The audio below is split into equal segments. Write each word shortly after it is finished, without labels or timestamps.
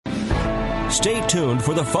Stay tuned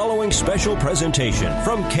for the following special presentation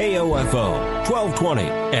from KOFO 1220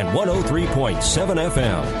 and 103.7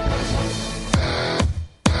 FM.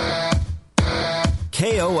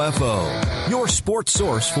 KOFO, your sports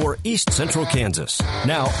source for East Central Kansas.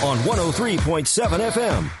 Now on 103.7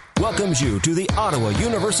 FM. Welcomes you to the Ottawa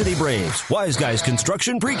University Braves Wise Guys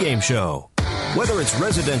Construction pregame show. Whether it's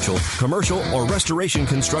residential, commercial, or restoration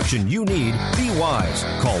construction you need, be wise.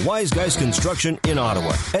 Call Wise Guys Construction in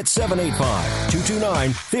Ottawa at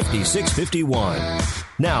 785-229-5651.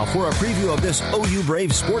 Now, for a preview of this OU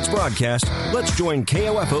Braves sports broadcast, let's join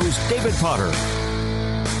KOFO's David Potter.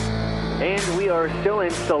 And we are still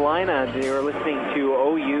in Salina. You're listening to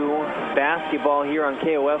OU basketball here on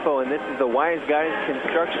KOFO, and this is the Wise Guys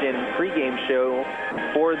Construction pregame show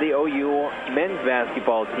for the OU men's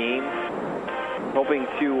basketball team. Hoping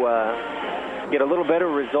to get a little better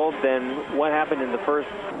result than what happened in the first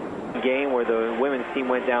game, where the women's team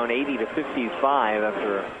went down 80-55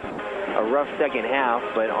 after a rough second half.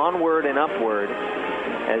 But onward and upward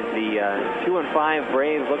as the 2-5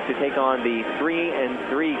 Braves look to take on the 3-3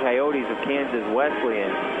 Coyotes of Kansas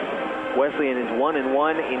Wesleyan. Wesleyan is 1-1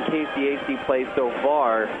 in KCAC play so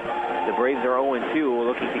far. The Braves are 0-2,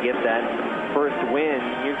 looking to get that first win.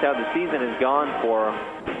 Here's how the season has gone for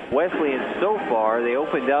Wesleyan so far. They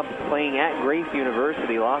opened up playing at Grace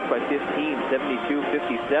University, lost by 15,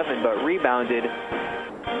 72-57, but rebounded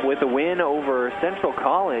with a win over Central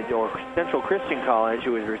College, or Central Christian College,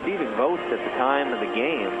 who was receiving votes at the time of the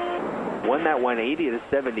game. Won that one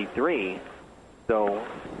 80-73. So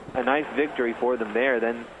a nice victory for them there.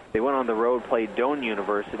 Then they went on the road, played Doane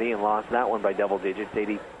University, and lost that one by double digits,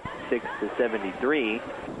 86-73.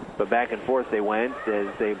 But back and forth they went as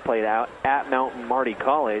they played out at Mountain Marty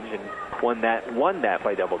College and won that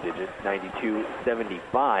by double digits,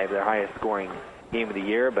 92-75, their highest scoring game of the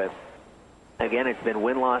year. But again, it's been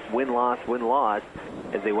win-loss, win-loss, win-loss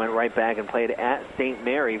as they went right back and played at St.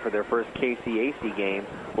 Mary for their first KCAC game.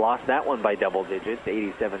 Lost that one by double digits,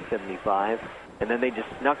 87-75. And then they just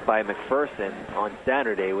snuck by McPherson on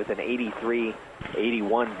Saturday with an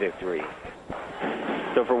 83-81 victory.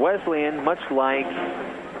 So for Wesleyan, much like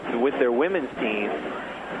with their women's team,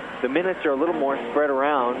 the minutes are a little more spread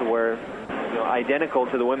around, where identical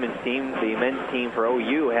to the women's team, the men's team for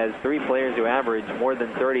OU has 3 players who average more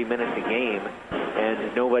than 30 minutes a game,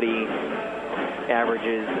 and nobody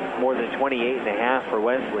averages more than 28.5 for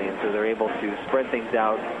Wesleyan, so they're able to spread things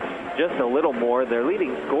out just a little more. Their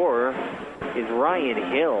leading scorer is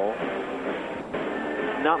Ryan Hill.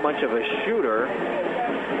 Not much of a shooter,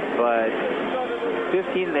 but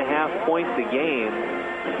 15.5 points a game,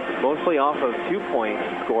 mostly off of 2-point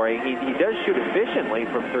scoring. He does shoot efficiently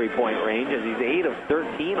from 3-point range, as he's 8 of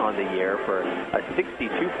 13 on the year for a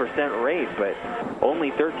 62% rate, but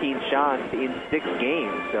only 13 shots in 6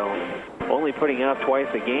 games, so only putting it up twice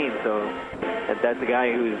a game. So that's a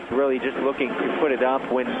guy who's really just looking to put it up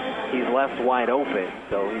when he's left wide open.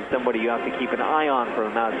 So he's somebody you have to keep an eye on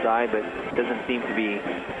from outside, but doesn't seem to be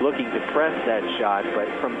looking to press that shot. But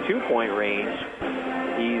from 2-point range,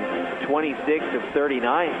 he's 26 of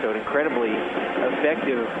 39, so an incredibly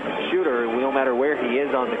effective shooter no matter where he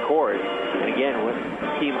is on the court. And again, with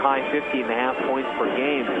team high 15.5 points per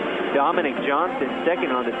game. Dominic Johnson,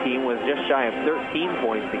 second on the team, was just shy of 13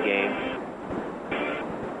 points a game.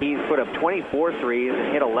 He's put up 24 threes and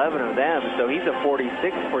hit 11 of them, so he's a 46%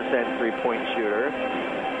 three-point shooter.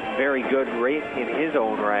 Very good rate in his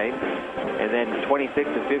own right. And then 26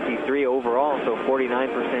 of 53 overall, so 49%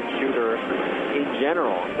 shooter in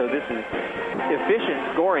general. So this is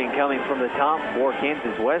efficient scoring coming from the top for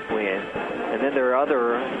Kansas Wesleyan. And then there are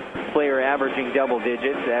other player averaging double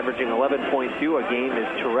digits, averaging 11.2 a game is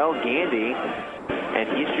Terrell Gandy. And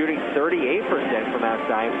he's shooting 38% from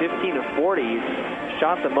outside, 15 of 40. He's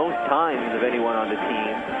shot the most times of anyone on the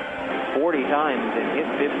team, 40 times, and hit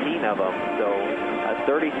 15 of them. So a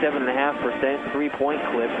 37.5% three-point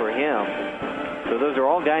clip for him. So those are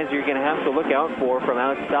all guys you're going to have to look out for from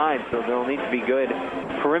outside. So there'll need to be good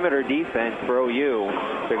perimeter defense for OU.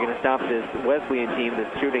 They're going to stop this Wesleyan team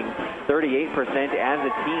that's shooting 38% as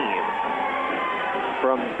a team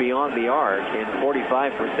from beyond the arc and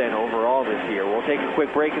 45% overall this year. We'll take a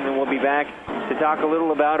quick break and then we'll be back to talk a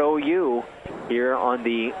little about OU here on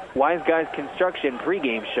the Wise Guys Construction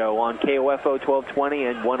pregame show on KOFO 1220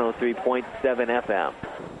 and 103.7 FM.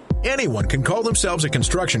 Anyone can call themselves a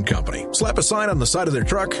construction company, slap a sign on the side of their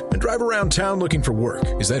truck, and drive around town looking for work.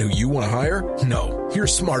 Is that who you want to hire? No, you're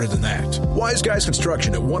smarter than that. Wise Guys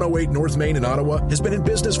Construction at 108 North Main in Ottawa has been in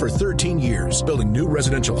business for 13 years, building new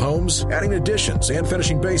residential homes, adding additions and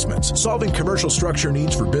finishing basements, solving commercial structure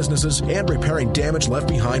needs for businesses, and repairing damage left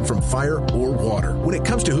behind from fire or water. When it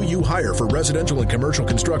comes to who you hire for residential and commercial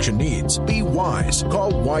construction needs, be wise.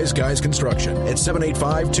 Call Wise Guys Construction at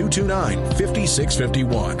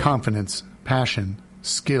 785-229-5651. Confidence, passion,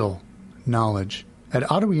 skill, knowledge.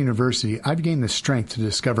 At Ottawa University, I've gained the strength to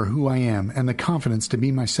discover who I am and the confidence to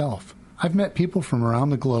be myself. I've met people from around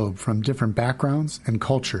the globe from different backgrounds and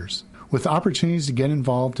cultures, with opportunities to get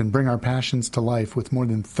involved and bring our passions to life with more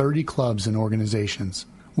than 30 clubs and organizations.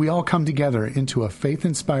 We all come together into a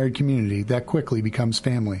faith-inspired community that quickly becomes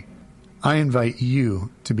family. I invite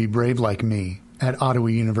you to be brave like me at Ottawa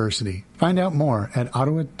University. Find out more at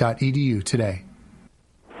ottawa.edu today.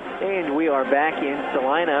 And we are back in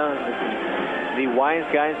Salina. The Wise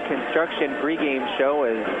Guys Construction pregame show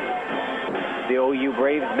as the OU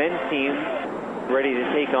Braves men's team ready to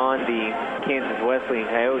take on the Kansas Wesleyan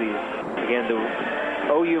Coyotes. Again, the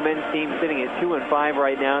OU men's team sitting at 2-5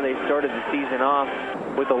 right now. They started the season off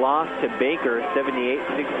with a loss to Baker,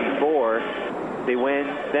 78-64. They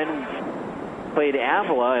then played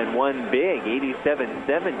Avila and won big,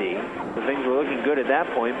 87-70. So things were looking good at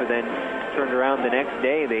that point, but then turned around the next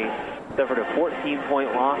day. They suffered a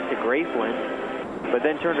 14-point loss to Graceland, but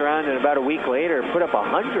then turned around and about a week later put up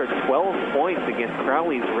 112 points against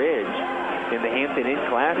Crowley's Ridge in the Hampton Inn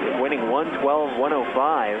Classic, winning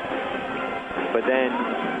 112-105. But then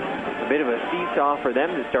a bit of a seesaw for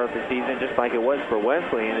them to start the season, just like it was for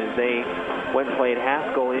Wesleyan, as they went and played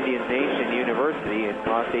Haskell Indian Nation University and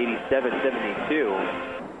lost 87-72.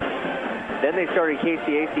 Then they started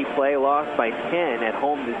KCAC play, lost by 10 at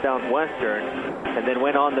home to Southwestern, and then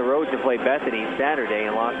went on the road to play Bethany Saturday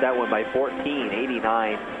and lost that one by 14,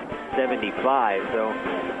 89-75. So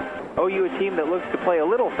OU, a team that looks to play a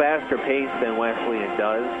little faster pace than Wesleyan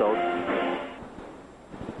does, so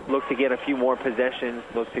look to get a few more possessions,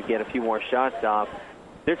 look to get a few more shots off.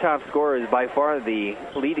 Their top scorer is by far the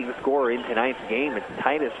leading scorer in tonight's game. It's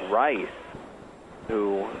Titus Rice,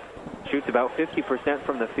 who shoots about 50%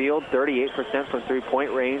 from the field, 38% from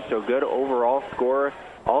three-point range, so good overall scorer.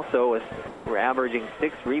 Also, we're averaging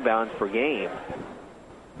 6 rebounds per game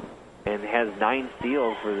and has 9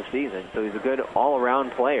 steals for the season. So he's a good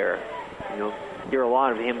all-around player. You'll hear a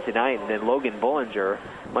lot of him tonight. And then Logan Bullinger,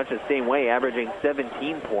 much the same way, averaging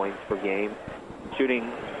 17 points per game,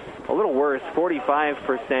 shooting a little worse,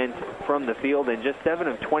 45% from the field and just 7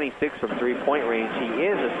 of 26 from three-point range. He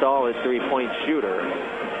is a solid three-point shooter.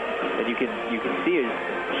 And you can see his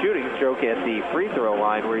shooting stroke at the free throw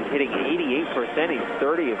line where he's hitting 88%. He's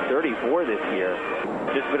 30 of 34 this year.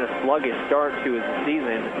 Just been a sluggish start to his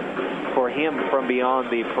season for him from beyond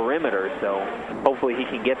the perimeter. So hopefully he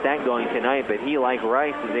can get that going tonight. But he, like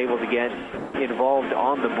Rice, is able to get involved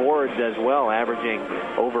on the boards as well, averaging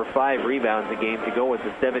over 5 rebounds a game to go with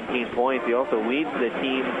the 17 points. He also leads the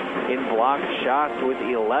team in blocked shots with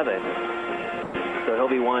 11. So he'll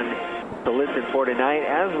be one to listen for tonight,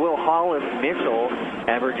 as will Hollis Mitchell,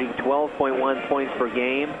 averaging 12.1 points per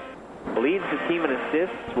game. Leads the team in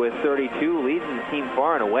assists with 32, leads the team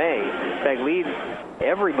far and away. In fact, leads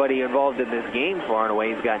everybody involved in this game far and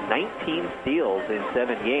away. He's got 19 steals in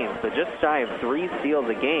 7 games, so just shy of 3 steals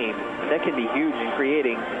a game. That can be huge in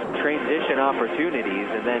creating transition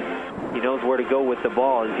opportunities, and then he knows where to go with the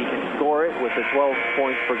ball. He can score it with the 12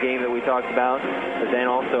 points per game that we talked about, but then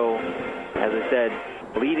also, as I said,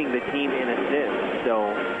 leading the team in assists. So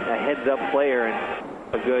a heads-up player and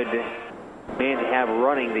a good man to have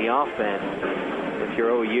running the offense if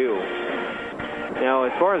you're OU. Now,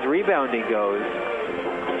 as far as rebounding goes,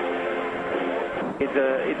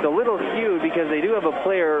 it's a little skewed because they do have a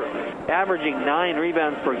player averaging 9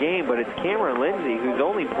 rebounds per game, but it's Cameron Lindsay, who's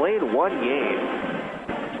only played 1 game,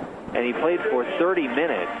 and he played for 30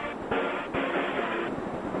 minutes.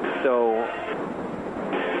 So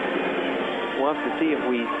we'll have to see if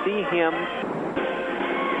we see him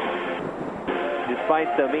despite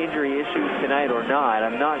some injury issues tonight or not.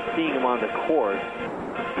 I'm not seeing him on the court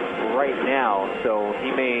right now, so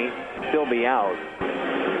he may still be out.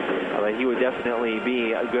 But he would definitely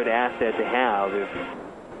be a good asset to have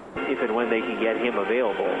if and when they can get him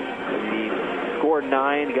available. He scored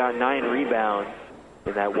 9, got 9 rebounds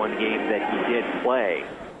in that one game that he did play.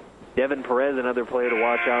 Devin Perez, another player to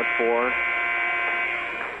watch out for.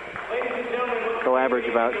 He'll average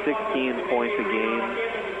about 16 points a game,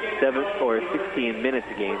 16 minutes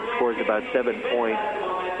a game, scores about 7 points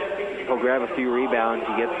He'll grab a few rebounds.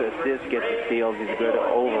 He gets the assists, gets the steals. He's a good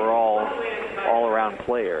overall, all-around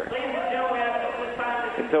player.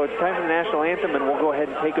 And so it's time for the national anthem, and we'll go ahead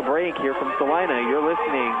and take a break here from Salina. You're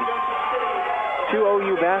listening to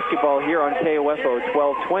OU basketball here on KOFO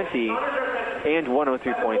 1220 and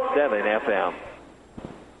 103.7 FM.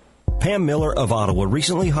 Pam Miller of Ottawa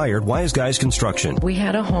recently hired Wise Guys Construction. We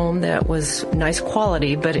had a home that was nice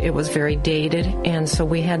quality, but it was very dated, and so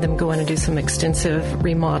we had them go in and do some extensive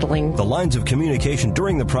remodeling. The lines of communication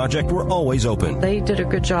during the project were always open. They did a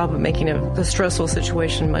good job of making the stressful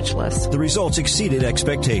situation much less. The results exceeded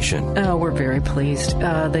expectation. We're very pleased.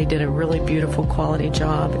 They did a really beautiful quality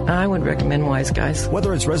job. I would recommend Wise Guys.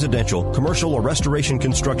 Whether it's residential, commercial, or restoration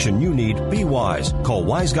construction you need, be Wise. Call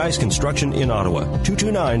Wise Guys Construction in Ottawa,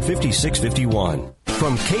 229-5651.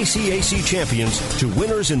 From KCAC champions to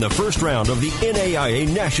winners in the first round of the NAIA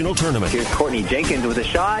National Tournament. Here's Courtney Jenkins with a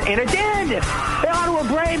shot, and it's in! The Ottawa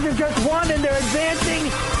Braves have just won, and they're advancing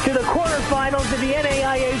to the quarterfinals of the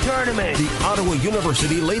NAIA tournament. The Ottawa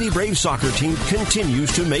University Lady Braves soccer team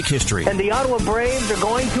continues to make history. And the Ottawa Braves are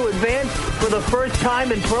going to advance for the first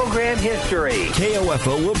time in program history.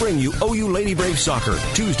 KOFO will bring you OU Lady Braves soccer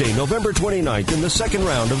Tuesday, November 29th in the second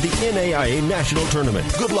round of the NAIA National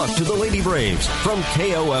Tournament. Good luck to the Lady Braves from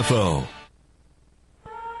KOFO.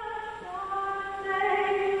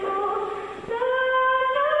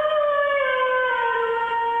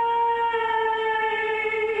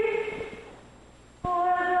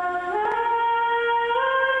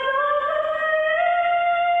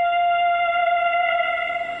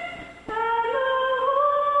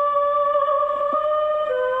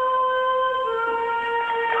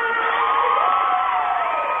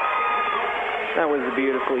 That was a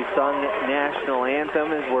beautifully sung national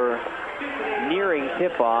anthem as we're nearing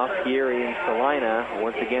tip-off here in Salina.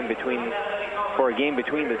 Once again, for a game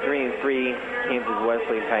between the 3-3 Kansas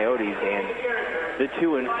Wesleyan Coyotes and the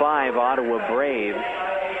 2-5 Ottawa Braves.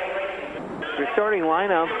 The starting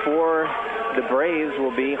lineup for the Braves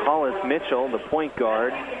will be Hollis Mitchell, the point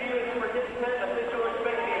guard.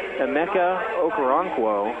 Emeka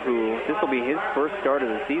Okoronkwo, who this will be his first start of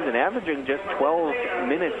the season, averaging just 12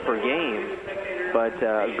 minutes per game, but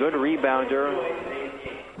a good rebounder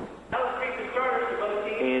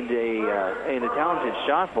and a talented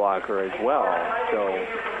shot blocker as well. So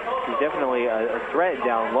he's definitely a threat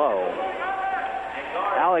down low.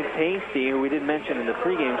 Alex Hasty, who we didn't mention in the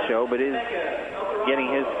pregame show, but is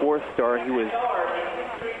getting his fourth start. He was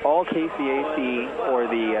all KCAC, or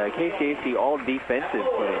the KCAC all defensive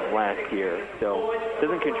team last year. So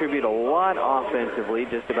doesn't contribute a lot offensively,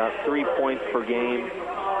 just about 3 points per game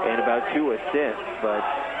and about 2 assists, but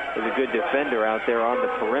is a good defender out there on the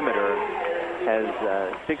perimeter. Has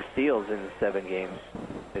 6 steals in 7 games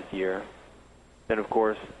this year. Then, of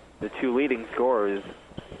course, the 2 leading scorers,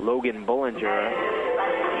 Logan Bullinger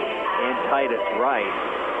and Titus Wright.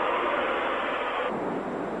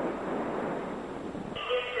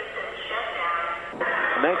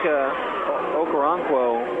 Emeka Okoronkwo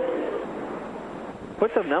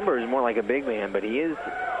puts up numbers more like a big man, but he is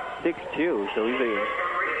 6'2", so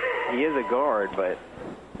he is a guard, but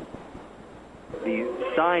the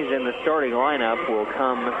size in the starting lineup will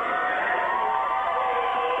come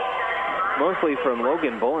mostly from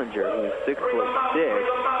Logan Bullinger, who's 6'6".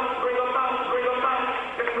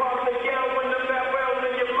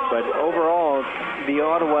 But overall, the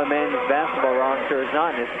Ottawa men's basketball roster is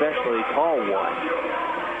not an especially tall one.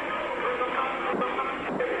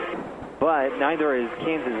 But neither is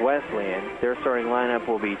Kansas Wesleyan. Their starting lineup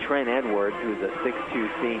will be Trent Edwards, who's a 6'2"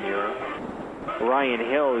 senior, Ryan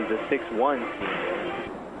Hill, who's a 6'1" senior,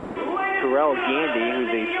 Terrell Gandy,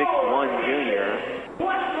 who's a 6'1" junior,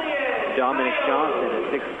 Dominic Johnson, a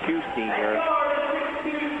 6'2" senior,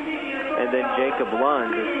 and then Jacob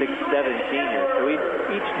Lund, a 6'7" senior. So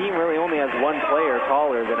each team really only has one player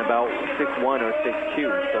taller than about 6'1" or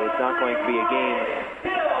 6'2", so it's not going to be a game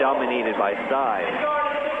dominated by size.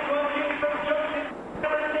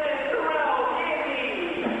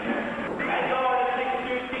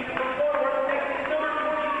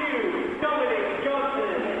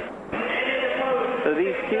 So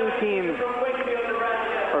these two teams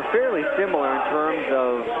are fairly similar in terms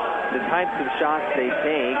of the types of shots they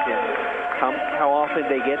take and how often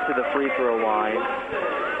they get to the free throw line,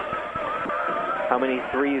 how many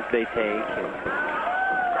threes they take. And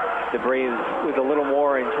the Braves with a little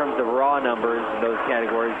more in terms of raw numbers in those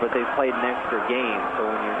categories, but they've played an extra game. So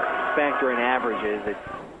when you factor in averages, it's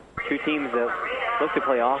two teams that look to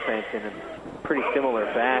play offense in a pretty similar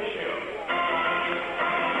fashion.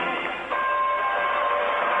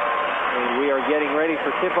 We are getting ready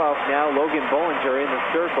for tip-off now. Logan Bullinger in the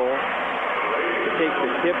circle. takes the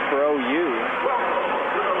tip for OU.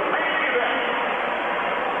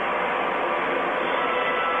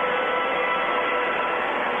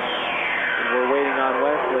 And we're waiting on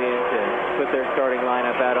Wesleyan to put their starting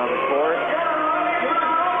lineup out on the court.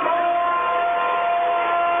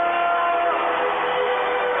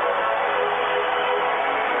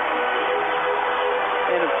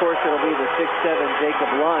 And of course it'll be the 6'7" Jacob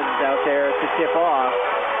Lunds out there to tip off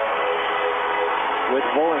with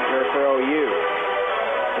Bollinger for OU.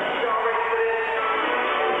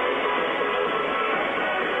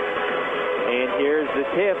 And here's the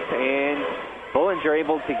tip, and Bollinger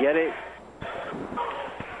able to get it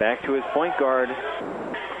back to his point guard,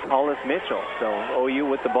 Hollis Mitchell. So OU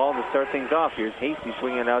with the ball to start things off. Here's Hasty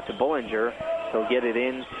swinging it out to Bollinger. He'll get it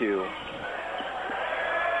into...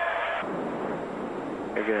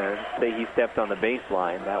 They're going to say he stepped on the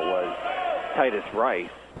baseline. That was Titus Rice.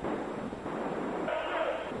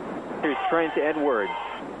 Here's Trent Edwards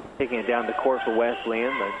taking it down the court for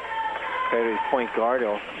Wesleyan. The Coyotes point guard.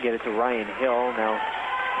 He'll get it to Ryan Hill. Now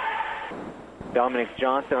Dominic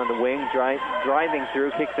Johnson on the wing, driving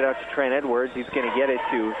through, kicks it out to Trent Edwards. He's going to get it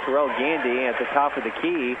to Terrell Gandy at the top of the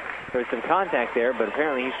key. There's some contact there, but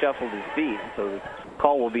apparently he shuffled his feet. So the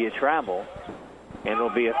call will be a travel, and it'll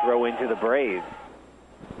be a throw into the Braves.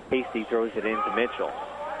 Hasty throws it into Mitchell.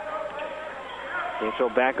 Mitchell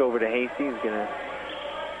back over to Hasty. He's going to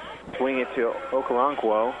swing it to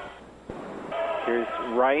Okoronkwo. Here's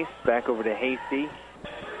Rice back over to Hasty.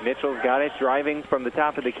 Mitchell's got it, driving from the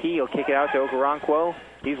top of the key. He'll kick it out to Okoronkwo.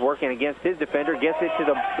 He's working against his defender, gets it to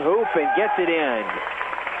the hoop and gets it in.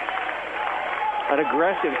 An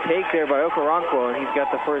aggressive take there by Okoronkwo, and he's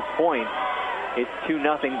got the first point. It's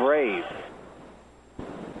 2-0 Braves.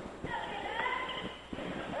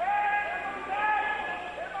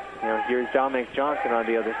 Now here's Dominic Johnson on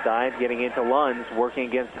the other side, getting into Lunds, working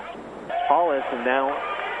against Hollis, and now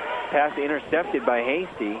pass intercepted by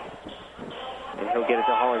Hasty, and he'll get it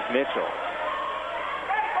to Hollis Mitchell.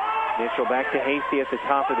 Mitchell back to Hasty at the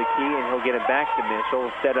top of the key, and he'll get it back to Mitchell.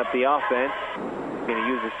 He'll set up the offense. He's going to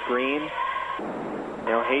use a screen.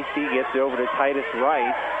 Now Hasty gets it over to Titus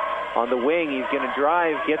Rice. On the wing, he's going to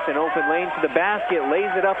drive, gets an open lane to the basket,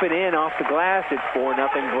 lays it up and in off the glass. It's 4-0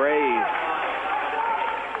 Braves.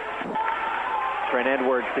 Trent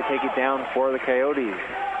Edwards to take it down for the Coyotes.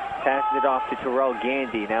 Passes it off to Terrell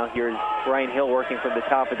Gandy. Now here's Ryan Hill working from the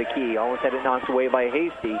top of the key. Almost had it knocked away by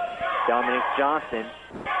Hasty. Dominic Johnson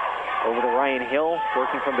over to Ryan Hill,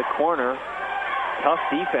 working from the corner. Tough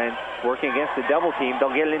defense, working against the double team.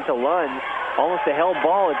 They'll get it into Lund. Almost a held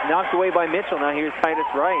ball. It's knocked away by Mitchell. Now here's Titus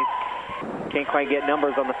Rice. Can't quite get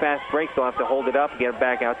numbers on the fast break, so he'll have to hold it up and get it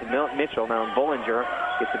back out to Mitchell. Now Bollinger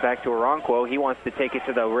gets it back to Okoronkwo. He wants to take it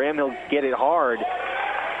to the rim. He'll get it hard.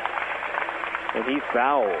 And he's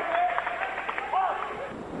fouled.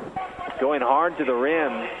 Going hard to the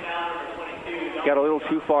rim. Got a little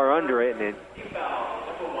too far under it, and it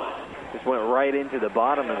just went right into the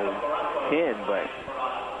bottom of the pin, but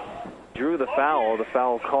drew the foul. The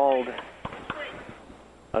foul called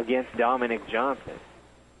against Dominic Johnson.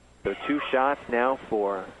 So 2 shots now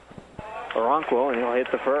for Okoronkwo, and he'll hit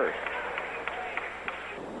the first.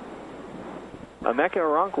 Emeka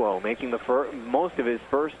Okoronkwo making the most of his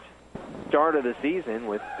first start of the season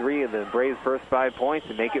with 3 of the Braves' first 5 points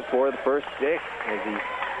to make it 4 of the first 6 as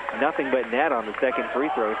he's nothing but net on the second free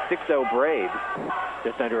throw. 6-0 Braves.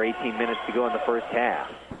 Just under 18 minutes to go in the first half.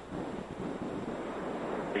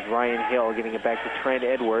 There's Ryan Hill getting it back to Trent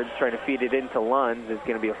Edwards, trying to feed it into Lund. There's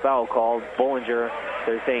going to be a foul called. Bollinger,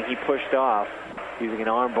 they're saying he pushed off, using an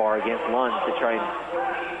arm bar against Lund to try and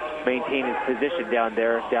maintain his position down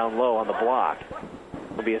there, down low on the block.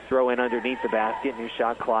 It'll be a throw in underneath the basket. New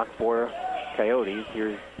shot clock for Coyotes.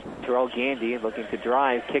 Here's Terrell Gandy looking to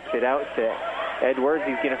drive, kicks it out to Edwards.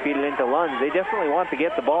 He's going to feed it into Lund. They definitely want to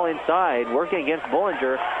get the ball inside. Working against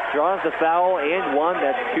Bollinger, draws the foul and one.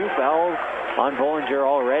 That's 2 fouls on Bollinger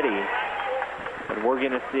already. And we're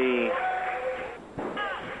going to see,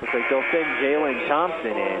 looks like they'll send Jalen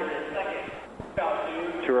Thompson in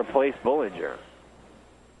to replace Bollinger.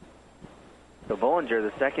 So Bollinger,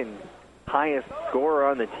 the second highest scorer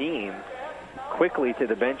on the team, quickly to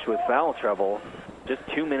the bench with foul trouble just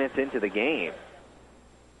 2 minutes into the game.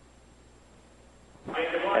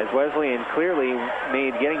 As Wesleyan clearly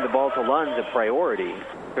made getting the ball to Lund a priority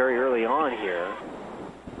very early on here.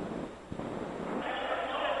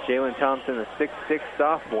 Jalen Thompson, the 6'6"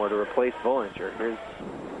 sophomore, to replace Bollinger.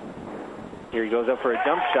 Here he goes up for a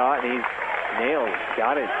jump shot, and he's nailed.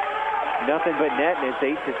 Got it. Nothing but net, and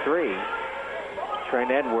it's 8-3.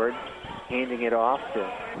 Trent Edwards handing it off to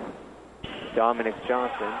Dominic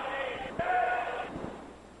Johnson.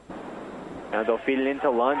 Now they'll feed it into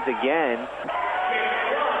Lunds again.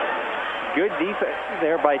 Good defense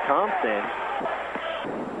there by Thompson.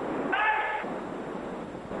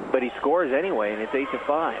 But he scores anyway, and it's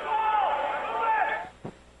 8-5.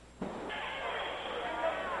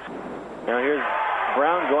 Now here's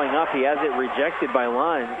Brown going up. He has it rejected by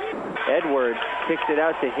Lunds. Edwards kicks it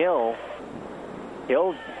out to Hill.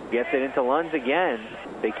 Hill gets it into Lunds again.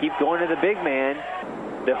 They keep going to the big man.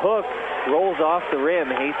 The hook rolls off the rim.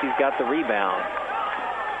 Hasty's got the rebound.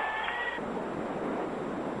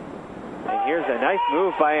 And here's a nice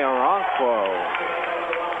move by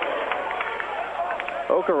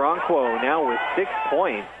Okoronkwo now with 6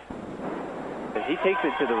 points. As he takes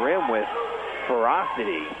it to the rim with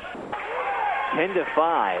ferocity.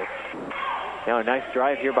 10-5. Now a nice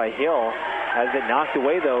drive here by Hill. Has it knocked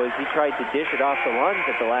away, though, as he tried to dish it off to Lunds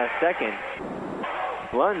at the last second.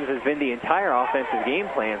 Lunds has been the entire offensive game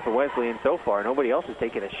plan for Wesleyan so far. Nobody else has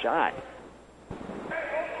taken a shot.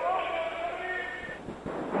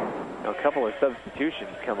 Now a couple of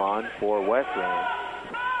substitutions come on for Wesleyan.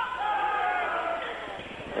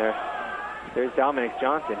 There's Dominic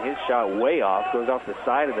Johnson. His shot way off. Goes off the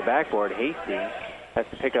side of the backboard. Hasty has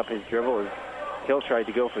to pick up his dribble as Hill tried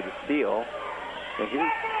to go for the steal. And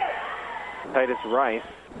here's Titus Rice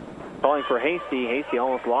calling for Hasty. Hasty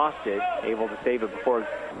almost lost it. Able to save it before it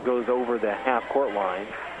goes over the half-court line.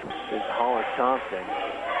 There's Hollis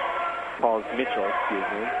Mitchell, excuse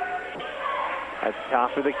me. At the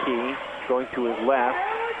top of the key. Going to his left.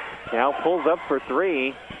 Now pulls up for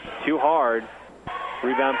three. Too hard.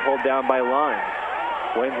 Rebound pulled down by Lunds.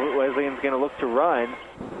 Wesleyan's going to look to run.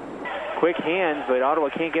 Quick hands, but Ottawa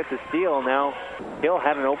can't get the steal. Now Hill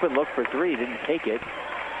had an open look for three. Didn't take it.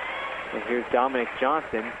 And here's Dominic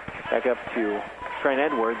Johnson back up to Trent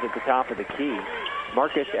Edwards at the top of the key.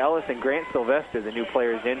 Marcus Ellis and Grant Sylvester, the new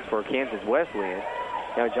players in for Kansas Wesleyan.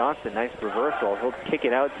 Now Johnson, nice reversal. He'll kick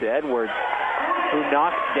it out to Edwards, who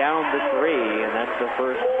knocks down the three, and that's the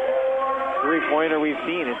first three-pointer we've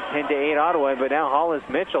seen. It's 10-8 Ottawa, but now Hollis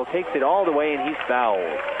Mitchell takes it all the way, and he's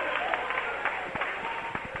fouled.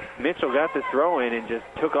 Mitchell got the throw in and just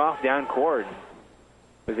took off down court.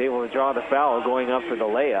 Was able to draw the foul going up for the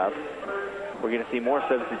layup. We're going to see more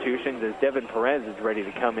substitutions as Devin Perez is ready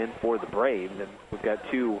to come in for the Braves. And we've got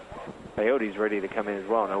two Coyotes ready to come in as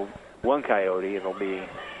well. Now, one Coyote, and it'll be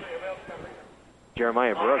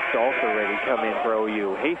Jeremiah Brooks also ready to come in for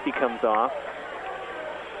OU. Hasty comes off,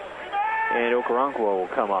 and Okoronkwo will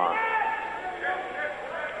come off.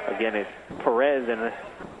 Again, it's Perez and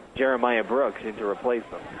Jeremiah Brooks in to replace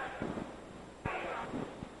them.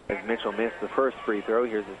 As Mitchell missed the first free throw,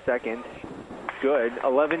 here's the second. Good.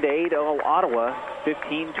 11-8 Ottawa.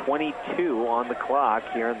 15:22 on the clock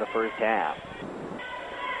here in the first half.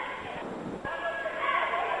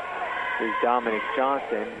 Here's Dominic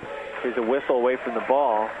Johnson. Here's a whistle away from the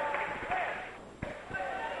ball.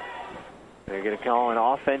 They're going to call an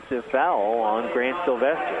offensive foul on Grant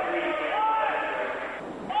Sylvester.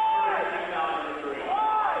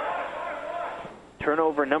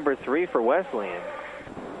 Turnover number 3 for Wesleyan.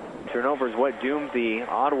 Turnover is what doomed the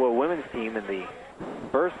Ottawa women's team in the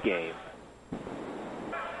first game.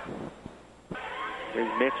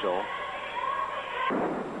 Here's Mitchell.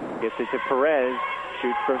 Gets it to Perez.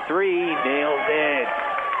 Shoots from three. Nails it.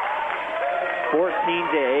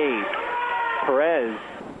 14-8. Perez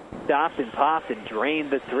stopped and popped and drained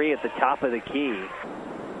the three at the top of the key.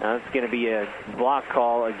 Now it's going to be a block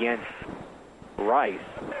call against Rice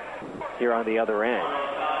here on the other end.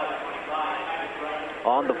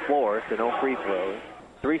 On the floor, so no free throws.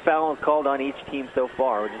 3 fouls called on each team so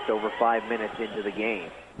far. We're just over 5 minutes into the game.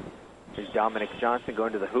 There's Dominic Johnson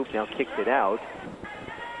going to the hoop, now kicks it out.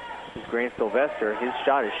 This is Grant Sylvester. His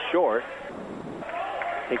shot is short.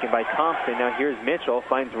 Taken by Thompson. Now here's Mitchell.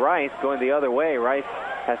 Finds Rice going the other way. Rice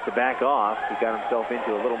has to back off. He got himself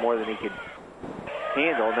into a little more than he could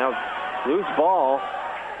handle. Now loose ball.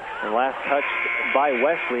 And last touched by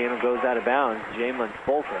Wesleyan, and goes out of bounds. Jamelin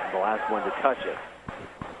Fulton, the last one to touch it.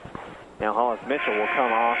 Now Hollis Mitchell will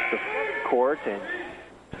come off the court and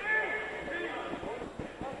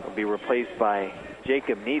will be replaced by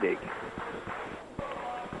Jacob Niedig.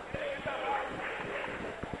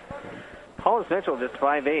 Hollis Mitchell just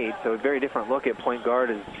 5'8", so a very different look at point guard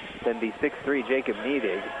than the 6'3" Jacob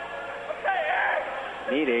Niedig.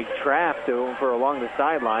 Niedig trapped over along the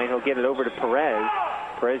sideline. He'll get it over to Perez.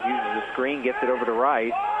 Perez uses the screen, gets it over to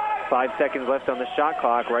Rice. 5 seconds left on the shot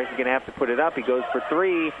clock. Rice is going to have to put it up. He goes for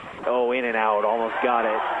three. Oh, in and out. Almost got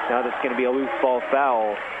it. Now that's going to be a loose ball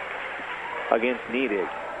foul against Niedig.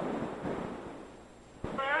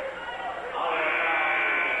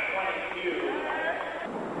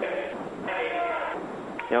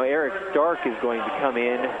 Now Eric Stark is going to come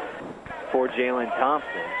in for Jalen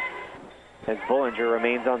Thompson as Bullinger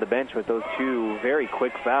remains on the bench with those two very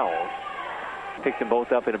quick fouls. Picked them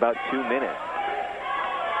both up in about 2 minutes.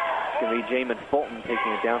 It's going to be Jamin Fulton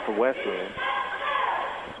taking it down for Wesleyan.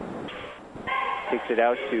 Kicks it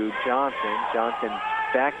out to Johnson. Johnson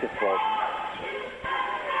back to Fulton.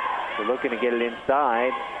 They're looking to get it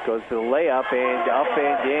inside. Goes to the layup and up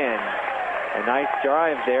and in. A nice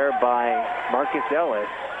drive there by Marcus Ellis.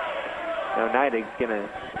 Now Neidig's going to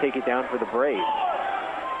take it down for the Braves.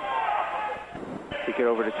 Kick it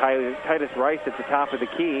over to Titus Rice at the top of the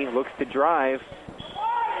key. Looks to drive.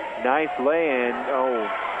 Nice lay-in. Oh,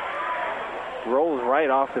 rolls right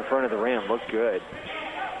off the front of the rim. Looked good.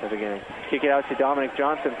 So they're going to kick it out to Dominic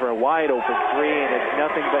Johnson for a wide open three, and it's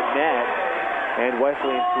nothing but net. And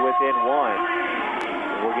Wesleyan's within one.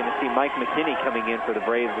 We're going to see Mike McKinney coming in for the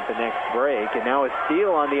Braves at the next break. And now a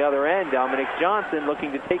steal on the other end. Dominic Johnson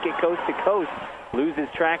looking to take it coast to coast. Loses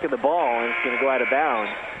track of the ball, and it's going to go out of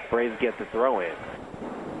bounds. Braves get the throw in.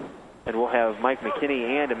 And we'll have Mike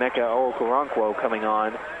McKinney and Emeka Okoronkwo coming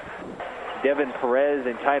on. Devin Perez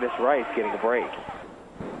and Titus Rice getting a break.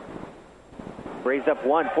 Braves up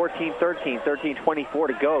 1, 14-13, 13-24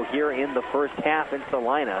 to go here in the first half in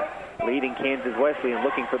Salina. Leading Kansas Wesleyan,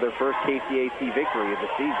 looking for their first KCAC victory of the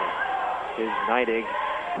season. Is Neidig.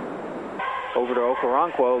 Over to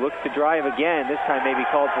Okoronkwo, looks to drive again. This time maybe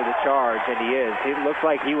called for the charge, and he is. It looks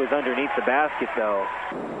like he was underneath the basket, though.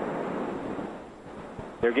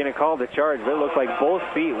 They're going to call the charge, but it looks like both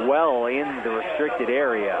feet well in the restricted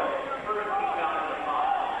area.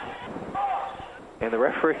 And the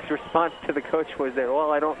referee's response to the coach was that,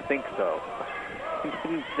 well, I don't think so. He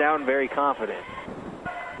didn't sound very confident.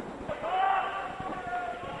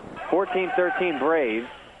 14-13 Braves.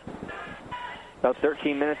 About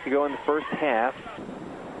 13 minutes to go in the first half.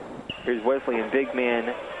 Here's Wesleyan big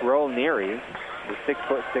man Roel Neary, the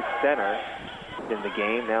 6'6" center in the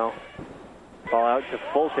game. Now ball out to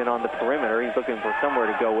Fulton on the perimeter. He's looking for somewhere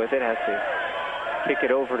to go with it. Has to kick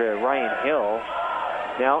it over to Ryan Hill.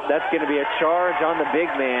 Now that's going to be a charge on the big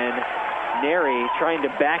man, Neary, trying to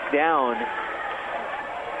back down.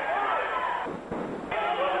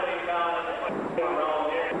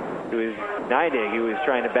 It was Neidig who was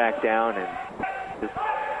trying to back down and just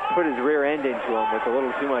put his rear end into him with a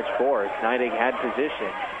little too much force. Neidig had position,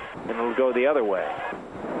 and it'll go the other way.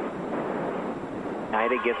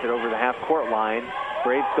 Neidig gets it over the half-court line.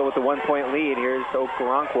 Braves still with the 1-point lead. Here's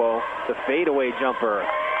Okoronkwo, the fadeaway jumper.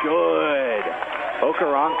 Good.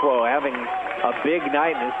 Okoronkwo having a big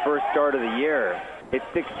night in his first start of the year. It's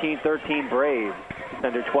 16-13 Braves. It's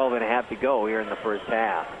under 12 and a half to go here in the first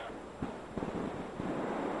half.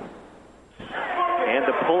 And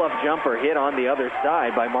the pull-up jumper hit on the other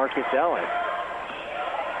side by Marcus Ellis.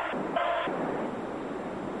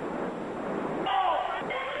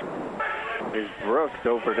 Here's Brooks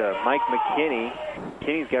over to Mike McKinney.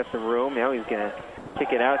 McKinney's got some room. Now he's going to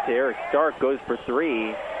kick it out to Eric Stark. Goes for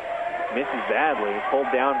three. Misses badly.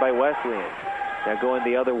 Pulled down by Wesleyan. Now going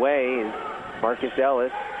the other way is Marcus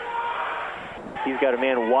Ellis. He's got a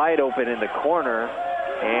man wide open in the corner.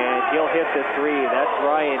 And he'll hit the three. That's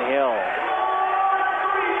Ryan Hill.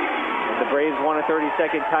 The Braves want a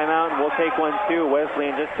 30-second timeout, and we'll take one too.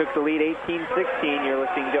 Wesleyan just took the lead 18-16. You're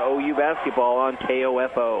listening to OU basketball on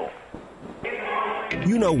KOFO.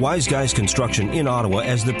 You know Wise Guys Construction in Ottawa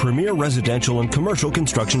as the premier residential and commercial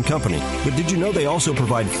construction company. But did you know they also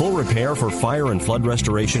provide full repair for fire and flood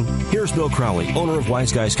restoration? Here's Bill Crowley, owner of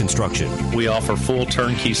Wise Guys Construction. We offer full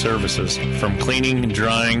turnkey services, from cleaning and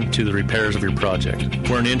drying to the repairs of your project.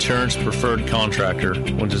 We're an insurance preferred contractor.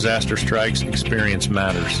 When disaster strikes, experience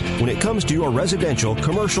matters. When it comes to your residential,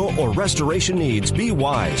 commercial, or restoration needs, be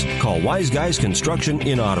wise. Call Wise Guys Construction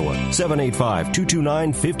in Ottawa,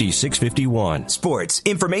 785-229-5651. Sports,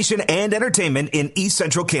 information, and entertainment in East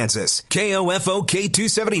Central Kansas. KOFO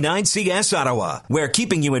K279CS Ottawa, where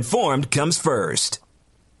keeping you informed comes first.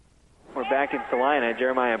 We're back in Salina.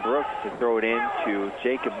 Jeremiah Brooks to throw it in to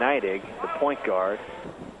Jacob Neidig, the point guard.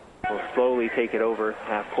 Will slowly take it over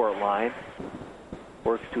half-court line.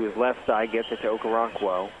 Works to his left side, gets it to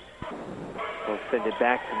Okoronkwo. We'll send it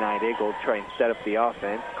back to Neidig. We'll try and set up the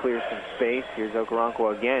offense. Clears some space. Here's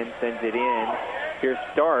Okoronkwo again. Sends it in. Here's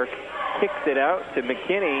Stark. Kicks it out to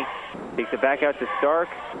McKinney. Takes it back out to Stark.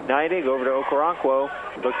 Neidig over to Okoronkwo.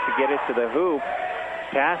 Looks to get it to the hoop.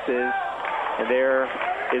 Passes. And there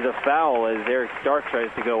is a foul as Eric Stark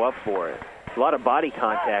tries to go up for it. A lot of body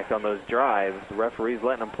contact on those drives. The referee's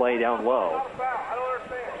letting them play down low.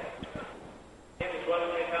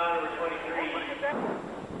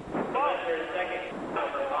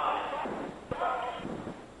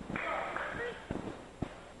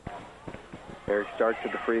 Eric Stark to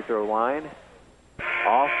the free throw line.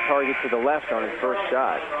 Off target to the left on his first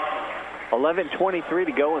shot. 11:23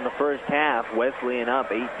 to go in the first half. Wesleyan up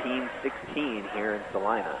 18-16 here in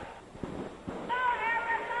Salina.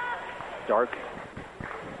 Stark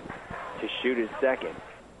to shoot his second.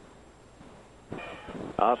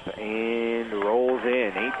 Up and rolls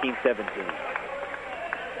in, 18-17.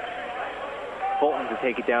 Fulton to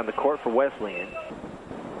take it down the court for Wesleyan.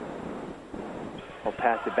 He'll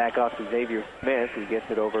pass it back off to Xavier Smith, who gets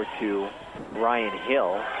it over to Ryan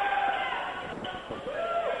Hill.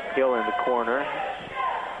 Hill in the corner.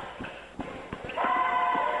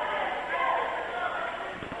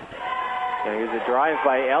 Now here's a drive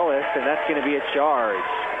by Ellis, and that's going to be a charge.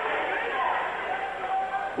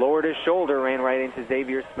 Lowered his shoulder, ran right into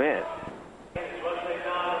Xavier Smith.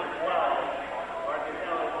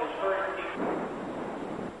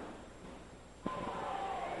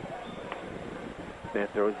 Smith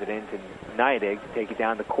throws it into Neidig to take it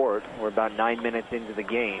down the court. We're about 9 minutes into the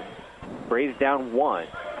game. Braves down 1.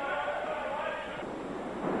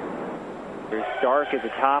 There's Stark at the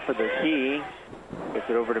top of the key. Gets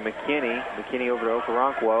it over to McKinney. McKinney over to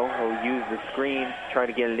Okoronkwo. He'll use the screen, try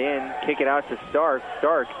to get it in. Kick it out to Stark.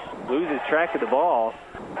 Stark loses track of the ball.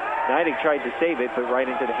 Neidig tried to save it, but right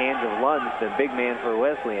into the hands of Lund, the big man for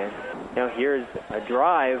Wesleyan. Now here's a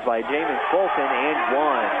drive by Jamin Fulton and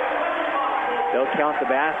one. They'll count the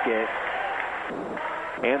basket.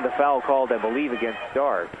 And the foul called, I believe, against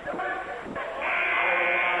Stark.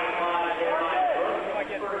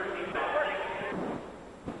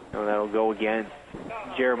 And that'll go against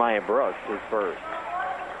Jeremiah Brooks, his first.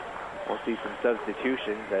 We'll see some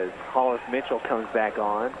substitutions as Hollis Mitchell comes back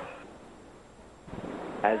on,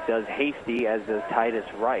 as does Hasty, as does Titus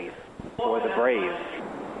Rice for the Braves.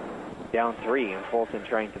 Down 3, and Fulton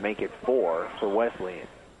trying to make it 4 for Wesleyan.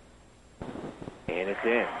 And it's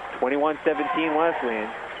in. 21-17 Wesleyan.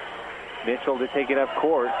 Mitchell to take it up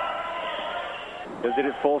court. Does it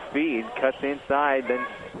at full speed, cuts inside, then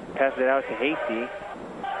passes it out to Hasty.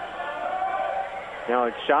 Now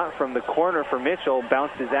a shot from the corner for Mitchell,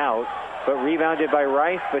 bounces out, but rebounded by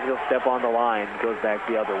Rice, but he'll step on the line, goes back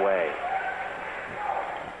the other way.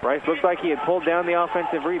 Rice looked like he had pulled down the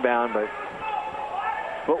offensive rebound, but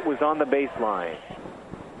foot was on the baseline.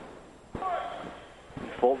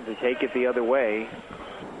 Fulton to take it the other way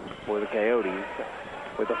for the Coyotes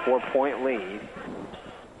with a 4-point lead.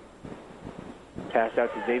 Pass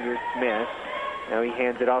out to Xavier Smith. Now he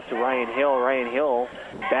hands it off to Ryan Hill. Ryan Hill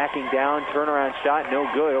backing down, turnaround shot, no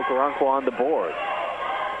good. Okoronkwo on the board.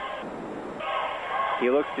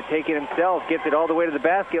 He looks to take it himself, gets it all the way to the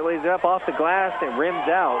basket, lays it up off the glass, and rims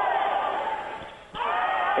out.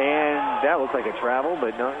 And that looks like a travel,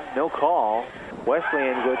 but no call.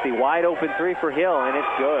 Wesleyan with the wide open 3 for Hill, and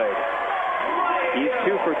it's good. He's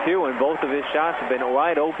 2 for 2, and both of his shots have been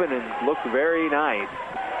wide open and look very nice.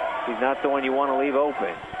 He's not the one you want to leave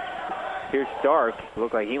open. Here's Stark.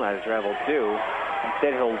 Looked like he might have traveled too.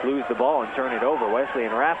 Instead, he'll lose the ball and turn it over.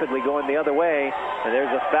 Wesleyan rapidly going the other way, and there's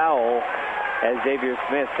a foul as Xavier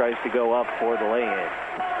Smith tries to go up for the lay-in.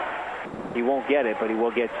 He won't get it, but he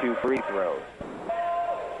will get 2 free throws.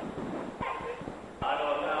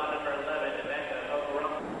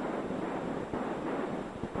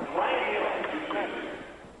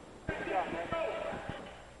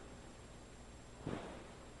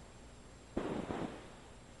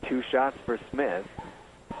 Two shots for Smith.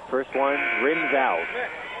 First one rims out.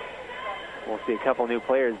 We'll see a couple new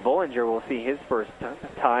players. Bollinger will see his first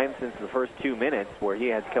time since the first 2 minutes, where he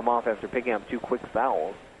had to come off after picking up 2 quick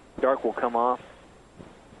fouls. Stark will come off,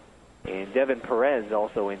 and Devin Perez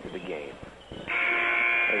also into the game.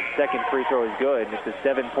 His second free throw is good, and it's a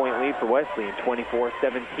 7-point lead for Wesleyan,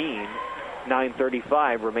 24-17,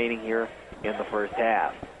 9:35 remaining here in the first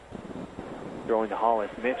half. Throwing to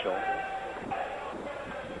Hollis Mitchell.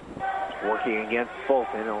 Working against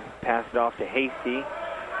Fulton. He'll pass it off to Hasty.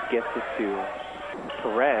 Gets it to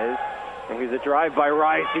Perez. And here's a drive by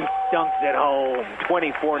Rice. He dunks it home.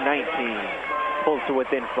 24-19. Pulls to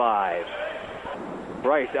within 5.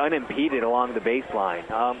 Rice unimpeded along the baseline.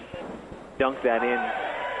 Dunked that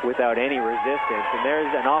in without any resistance. And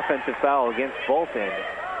there's an offensive foul against Fulton,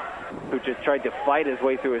 who just tried to fight his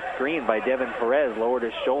way through a screen by Devin Perez. Lowered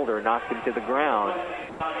his shoulder, knocked him to the ground.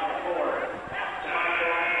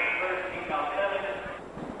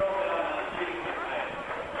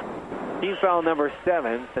 Team foul number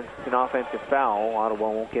 7. Since it's an offensive foul,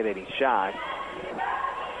 Ottawa won't get any shots.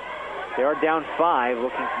 They are down 5,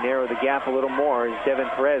 looking to narrow the gap a little more as Devin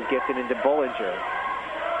Perez gets it into Bollinger.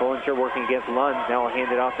 Bollinger working against Lund. Now will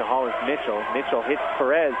hand it off to Hollis Mitchell. Mitchell hits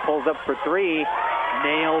Perez, pulls up for 3,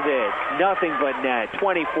 nailed it. Nothing but net.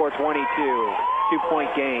 24-22. 2-point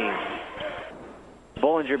game.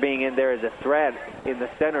 Bollinger being in there as a threat in the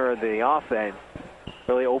center of the offense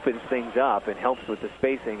really opens things up and helps with the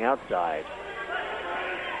spacing outside.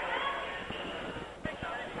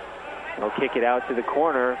 They'll kick it out to the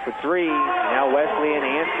corner for three. Now Wesleyan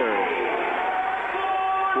answers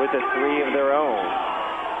with a three of their own.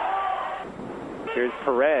 Here's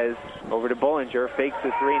Perez over to Bollinger, fakes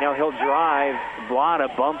the three. Now he'll drive. A lot of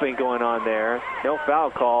bumping going on there. No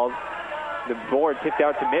foul called. The board tipped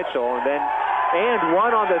out to Mitchell, and one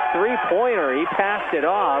on the three-pointer. He passed it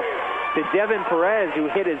off to Devin Perez, who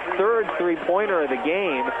hit his third three-pointer of the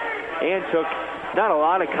game and took not a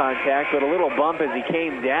lot of contact, but a little bump as he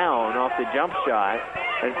came down off the jump shot.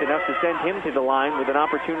 And it's enough to send him to the line with an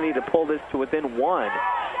opportunity to pull this to within one.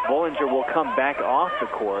 Bollinger will come back off the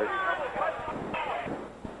court.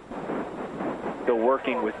 Still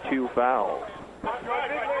working with two fouls.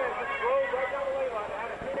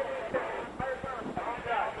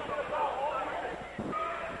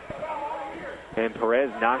 And Perez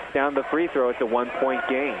knocks down the free throw. It's a 1-point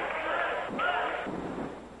game.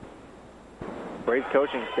 Braves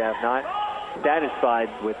coaching staff not satisfied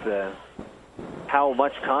with how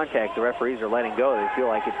much contact the referees are letting go. They feel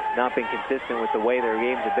like it's not been consistent with the way their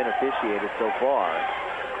games have been officiated so far.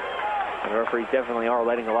 And the referees definitely are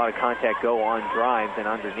letting a lot of contact go on drives and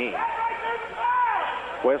underneath.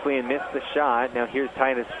 Wesleyan missed the shot. Now here's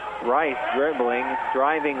Titus Rice dribbling,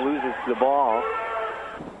 driving, loses the ball.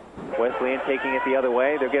 Wesleyan taking it the other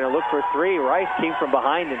way. They're going to look for three. Rice came from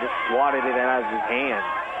behind and just swatted it out of his hand.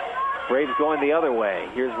 Braves going the other way.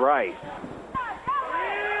 Here's Rice.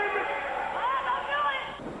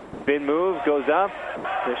 Spin move, goes up.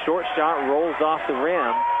 The short shot rolls off the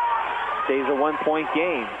rim. Stays a 1-point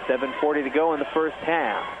game. 7:40 to go in the first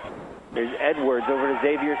half. There's Edwards over to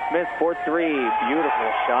Xavier Smith for three. Beautiful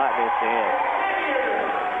shot, and it's in.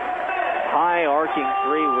 High arcing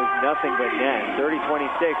three was nothing but net.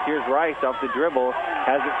 30-26. Here's Rice off the dribble.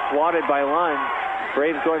 Has it swatted by Lund.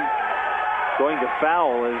 Braves going to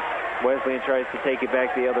foul as Wesleyan tries to take it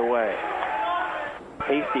back the other way.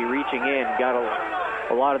 Hasty reaching in, got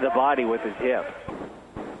a lot of the body with his hip.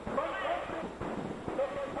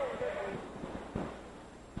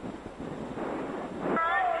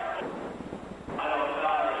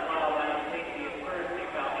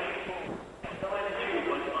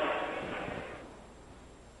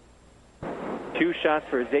 Two shots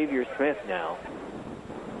for Xavier Smith now.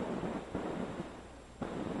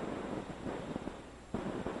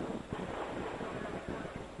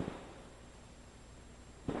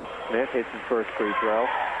 Smith hits his first free throw.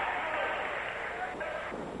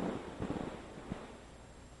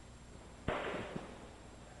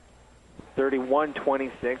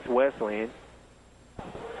 (31-26) Wesleyan.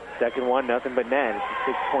 Second one, nothing but net. It's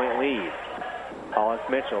a 6-point lead. Hollis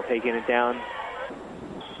Mitchell taking it down.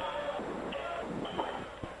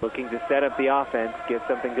 Looking to set up the offense, get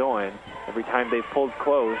something going. Every time they've pulled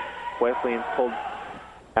close, Wesleyan's pulled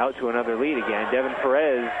out to another lead again. Devin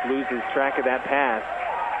Perez loses track of that pass,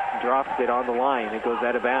 drops it on the line. It goes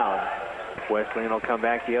out of bounds. Wesleyan will come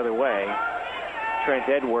back the other way. Trent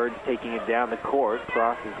Edwards taking it down the court,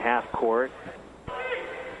 crosses half court.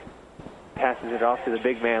 Passes it off to the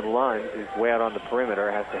big man Lund, who's way out on the perimeter,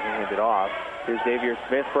 has to hand it off. Here's Xavier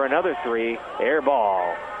Smith for another three. Air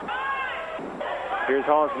ball. Here's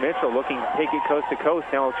Hollis Mitchell looking to take it coast to coast.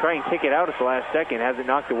 Now he'll try and kick it out at the last second. Has it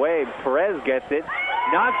knocked away. Perez gets it.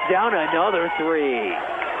 Knocks down another three.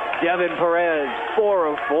 Devin Perez, 4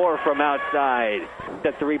 of 4 from outside.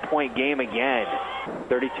 It's a 3-point game again.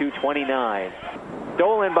 32-29.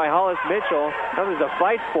 Stolen by Hollis Mitchell. Now there's a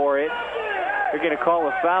fight for it. They're going to call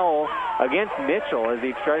a foul against Mitchell as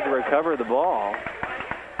he tries to recover the ball.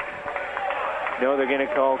 No, they're going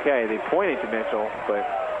to call, okay, they pointed to Mitchell, but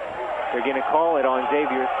they're going to call it on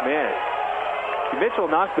Xavier Smith. Mitchell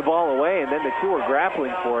knocked the ball away, and then the two were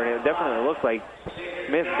grappling for it. It definitely looked like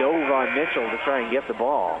Smith dove on Mitchell to try and get the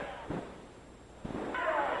ball.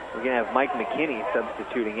 We're going to have Mike McKinney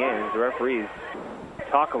substituting in as the referees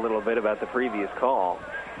talk a little bit about the previous call.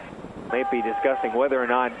 Might be discussing whether or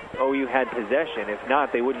not OU had possession. If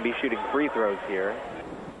not, they wouldn't be shooting free throws here.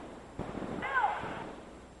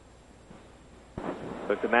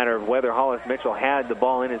 So it's a matter of whether Hollis Mitchell had the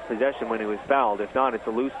ball in his possession when he was fouled. If not, it's a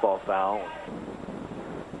loose ball foul.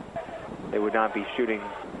 They would not be shooting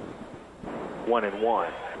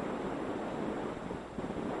 1-and-1.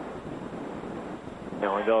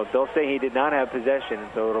 No, and they'll say he did not have possession,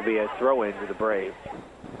 so it'll be a throw-in to the Braves.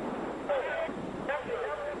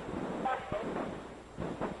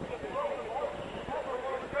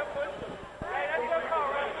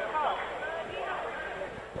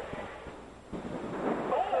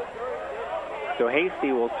 So Hasty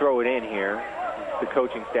will throw it in here. The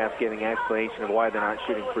coaching staff giving an explanation of why they're not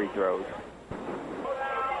shooting free throws.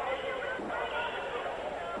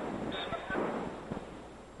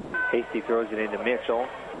 Hasty throws it into Mitchell.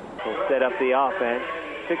 He'll set up the offense.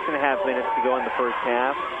 6.5 minutes to go in the first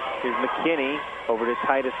half. Here's McKinney over to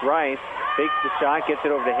Titus Rice. Fakes the shot, gets it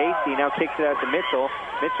over to Hasty. Now kicks it out to Mitchell.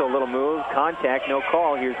 Mitchell, a little move, contact, no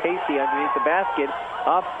call. Here's Hasty underneath the basket.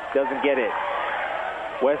 Up, doesn't get it.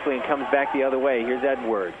 Wesleyan comes back the other way. Here's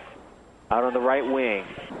Edwards. Out on the right wing.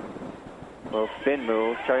 Little spin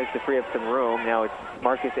move, tries to free up some room. Now it's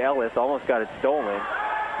Marcus Ellis, almost got it stolen.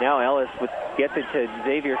 Now Ellis gets it to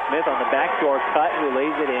Xavier Smith on the backdoor cut, who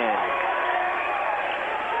lays it in.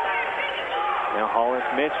 Now Hollis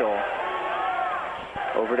Mitchell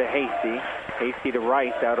over to Hasty. Hasty to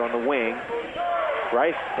Rice out on the wing.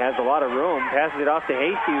 Rice has a lot of room, passes it off to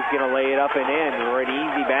Hasty, who's going to lay it up and in for an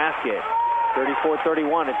easy basket.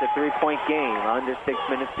 34-31, it's a three-point game. Under 6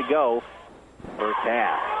 minutes to go, first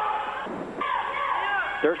half.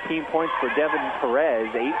 13 points for Devin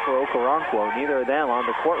Perez, 8 for Okoronkwo. Neither of them on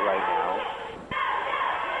the court right now.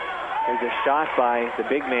 There's a shot by the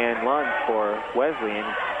big man, Lund, for Wesleyan.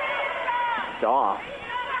 It's off.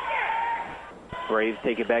 Braves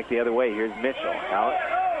take it back the other way. Here's Mitchell out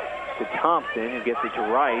to Thompson, who gets it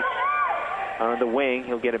to Rice. On the wing,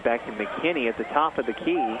 he'll get it back to McKinney at the top of the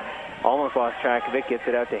key. Almost lost track of it, gets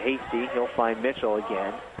it out to Hasty. He'll find Mitchell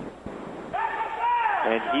again.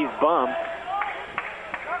 And he's bumped.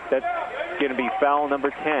 That's going to be foul number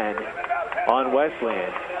 10 on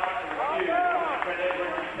Wesleyan.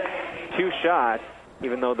 2 shots,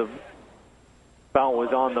 even though the foul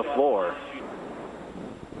was on the floor.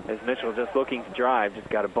 As Mitchell just looking to drive, just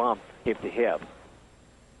got a bump hip to hip.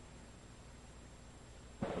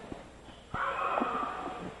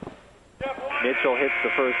 Mitchell hits the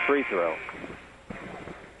first free throw.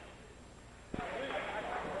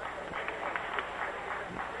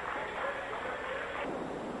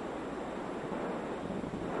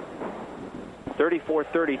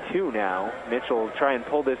 (34-32) now. Mitchell will try and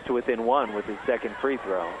pull this to within 1 with his second free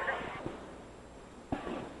throw.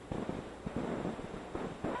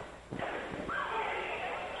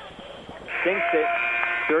 Sinks it,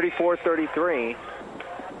 34-33.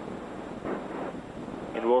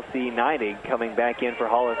 And we'll see Neidig coming back in for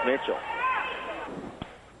Hollis Mitchell.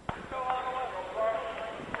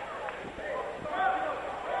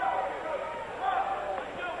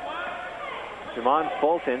 Jamon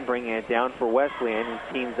Fulton bringing it down for Wesleyan.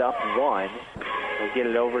 His team's up 1. They'll get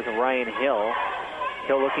it over to Ryan Hill.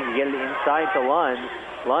 Hill looking to get it inside to Lund.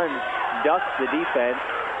 Lund ducks the defense,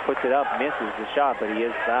 puts it up, misses the shot, but he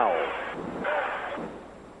is fouled.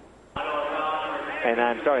 And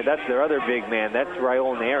I'm sorry, that's their other big man. That's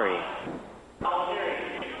Raul Neri.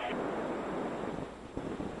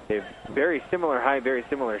 They're very similar height, very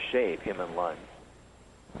similar shape, him and Lund.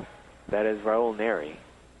 That is Raul Neri.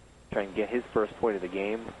 Trying to get his first point of the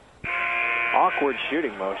game. Awkward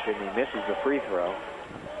shooting motion. He misses the free throw.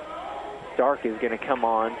 Stark is going to come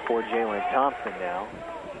on for Jalen Thompson now.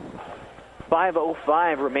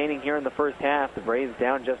 5:05 remaining here in the first half. The Braves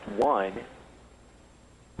down just 1.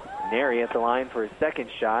 Neri at the line for his second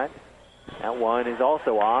shot. That one is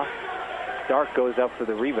also off. Stark goes up for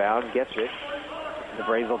the rebound, gets it. The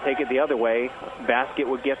Braves will take it the other way. Basket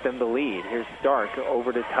would get them the lead. Here's Stark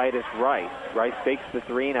over to Titus Rice. Rice fakes the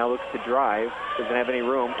three, now looks to drive. Doesn't have any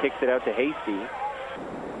room, kicks it out to Hasty.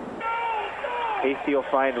 Hasty will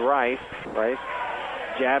find Rice. Rice,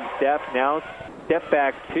 jab step, now step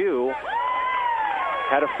back 2.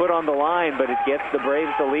 Had a foot on the line, but it gets the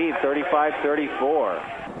Braves the lead, 35-34.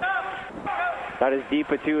 Not as deep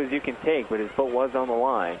a 2 as you can take, but his foot was on the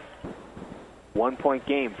line. 1-point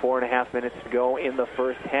game, 4.5 minutes to go in the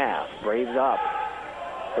first half. Braves up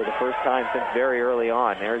for the first time since very early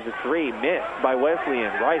on. There's a 3, missed by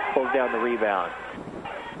Wesleyan. Rice pulls down the rebound.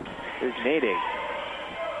 Here's Neidig.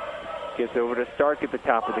 Gets over to Stark at the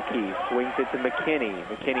top of the key. Swings it to McKinney.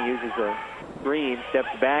 McKinney uses a screen, steps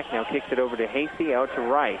back, now kicks it over to Hasty, out to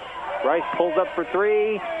Rice. Rice pulls up for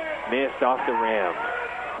 3, missed off the rim.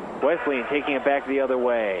 Wesleyan taking it back the other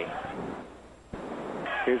way.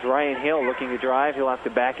 Here's Ryan Hill looking to drive. He'll have to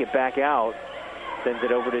back it back out. Sends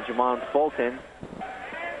it over to Jamon Fulton.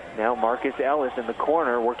 Now Marcus Ellis in the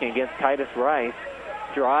corner working against Titus Rice.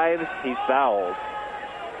 Drives, he's fouled.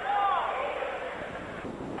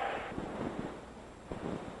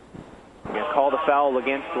 Gonna call the foul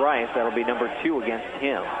against Rice. That'll be number 2 against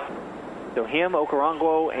him. So him,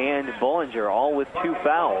 Okoronkwo, and Bollinger all with 2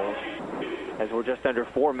 fouls, as we're just under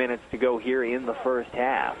 4 minutes to go here in the first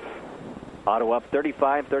half. Ottawa up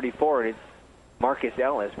 35-34, and it's Marcus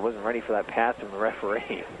Ellis. Wasn't ready for that pass from the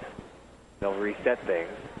referee. they'll reset things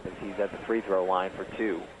as he's at the free throw line for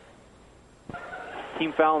 2.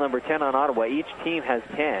 Team foul number 10 on Ottawa. Each team has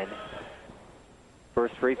 10.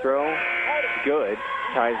 First free throw, good.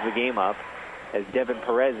 Ties the game up as Devin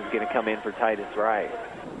Perez is going to come in for Titus Rice.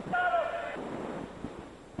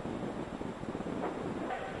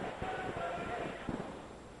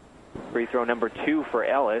 Free throw number 2 for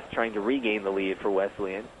Ellis, trying to regain the lead for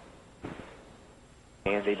Wesleyan.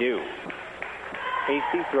 And they do.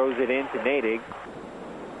 Hasty throws it in to Nadig.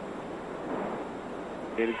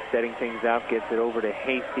 Nadig setting things up, gets it over to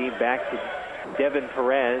Hasty, back to Devin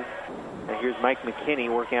Perez. And here's Mike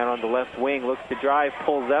McKinney working out on the left wing, looks to drive,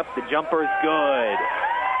 pulls up, the jumper's good.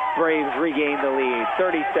 Braves regain the lead,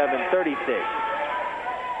 37-36.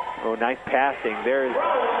 Oh, nice passing. There's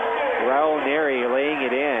Raul Neri laying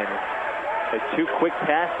it in. The 2 quick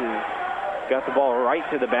passes got the ball right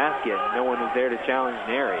to the basket. No one was there to challenge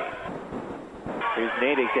Neri. Here's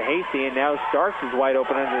Nadig to Hasty, and now Starks is wide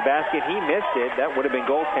open under the basket. He missed it. That would have been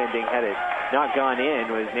goaltending had it not gone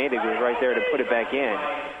in, as Nadig was right there to put it back in.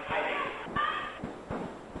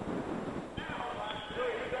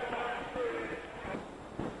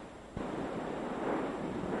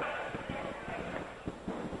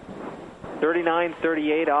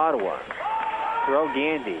 (39-38) Ottawa. Terrell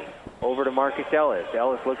Gandy over to Marcus Ellis.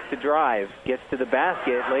 Ellis looks to drive, gets to the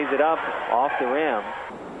basket, lays it up off the rim.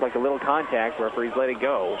 It's like a little contact. Referees let it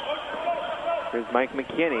go. There's Mike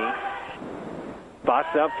McKinney.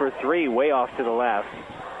 Spots up for 3, way off to the left.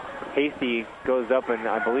 Hasty goes up and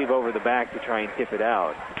I believe over the back to try and tip it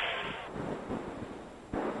out.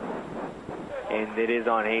 And it is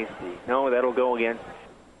on Hasty. No, that'll go against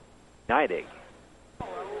Neidig.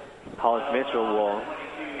 Hollis Mitchell will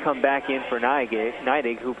come back in for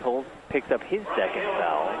Neidig, who picks up his second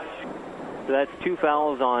foul. So that's 2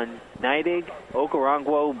 fouls on Neidig,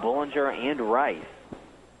 Okoronkwo, Bullinger, and Rice.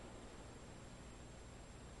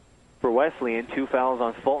 For Wesleyan, 2 fouls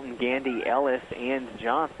on Fulton, Gandy, Ellis, and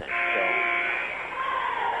Johnson.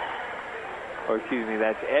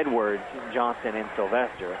 That's Edwards, Johnson, and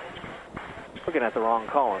Sylvester. Looking at the wrong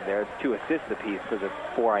column there. It's 2 assists apiece for the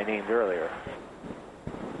 4 I named earlier.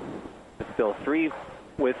 Still 3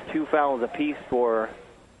 with 2 fouls apiece for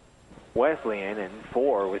Wesleyan and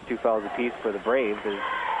 4 with 2 fouls apiece for the Braves. As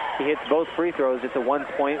he hits both free throws, it's a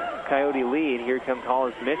 1-point Coyote lead. Here comes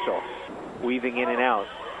Hollis Mitchell, weaving in and out.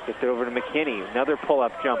 Gets it over to McKinney. Another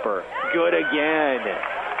pull-up jumper. Good again.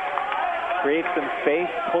 Creates some space,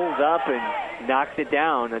 pulls up, and knocks it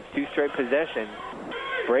down. That's 2 straight possessions.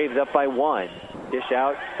 Braves up by 1. Dish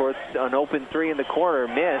out for an open 3 in the corner.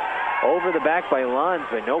 Missed. Over the back by Lunds,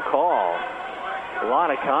 but no call. A lot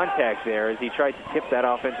of contact there as he tried to tip that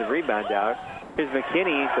offensive rebound out. Here's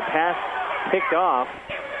McKinney. The pass picked off.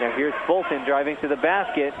 Now here's Fulton driving to the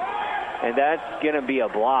basket, and that's going to be a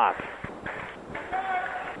block.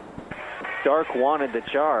 Stark wanted the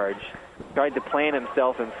charge. Tried to plant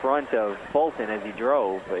himself in front of Fulton as he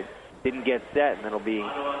drove, but didn't get set, and it'll be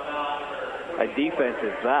a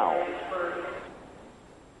defensive foul.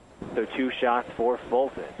 So 2 shots for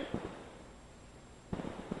Fulton.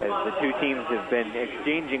 As the 2 teams have been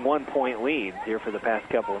exchanging 1-point leads here for the past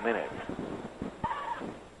couple of minutes.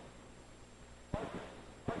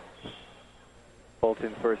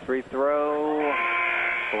 Fulton's first free throw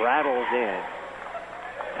rattles in.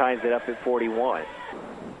 Ties it up at 41.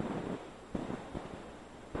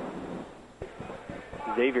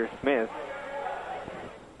 Xavier Smith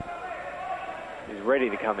is ready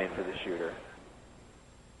to come in for the shooter.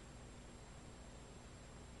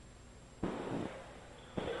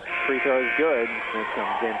 Free throw is good. Smith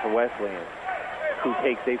comes in for Wesleyan, who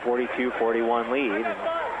takes a 42-41 lead, and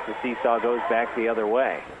the seesaw goes back the other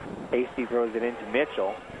way. Hasty throws it into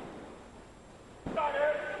Mitchell.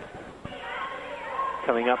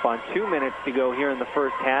 Coming up on 2 minutes to go here in the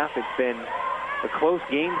first half. It's been a close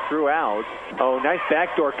game throughout. Oh, nice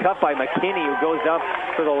backdoor cut by McKinney, who goes up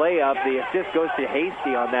for the layup. The assist goes to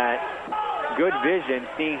Hasty on that. Good vision,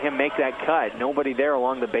 seeing him make that cut. Nobody there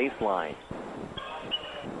along the baseline.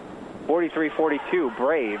 43-42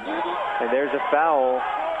 Braves, and there's a foul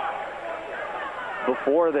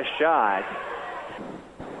before the shot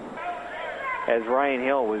as Ryan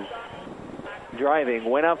Hill was driving,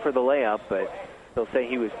 went up for the layup, but they'll say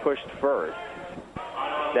he was pushed first.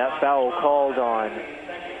 That foul called on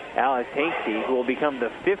Alex Hasty, who will become the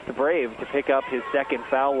 5th Brave to pick up his 2nd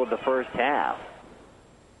foul of the first half.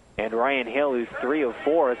 And Ryan Hill, who's 3 of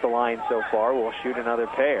 4 at the line so far, will shoot another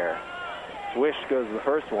pair. Swish goes the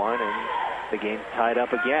first one, and the game's tied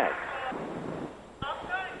up again.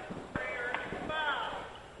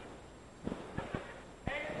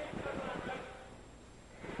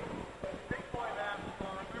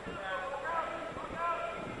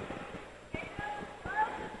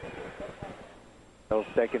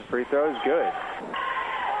 Hill's second free throw is good.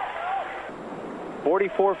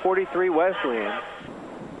 44-43 Wesleyan.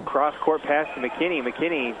 Cross-court pass to McKinney.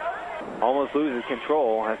 McKinney almost loses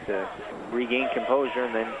control, has to regain composure,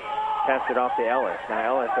 and then pass it off to Ellis.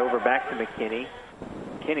 Now Ellis over back to McKinney.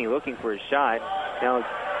 McKinney looking for a shot. Now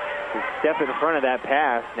step in front of that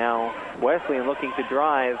pass. Now Wesleyan looking to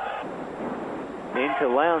drive into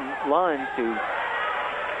Lund, who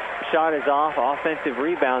shot is off. Offensive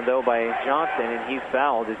rebound, though, by Johnson, and he's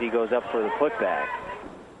fouled as he goes up for the putback.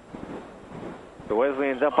 The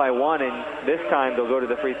Wesleyan's up by 1, and this time they'll go to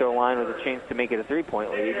the free throw line with a chance to make it a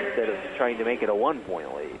 3-point lead instead of trying to make it a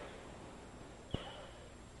 1-point lead.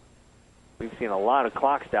 We've seen a lot of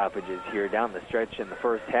clock stoppages here down the stretch in the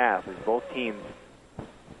first half as both teams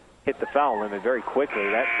hit the foul limit very quickly.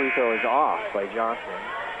 That free throw is off by Johnson.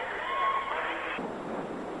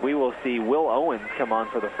 We will see Will Owens come on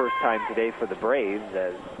for the first time today for the Braves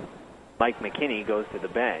as Mike McKinney goes to the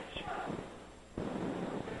bench.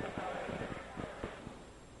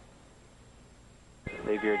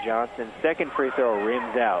 Xavier Johnson, second free throw,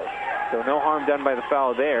 rims out. So no harm done by the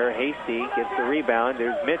foul there. Hasty gets the rebound.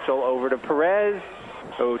 There's Mitchell over to Perez.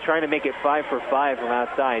 Oh, trying to make it 5 for 5 from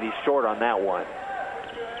outside. He's short on that one.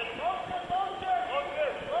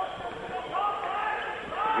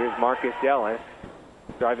 Here's Marcus Ellis.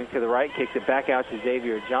 Driving to the right, kicks it back out to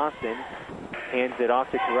Xavier Johnson. Hands it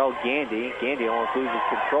off to Terrell Gandy. Gandy almost loses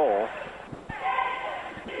control.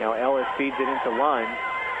 Now Ellis feeds it into Lund.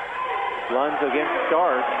 Lund's against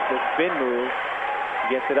Stark. The spin move.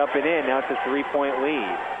 Gets it up and in. Now it's a 3-point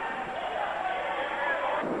lead.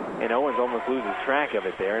 And Owens almost loses track of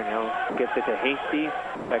it there. Now gets it to Hasty.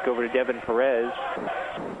 Back over to Devin Perez.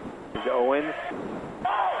 Here's Owens.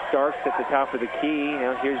 Starks at the top of the key.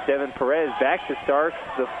 Now here's Devin Perez back to Starks.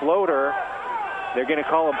 The floater. They're going to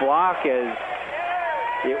call a block as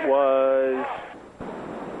it was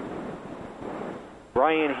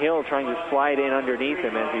Brian Hill trying to slide in underneath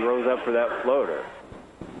him as he rose up for that floater.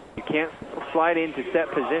 You can't slide into set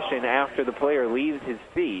position after the player leaves his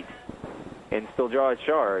feet and still draw a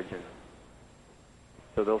charge. And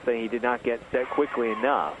so they'll say he did not get set quickly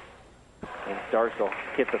enough. And Starks will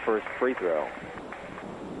hit the first free throw.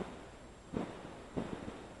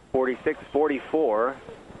 46-44.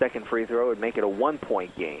 Second free throw would make it a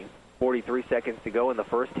 1-point game. 43 seconds to go in the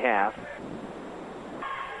first half.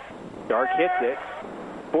 Stark hits it.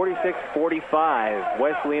 46-45.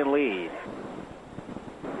 Wesleyan lead.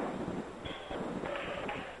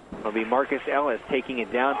 It'll be Marcus Ellis taking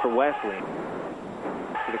it down for Wesleyan.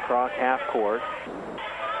 To the cross half court.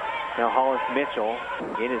 Now Hollis Mitchell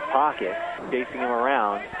in his pocket, chasing him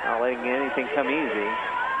around, not letting anything come easy.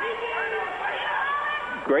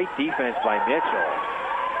 Great defense by Mitchell.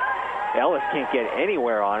 Ellis can't get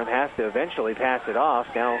anywhere on him, has to eventually pass it off.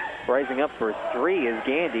 Now rising up for three is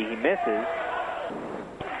Gandy. He misses.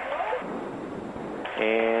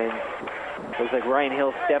 And looks like Ryan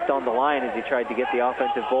Hill stepped on the line as he tried to get the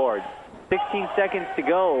offensive board. 16 seconds to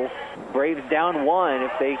go. Braves down one.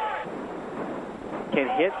 If they can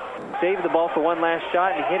save the ball for one last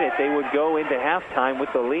shot and hit it, they would go into halftime with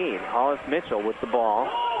the lead. Hollis Mitchell with the ball.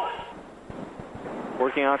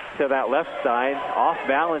 Working out to that left side.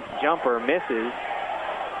 Off-balance jumper misses.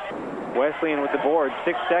 Wesleyan with the board.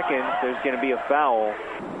 6 seconds. There's going to be a foul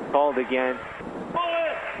called against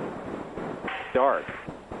Stark.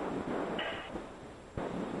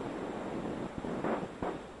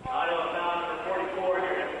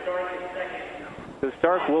 So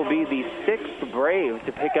Stark will be the sixth Brave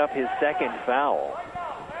to pick up his second foul.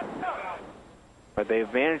 But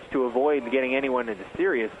they've managed to avoid getting anyone into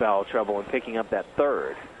serious foul trouble and picking up that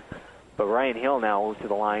third. But Ryan Hill now moves to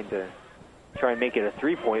the line to try and make it a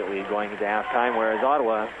 3-point lead going into halftime, whereas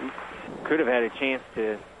Ottawa could have had a chance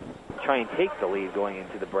to try and take the lead going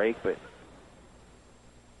into the break, but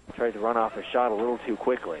tried to run off a shot a little too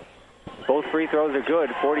quickly. Both free throws are good,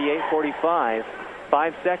 48-45,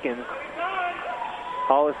 5 seconds.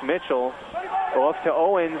 Hollis Mitchell up to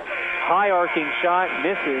Owens, high arcing shot,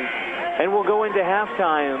 misses, and we'll go into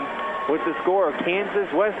halftime with the score of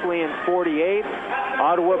Kansas Wesleyan 48,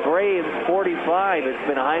 Ottawa Braves 45. It's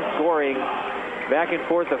been a high-scoring,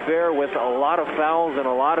 back-and-forth affair with a lot of fouls and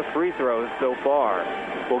a lot of free throws so far.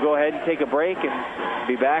 We'll go ahead and take a break and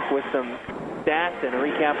be back with some stats and a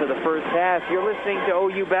recap of the first half. You're listening to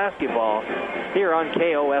OU Basketball here on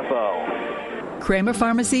KOFO. Kramer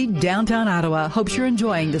Pharmacy, downtown Ottawa, hopes you're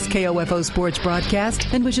enjoying this KOFO sports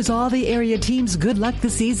broadcast and wishes all the area teams good luck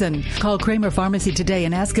this season. Call Kramer Pharmacy today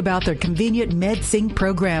and ask about their convenient MedSync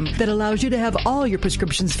program that allows you to have all your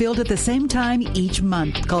prescriptions filled at the same time each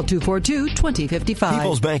month. Call 242-2055.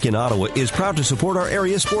 People's Bank in Ottawa is proud to support our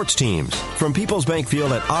area sports teams. From People's Bank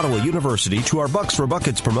Field at Ottawa University to our Bucks for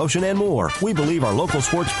Buckets promotion and more, we believe our local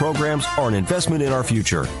sports programs are an investment in our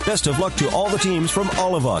future. Best of luck to all the teams from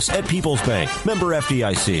all of us at People's Bank. Member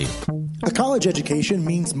FDIC. A college education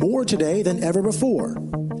means more today than ever before.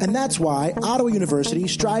 And that's why Ottawa University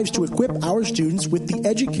strives to equip our students with the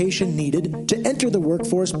education needed to enter the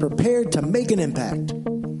workforce prepared to make an impact.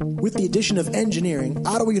 With the addition of engineering,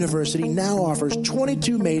 Ottawa University now offers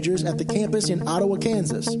 22 majors at the campus in Ottawa,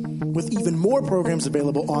 Kansas, with even more programs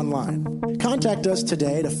available online. Contact us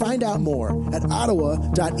today to find out more at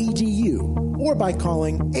ottawa.edu or by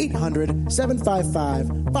calling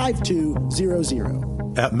 800-755-5200.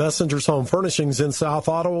 At Messenger's Home Furnishings in South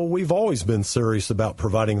Ottawa, we've always been serious about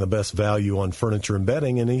providing the best value on furniture and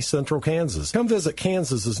bedding in East Central Kansas. Come visit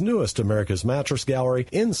Kansas's newest America's Mattress Gallery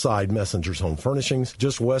inside Messenger's Home Furnishings,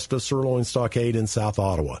 just west of Sirloin Stockade in South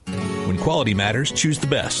Ottawa. When quality matters, choose the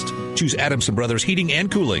best. Choose Adamson Brothers Heating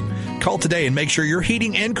and Cooling. Call today and make sure your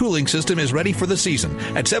heating and cooling system is ready for the season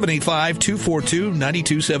at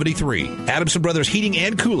 785-242-9273. Adamson Brothers Heating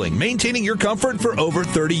and Cooling, maintaining your comfort for over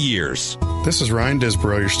 30 years. This is Ryan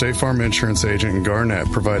Disborough, your State Farm insurance agent in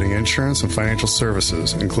Garnett, providing insurance and financial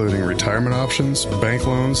services, including retirement options, bank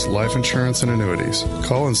loans, life insurance, and annuities.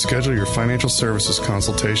 Call and schedule your financial services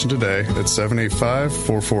consultation today at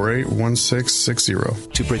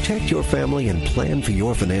 785-448-1660. To protect your family and plan for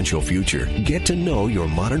your financial future, get to know your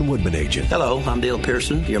Modern Woodman agent. Hello, I'm Dale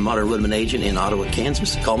Pearson, your Modern Woodman agent in Ottawa,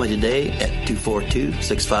 Kansas. Call me today at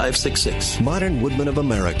 242-6566. Modern Woodman of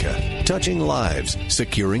America, touching lives,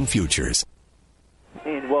 securing futures.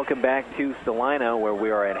 And welcome back to Salina, where we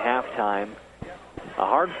are at halftime. A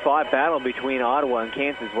hard-fought battle between Ottawa and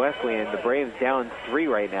Kansas Wesleyan. The Braves down 3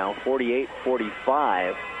 right now,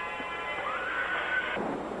 48-45.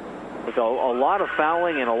 With a lot of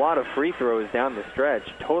fouling and a lot of free throws down the stretch.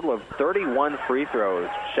 Total of 31 free throws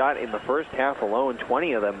shot in the first half alone,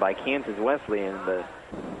 20 of them by Kansas Wesleyan. The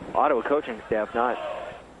Ottawa coaching staff not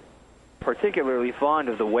particularly fond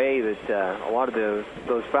of the way that a lot of those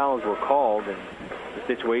fouls were called and the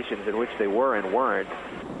situations in which they were and weren't.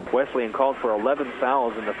 Wesleyan called for 11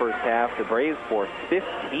 fouls in the first half. The Braves for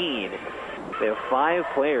 15. They have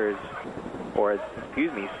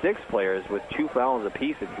 6 players with 2 fouls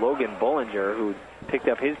apiece. It's Logan Bollinger, who picked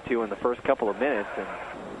up his 2 in the first couple of minutes, and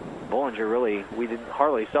Bollinger we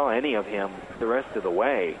hardly saw any of him the rest of the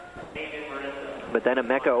way. But then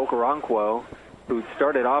Emeka Okoronkwo, who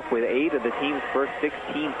started off with 8 of the team's first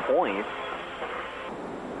 16 points,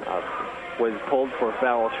 was pulled for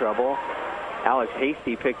foul trouble. Alex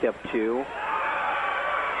Hasty picked up 2.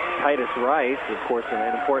 Titus Rice, of course,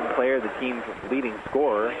 an important player, the team's leading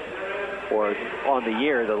scorer, or on the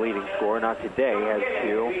year the leading scorer, not today, has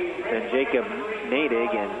 2. Then Jacob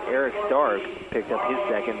Nadig and Eric Stark picked up his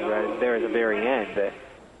second there at the very end. The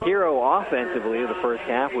hero offensively of the first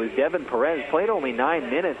half was Devin Perez. Played only 9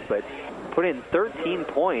 minutes, but put in 13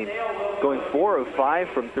 points, going 4 of 5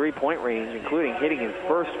 from three-point range, including hitting his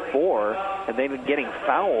first 4, and then getting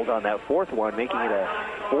fouled on that fourth one, making it a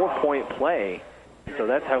 4-point play. So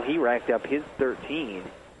that's how he racked up his 13.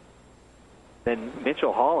 Then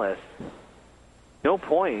Mitchell Hollis, no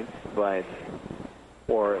points,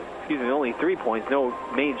 only 3 points, no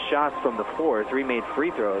made shots from the floor, 3 made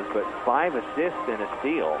free throws, but 5 assists and a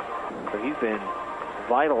steal. So he's been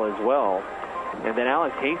vital as well. And then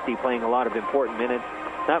Alex Hasty playing a lot of important minutes.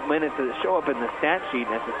 Not minutes that show up in the stat sheet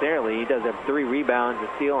necessarily. He does have 3 rebounds, a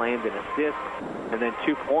steal, and an assist, and then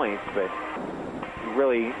 2 points. But he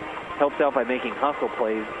really helps out by making hustle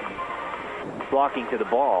plays, blocking to the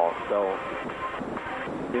ball. So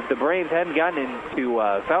if the Braves hadn't gotten into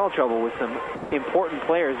foul trouble with some important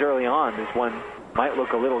players early on, this one might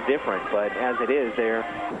look a little different. But as it is, they're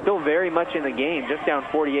still very much in the game, just down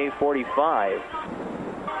 48-45.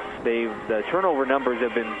 The turnover numbers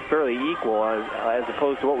have been fairly equal as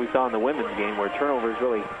opposed to what we saw in the women's game, where turnovers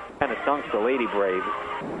really kind of sunk the Lady Braves.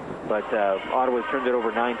 But Ottawa's turned it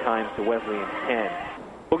over 9 times to Wesleyan's 10.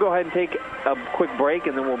 We'll go ahead and take a quick break,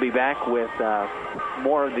 and then we'll be back with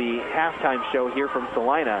more of the halftime show here from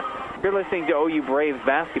Salina. You're listening to OU Braves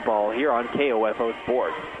basketball here on KOFO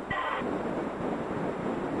Sports.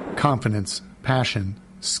 Confidence, passion,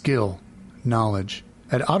 skill, knowledge.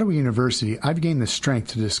 At Ottawa University, I've gained the strength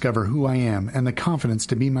to discover who I am and the confidence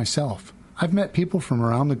to be myself. I've met people from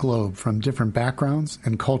around the globe from different backgrounds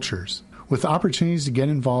and cultures. with opportunities to get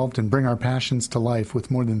involved and bring our passions to life with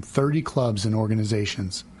more than 30 clubs and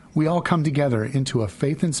organizations. We all come together into a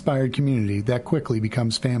faith-inspired community that quickly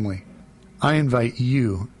becomes family. I invite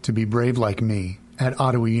you to be brave like me at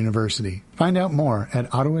Ottawa University. Find out more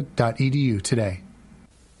at ottawa.edu today.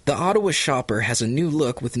 The Ottawa Shopper has a new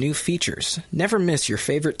look with new features. Never miss your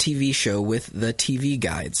favorite TV show with the TV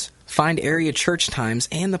Guides. Find area church times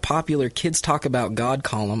and the popular Kids Talk About God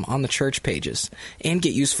column on the church pages. And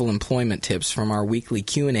get useful employment tips from our weekly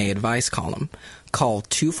Q&A advice column. Call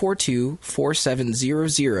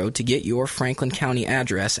 242-4700 to get your Franklin County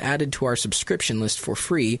address added to our subscription list for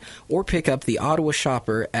free, or pick up the Ottawa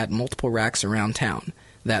Shopper at multiple racks around town.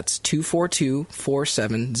 That's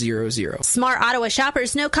 242-4700. Smart Ottawa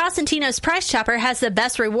shoppers know Costantino's Price Chopper has the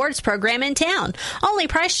best rewards program in town. Only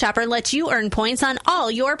Price Chopper lets you earn points on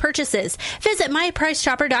all your purchases. Visit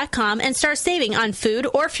mypricechopper.com and start saving on food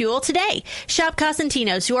or fuel today. Shop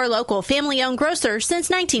Costantino's, your local family-owned grocer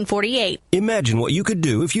since 1948. Imagine what you could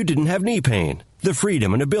do if you didn't have knee pain. The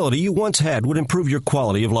freedom and ability you once had would improve your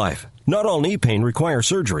quality of life. Not all knee pain requires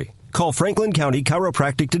surgery. Call Franklin County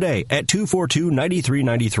Chiropractic today at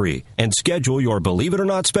 242-9393 and schedule your Believe It or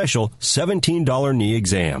Not special $17 knee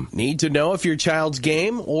exam. Need to know if your child's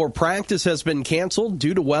game or practice has been canceled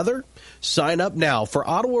due to weather? Sign up now for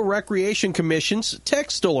Ottawa Recreation Commission's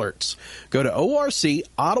text alerts. Go to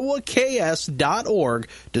orcottawaks.org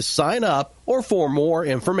to sign up or for more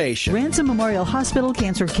information. Ransom Memorial Hospital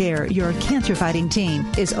Cancer Care, your cancer-fighting team,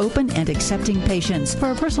 is open and accepting patients.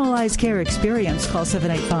 For a personalized care experience, call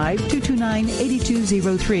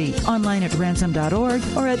 785-229-8203. Online at ransom.org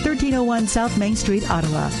or at 1301 South Main Street,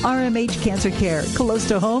 Ottawa. RMH Cancer Care, close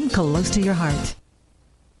to home, close to your heart.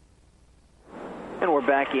 And we're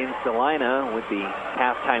back in Salina with the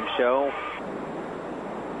halftime show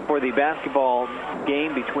for the basketball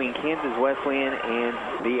game between Kansas Wesleyan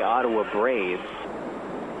and the Ottawa Braves.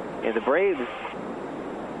 And the Braves,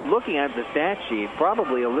 looking at the stat sheet,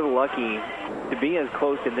 probably a little lucky to be as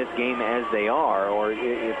close in this game as they are, or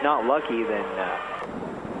if not lucky, then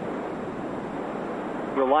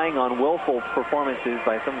relying on willful performances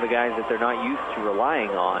by some of the guys that they're not used to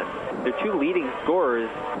relying on. Their two leading scorers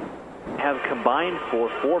have combined for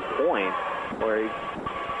 4 points, or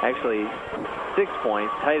actually 6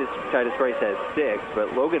 points. Titus Rice has 6,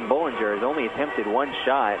 but Logan Bollinger has only attempted one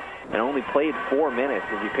shot and only played 4 minutes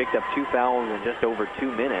as he picked up 2 fouls in just over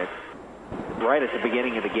 2 minutes right at the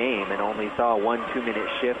beginning of the game, and only saw a 1 2-minute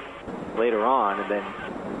shift later on. And then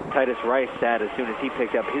Titus Rice sat as soon as he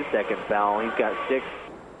picked up his second foul. He's got 6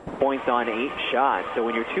 points on 8 shots. So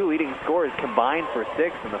when your two leading scorers combined for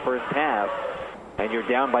 6 in the first half, and you're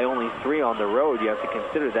down by only 3 on the road, you have to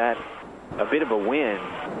consider that a bit of a win.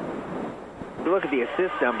 If you look at the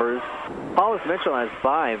assist numbers, Hollis Mitchell has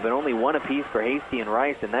 5, but only 1 apiece for Hasty and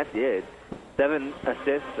Rice, and that's it. 7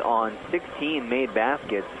 assists on 16 made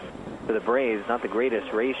baskets for the Braves. Not the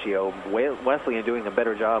greatest ratio. Wesleyan doing a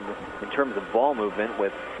better job in terms of ball movement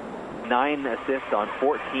with 9 assists on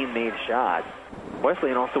 14 made shots.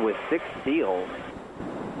 Wesleyan also with 6 steals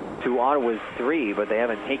to Ottawa's 3, but they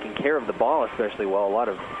haven't taken care of the ball especially well. A lot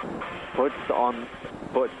of foots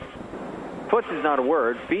is not a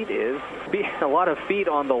word, feet is. A lot of feet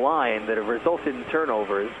on the line that have resulted in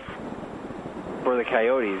turnovers for the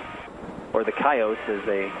Coyotes, or the Coyotes as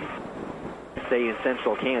they say in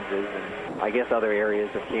central Kansas, and I guess other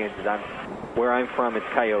areas of Kansas. Where I'm from, it's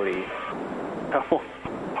Coyotes.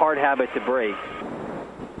 Hard habit to break.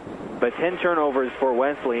 But 10 turnovers for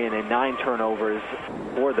Wesleyan and 9 turnovers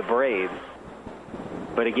for the Braves.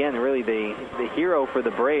 But again, really the hero for the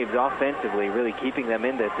Braves offensively, really keeping them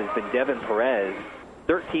in this, has been Devin Perez.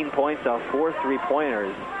 13 points off 4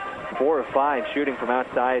 3-pointers, 4 of 5 shooting from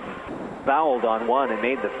outside, fouled on 1 and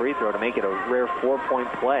made the free throw to make it a rare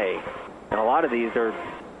 4-point play. And a lot of these are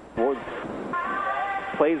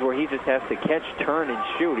plays where he just has to catch, turn, and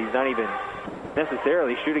shoot. He's not even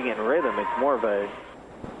necessarily shooting in rhythm. It's more of a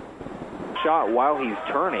shot while he's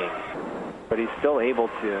turning, but he's still able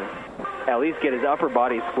to at least get his upper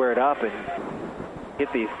body squared up and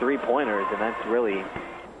hit these 3-pointers, and that's really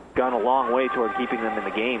gone a long way toward keeping them in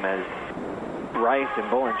the game, as Rice and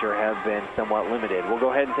Bollinger have been somewhat limited. We'll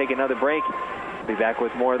go ahead and take another break. Be back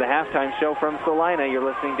with more of the halftime show from Salina. You're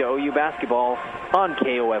listening to OU Basketball on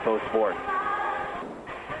KOFO Sports.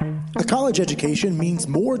 A college education means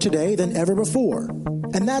more today than ever before.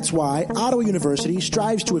 And that's why Ottawa University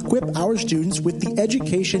strives to equip our students with the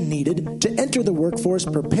education needed to enter the workforce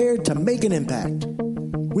prepared to make an impact.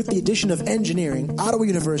 With the addition of engineering, Ottawa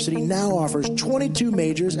University now offers 22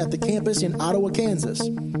 majors at the campus in Ottawa, Kansas,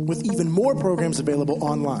 with even more programs available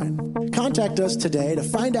online. Contact us today to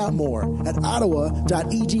find out more at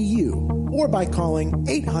ottawa.edu or by calling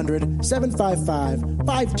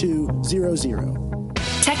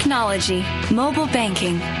 800-755-5200. Technology, mobile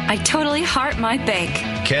banking. I totally heart my bank.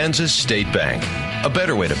 Kansas State Bank. A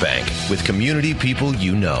better way to bank with community people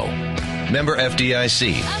you know. Member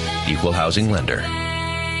FDIC. Equal housing lender.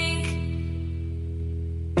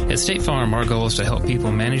 At State Farm, our goal is to help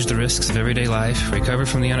people manage the risks of everyday life, recover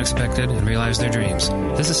from the unexpected, and realize their dreams.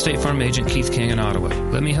 This is State Farm Agent Keith King in Ottawa.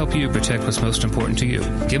 Let me help you protect what's most important to you.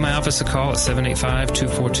 Give my office a call at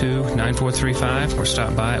 785-242-9435 or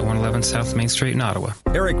stop by at 111 South Main Street in Ottawa.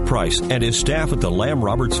 Eric Price and his staff at the Lamb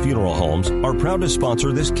Roberts Funeral Homes are proud to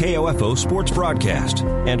sponsor this KOFO sports broadcast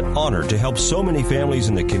and honored to help so many families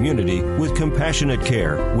in the community with compassionate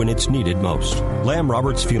care when it's needed most. Lamb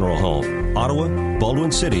Roberts Funeral Home, Ottawa,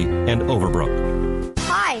 Baldwin City, and Overbrook.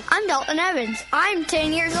 Hi, I'm Dalton Evans. I'm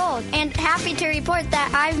 10 years old and happy to report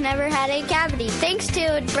that I've never had a cavity thanks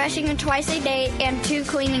to brushing twice a day and 2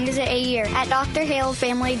 cleanings a year at Dr. Hale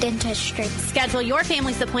Family Dentistry. Schedule your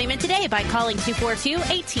family's appointment today by calling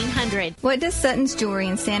 242-1800. What does Sutton's Jewelry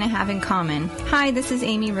and Santa have in common? Hi, this is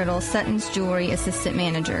Amy Riddle, Sutton's Jewelry Assistant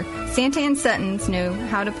Manager. Santa and Sutton's know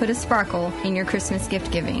how to put a sparkle in your Christmas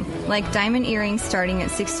gift giving, like diamond earrings starting at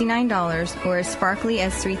 $69 or as sparkly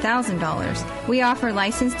as $3,000. We offer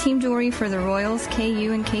licensed team jewelry for the Royals,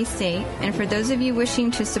 KU, and K-State. And for those of you wishing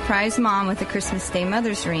to surprise Mom with a Christmas Day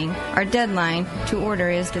Mother's ring, our deadline to order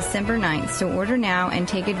is December 9th, so order now and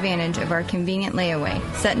take advantage of our convenient layaway.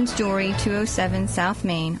 Sutton's Jewelry, 207 South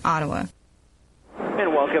Main, Ottawa.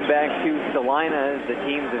 And welcome back to Salina as the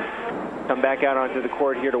teams have come back out onto the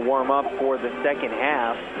court here to warm up for the second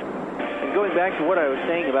half. And going back to what I was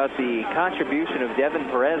saying about the contribution of Devin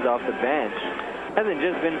Perez off the bench, hasn't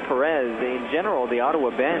just been Perez. In general, the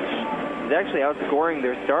Ottawa bench is actually outscoring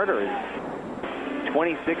their starters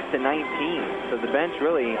 26-19. So the bench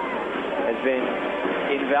really has been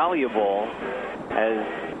invaluable as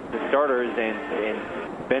the starters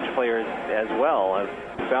and bench players as well have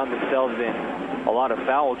found themselves in a lot of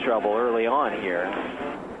foul trouble early on here.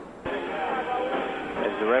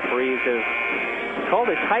 As the referees have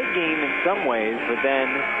called a tight game in some ways, but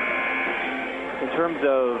then in terms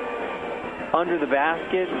of under the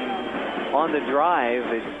basket on the drive,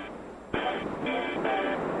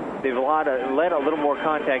 they've let a little more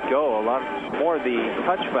contact go. A lot more of the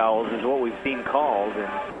touch fouls is what we've seen called,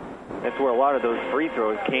 and that's where a lot of those free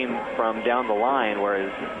throws came from down the line,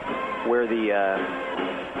 where the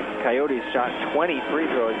Coyotes shot 20 free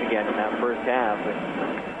throws again in that first half,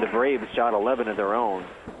 and the Braves shot 11 of their own.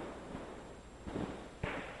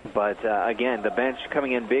 But again, the bench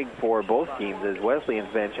coming in big for both teams, as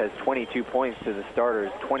Wesleyan's bench has 22 points to the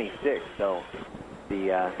starters' 26. So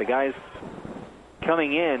the guys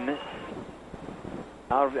coming in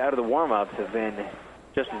out of the warm-ups have been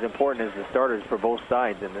just as important as the starters for both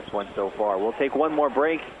sides in this one so far. We'll take one more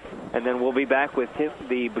break, and then we'll be back with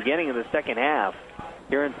the beginning of the second half.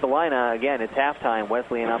 Here in Salina, again, it's halftime.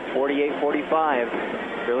 Wesleyan up 48-45.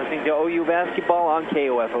 You're listening to OU Basketball on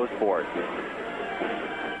KOFO Sports.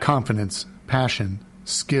 Confidence, passion,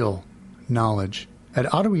 skill, knowledge.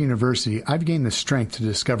 At Ottawa University, I've gained the strength to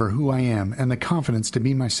discover who I am and the confidence to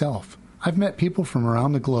be myself. I've met people from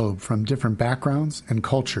around the globe from different backgrounds and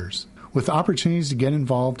cultures, with opportunities to get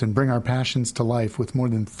involved and bring our passions to life with more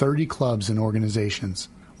than 30 clubs and organizations.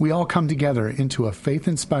 We all come together into a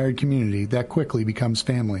faith-inspired community that quickly becomes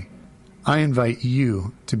family. I invite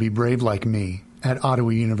you to be brave like me at Ottawa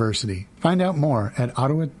University. Find out more at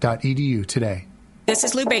ottawa.edu today. This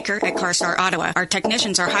is Lou Baker at CarStar Ottawa. Our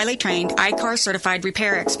technicians are highly trained, I-CAR certified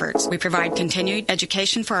repair experts. We provide continued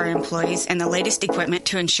education for our employees and the latest equipment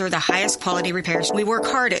to ensure the highest quality repairs. We work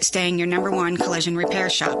hard at staying your #1 collision repair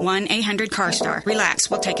shop. 1-800-CARSTAR. Relax,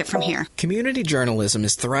 we'll take it from here. Community journalism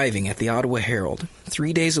is thriving at the Ottawa Herald.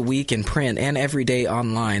 3 days a week in print and every day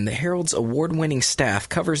online, the Herald's award-winning staff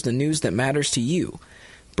covers the news that matters to you.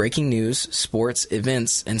 Breaking news, sports,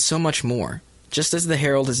 events, and so much more. Just as the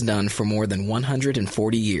Herald has done for more than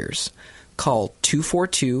 140 years. Call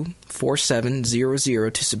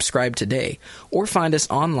 242-4700 to subscribe today, or find us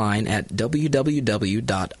online at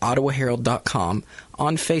www.ottawaherald.com,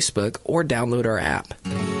 on Facebook, or download our app.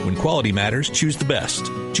 When quality matters, choose the best.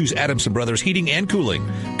 Choose Adamson Brothers Heating and Cooling.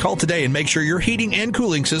 Call today and make sure your heating and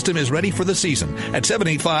cooling system is ready for the season at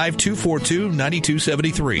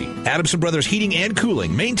 785-242-9273. Adamson Brothers Heating and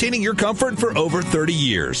Cooling, maintaining your comfort for over 30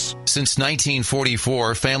 years. Since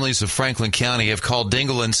 1944, families of Franklin County have called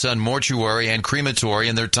Dingle & Son Mortuary and Crematory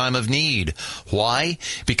in their time of of need. Why?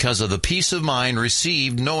 Because of the peace of mind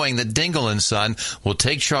received knowing that Dingle & Son will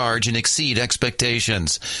take charge and exceed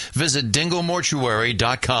expectations. Visit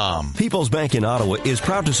dinglemortuary.com. People's Bank in Ottawa is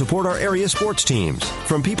proud to support our area sports teams.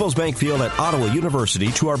 From People's Bank Field at Ottawa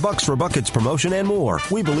University to our Bucks for Buckets promotion and more,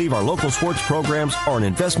 we believe our local sports programs are an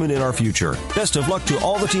investment in our future. Best of luck to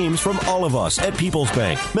all the teams from all of us at People's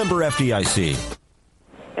Bank. Member FDIC.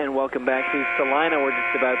 And welcome back to Salina. We're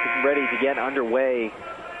just about ready to get underway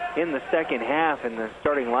in the second half, and the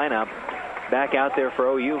starting lineup back out there for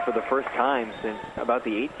OU for the first time since about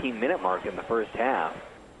the 18-minute mark in the first half.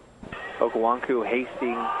 Okawanku,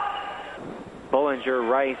 Hastings, Bollinger,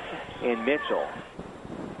 Rice, and Mitchell.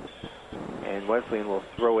 And Wesleyan will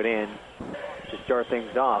throw it in to start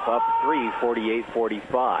things off. Up 3,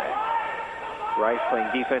 48-45. Rice playing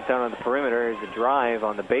defense out on the perimeter. Here's a drive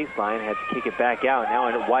on the baseline. Had to kick it back out. Now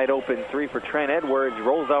in a wide open three for Trent Edwards.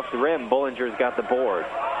 Rolls off the rim. Bollinger's got the board.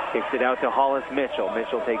 Kicks it out to Hollis Mitchell.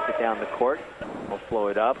 Mitchell takes it down the court. We'll flow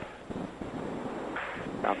it up.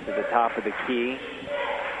 Up to the top of the key.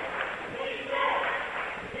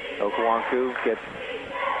 Okawanku gets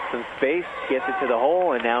some space, gets it to the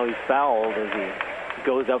hole, and now he's fouled as he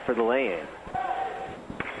goes up for the lay-in.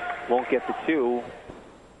 Won't get the two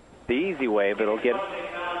the easy way, but he'll get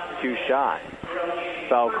 2 shots.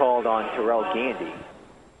 Foul called on Terrell Gandy.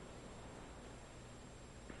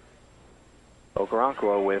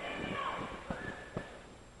 Okoronkwo with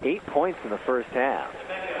 8 points in the first half.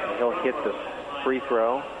 He'll hit the free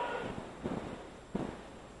throw.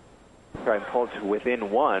 Try and pull to within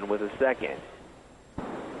 1 with a second.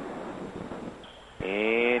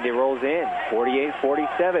 And it rolls in.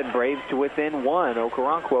 48-47. Braves to within 1.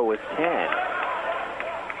 Okoronkwo with 10.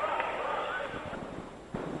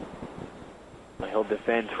 He'll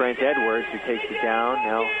defend Trent Edwards, who takes it down.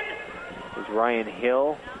 Now is Ryan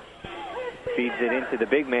Hill. Feeds it into the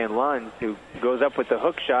big man, Lund, who goes up with the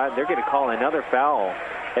hook shot. They're going to call another foul.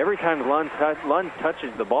 Every time Lund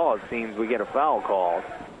touches the ball, it seems we get a foul called.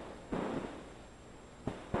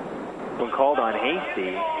 One called on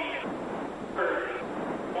Hasty.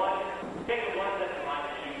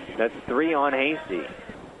 That's 3 on Hasty.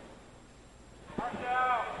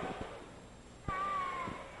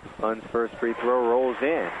 Lund's first free throw rolls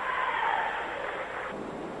in.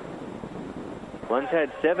 Lund's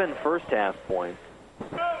had 7 first half points.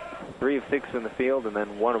 3 of 6 from the field and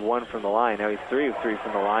then 1 of 1 from the line. Now he's 3 of 3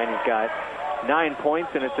 from the line. He's got 9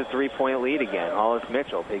 points and it's a 3-point lead again. Hollis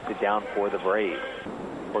Mitchell takes it down for the Braves.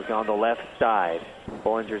 Working on the left side.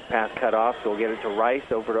 Bollinger's pass cut off, so we'll get it to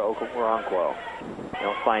Rice over to Okoronkwo.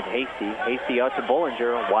 They'll find Hasty. Hasty out to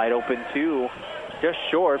Bollinger. Wide open 2. Just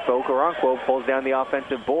short, but Okoronkwo pulls down the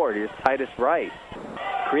offensive board. Here's Titus Rice.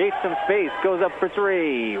 Creates some space, goes up for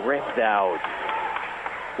 3, ripped out.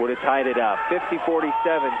 Would have tied it up.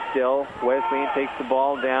 50-47 still. Wesleyan takes the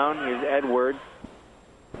ball down. Here's Edwards.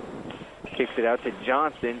 Kicks it out to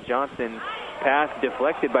Johnson. Johnson pass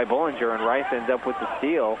deflected by Bollinger, and Rice ends up with the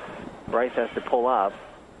steal. Rice has to pull up.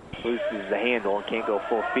 Loses the handle and can't go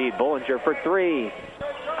full speed. Bollinger for 3.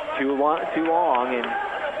 Too long, and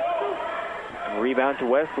rebound to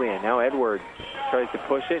Wesleyan. Now Edwards tries to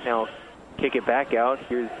push it. Now kick it back out.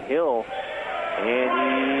 Here's Hill. And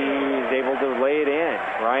he's able to lay it in.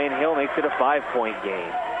 Ryan Hill makes it a 5-point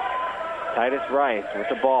game. Titus Rice with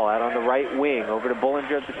the ball out on the right wing. Over to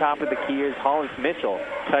Bollinger at the top of the key. Here's Hollis Mitchell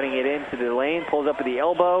cutting it into the lane. Pulls up at the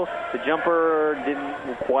elbow. The jumper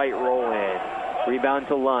didn't quite roll in. Rebound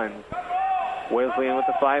to Lund. Wesleyan with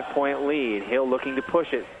a 5-point lead. Hill looking to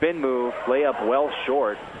push it. Spin move. Layup well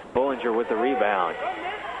short. Bollinger with the rebound.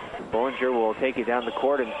 Bollinger will take it down the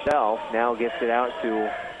court himself. Now gets it out to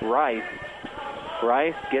Rice.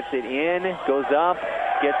 Rice gets it in, goes up,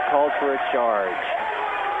 gets called for a charge.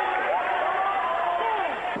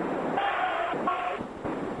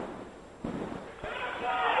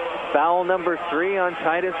 Foul number 3 on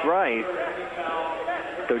Titus Rice.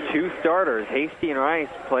 So 2 starters, Hasty and Rice,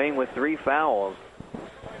 playing with 3 fouls.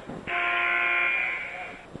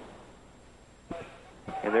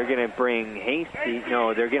 And they're going to bring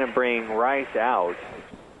they're going to bring Rice out.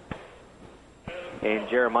 And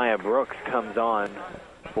Jeremiah Brooks comes on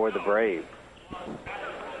for the Braves.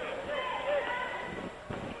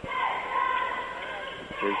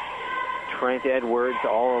 There's Trent Edwards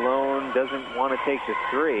all alone, doesn't want to take the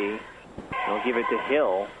 3. They'll give it to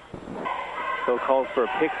Hill. So calls for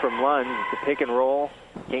a pick from Lund. It's a pick and roll.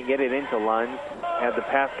 Can't get it into Lund. Had the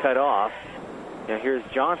pass cut off. Now here's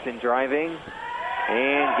Johnson driving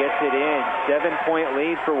and gets it in. 7-point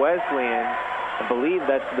lead for Wesleyan. I believe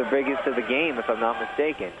that's the biggest of the game, if I'm not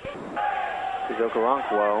mistaken. Here's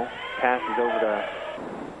Okoronkwo. Passes over to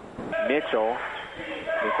Mitchell.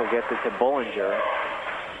 Mitchell gets it to Bollinger.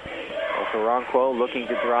 Okaranquo looking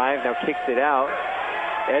to drive, now kicks it out.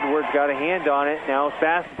 Edwards got a hand on it. Now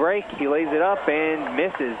fast break. He lays it up and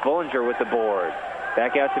misses. Bollinger with the board.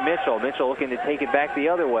 Back out to Mitchell. Mitchell looking to take it back the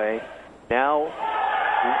other way. Now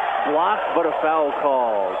blocked, but a foul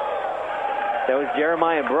called. That was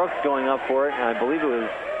Jeremiah Brooks going up for it, and I believe it was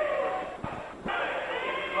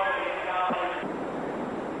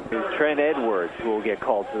Trent Edwards who will get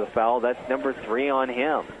called for the foul. That's number 3 on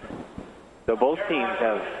him. So both teams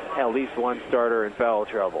have at least one starter in foul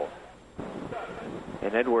trouble.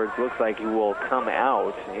 And Edwards looks like he will come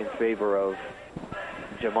out in favor of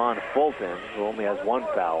Jamon Fulton, who only has one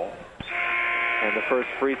foul. And the first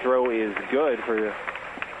free throw is good for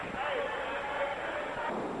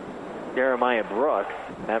Jeremiah Brooks.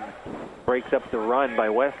 That breaks up the run by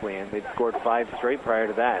Wesleyan. They'd scored 5 straight prior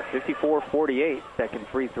to that. 54-48. Second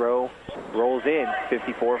free throw rolls in.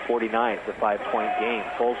 54-49. It's a 5-point game.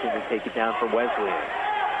 Fulton to take it down for Wesleyan.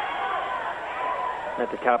 At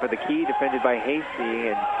the top of the key, defended by Hasty,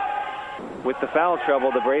 and with the foul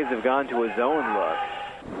trouble, the Braves have gone to a zone look.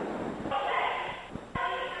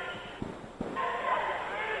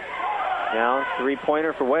 Now,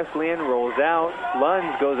 three-pointer for Wesleyan, rolls out.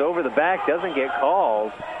 Lunds goes over the back, doesn't get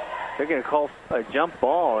called. They're going to call a jump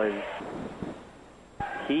ball as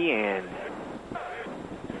he and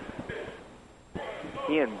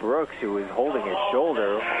Brooks, who was holding his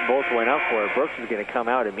shoulder, both went up for it. Brooks is going to come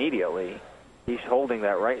out immediately. He's holding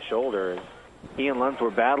that right shoulder. He and Lunds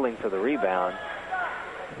were battling for the rebound.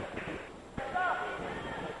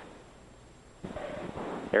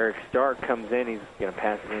 Eric Stark comes in. He's going to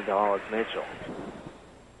pass it into Hollis Mitchell.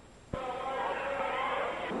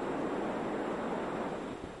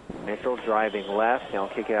 Mitchell driving left. Now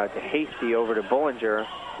kick it out to Hasty over to Bollinger.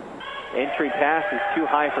 Entry pass is too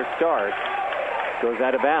high for Stark. Goes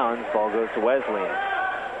out of bounds. Ball goes to Wesleyan.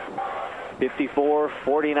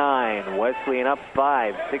 54-49. Wesleyan up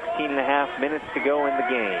 5. 16.5 minutes to go in the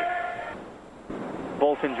game.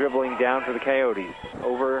 Bolton dribbling down for the Coyotes.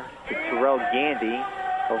 Over to Terrell Gandy.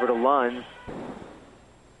 Over to Lunds.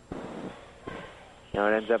 Now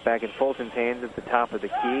it ends up back in Fulton's hands at the top of the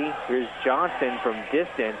key. Here's Johnson from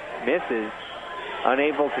distance. Misses.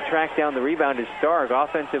 Unable to track down the rebound is Stark.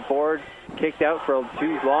 Offensive board kicked out for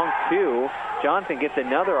too long, too. Johnson gets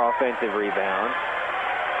another offensive rebound.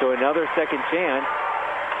 So another second chance.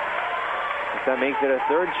 That makes it a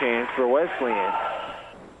third chance for Wesleyan.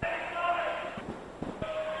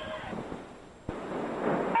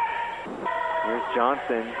 Here's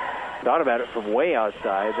Johnson. Thought about it from way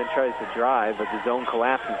outside, then tries to drive, but the zone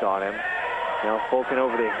collapses on him. Now Fulton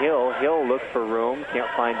over to Hill. Hill looks for room. Can't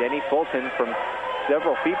find any. Fulton from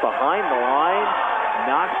several feet behind the line.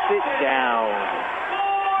 Knocks it down.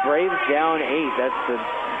 Braves down 8. That's the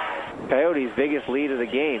Coyotes' biggest lead of the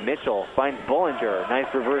game. Mitchell finds Bollinger.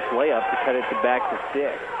 Nice reverse layup to cut it back to 6.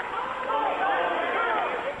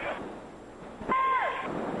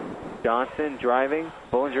 Johnson driving.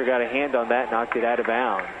 Bollinger got a hand on that, knocked it out of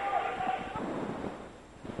bounds.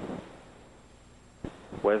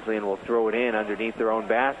 Wesleyan will throw it in underneath their own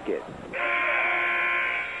basket.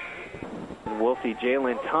 And we'll see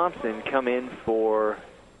Jalen Thompson come in for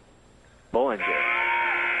Bollinger.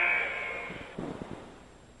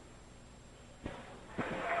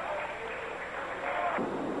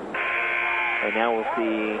 And now we'll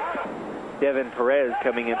see Devin Perez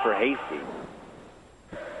coming in for Hasty.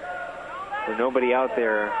 So nobody out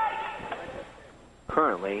there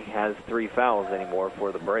currently has 3 fouls anymore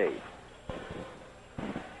for the Braves.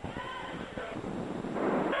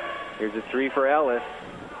 Here's a 3 for Ellis.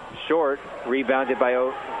 Short, rebounded by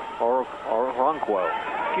Okaranquo.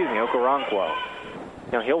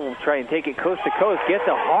 Now he'll try and take it coast to coast. Gets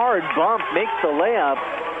a hard bump, makes the layup.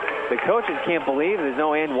 The coaches can't believe there's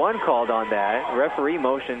no and one called on that. Referee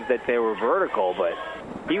motions that they were vertical, but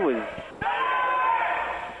he was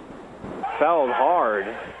fouled hard,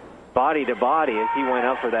 body to body, as he went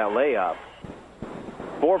up for that layup.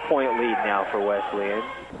 4-point lead now for Wesleyan.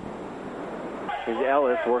 Here's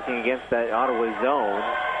Ellis working against that Ottawa zone.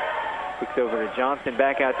 Kicks over to Johnson,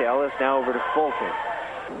 back out to Ellis, now over to Fulton.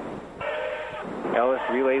 Ellis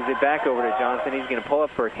relays it back over to Johnson. He's going to pull up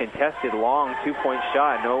for a contested long 2-point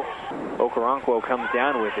shot. No, Okaranquo comes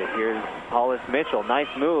down with it. Here's Hollis Mitchell. Nice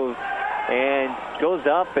move. And goes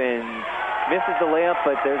up and misses the layup,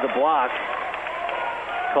 but there's a block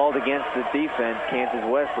called against the defense, Kansas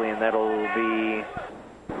Wesleyan. That'll be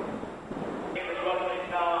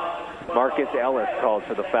Marcus Ellis called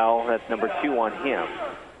for the foul. That's number 2 on him.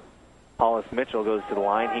 Hollis Mitchell goes to the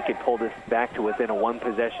line. He could pull this back to within a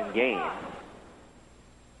 1-possession game.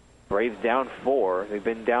 Braves down 4. They've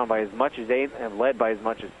been down by as much as 8 and led by as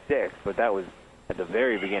much as 6, but that was at the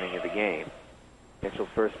very beginning of the game. Mitchell's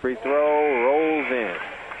first free throw rolls in.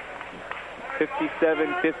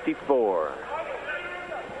 57-54.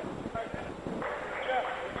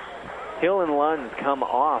 Hill and Lund come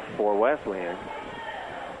off for Wesleyan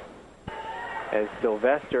as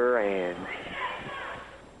Sylvester and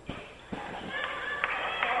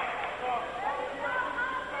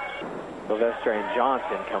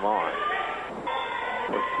Johnson come on.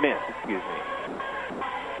 Or Smith, excuse me.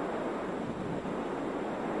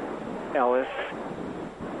 Ellis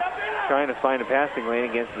trying to find a passing lane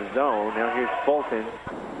against the zone. Now here's Fulton.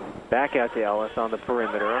 Back out to Ellis on the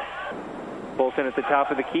perimeter. Fulton at the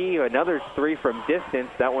top of the key. Another 3 from distance.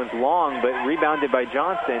 That one's long, but rebounded by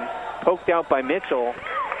Johnson. Poked out by Mitchell.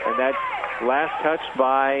 And that last touch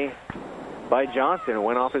by Johnson. It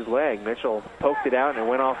went off his leg. Mitchell poked it out and it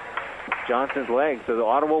went off Johnson's leg. So the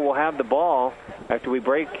Ottawa will have the ball after we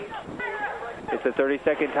break. It's a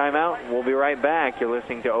 30-second timeout. We'll be right back. You're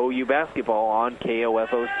listening to OU Basketball on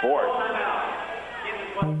KOFO Sports.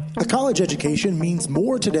 A college education means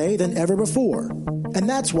more today than ever before. And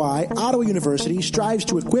that's why Ottawa University strives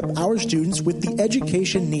to equip our students with the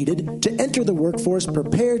education needed to enter the workforce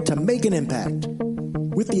prepared to make an impact.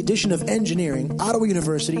 With the addition of engineering, Ottawa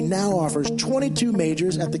University now offers 22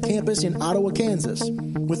 majors at the campus in Ottawa, Kansas,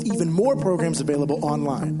 with even more programs available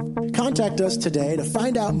online. Contact us today to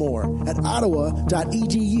find out more at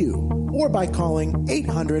ottawa.edu or by calling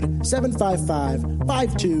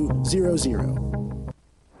 800-755-5200.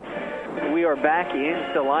 We are back in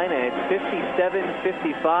Salina at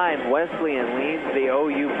 57-55. Wesleyan leads the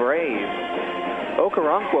OU Braves.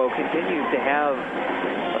 Okoronkwo continues to have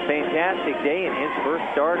a fantastic day in his first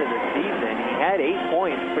start of the season. He had 8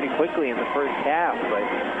 points pretty quickly in the first half, but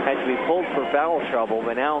had to be pulled for foul trouble.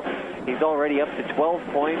 But now he's already up to 12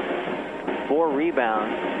 points, 4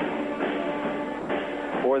 rebounds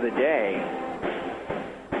for the day.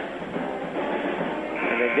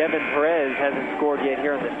 And then Devin Perez hasn't scored yet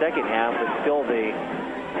here in the second half, but still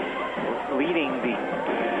leading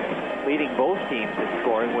both teams in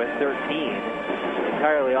scoring with 13,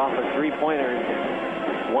 entirely off of 3-pointers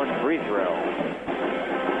and 1 free throw.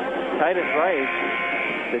 Titus Rice,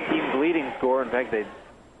 the team's leading scorer, in fact, the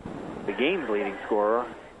game's leading scorer,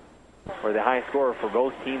 or the high scorer for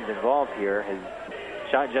both teams involved here, has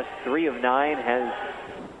shot just 3 of 9, has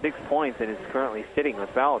 6 points, and is currently sitting with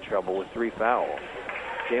foul trouble with 3 fouls.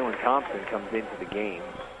 Jalen Thompson comes into the game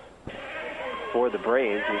for the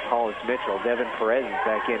Braves with Hollis Mitchell. Devin Perez is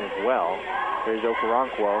back in as well. There's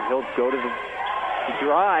Okoronkwo. He'll go to the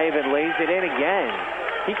drive and lays it in again.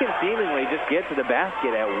 He can seemingly just get to the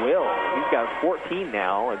basket at will. He's got 14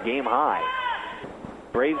 now, a game high.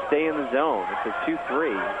 Braves stay in the zone. It's a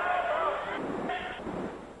 2-3.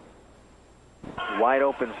 Wide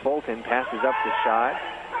open Fulton passes up the shot.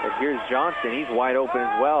 And here's Johnson. He's wide open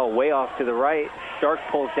as well. Way off to the right. Stark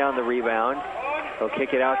pulls down the rebound. He'll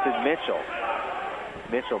kick it out to Mitchell.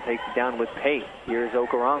 Mitchell takes it down with pace. Here's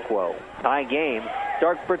Okoronkwo. Tie game.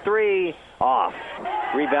 Stark for 3. Off.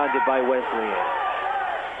 Rebounded by Wesleyan.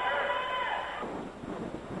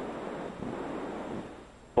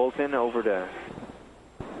 Fulton over to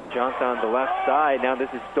Johnson on the left side. Now this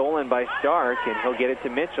is stolen by Stark, and he'll get it to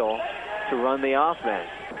Mitchell to run the offense.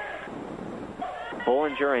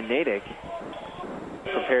 Bollinger and Natick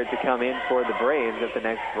prepared to come in for the Braves at the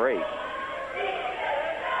next break.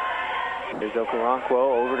 There's Okoronkwo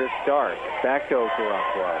over to Stark. Back to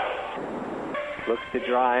Okoronkwo. Looks to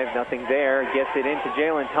drive. Nothing there. Gets it into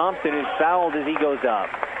Jalen Thompson, who's fouled as he goes up.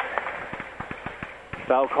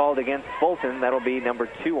 Foul called against Fulton. That'll be number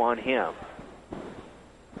 2 on him.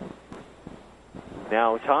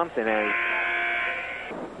 Now Thompson has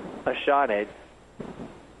a shot at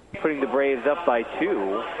putting the Braves up by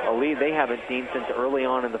 2, a lead they haven't seen since early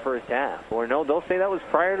on in the first half. Or no, they'll say that was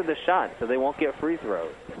prior to the shot, so they won't get free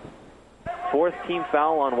throws. 4th team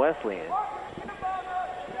foul on Wesleyan.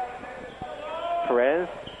 Perez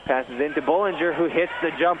passes into Bollinger, who hits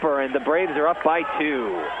the jumper, and the Braves are up by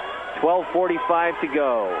 2. 12:45 to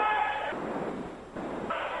go.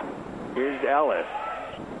 Here's Ellis.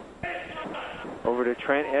 Over to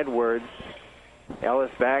Trent Edwards.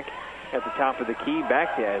 Ellis back at the top of the key,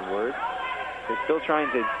 back to Edwards. They're still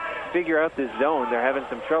trying to figure out this zone. They're having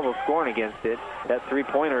some trouble scoring against it. That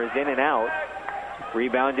 3-pointer is in and out.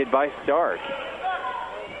 Rebounded by Stark.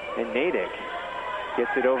 And Natick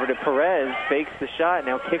gets it over to Perez, fakes the shot,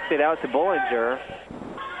 now kicks it out to Bollinger.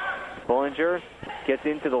 Bollinger gets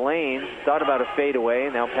into the lane, thought about a fadeaway,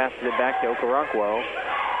 now passes it back to Okoronkwo.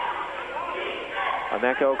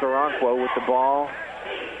 Emeka Okoronkwo with the ball.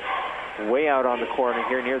 way out on the corner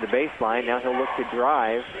here near the baseline. Now he'll look to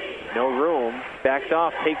drive. No room. Backs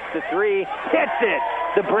off, takes the three, hits it!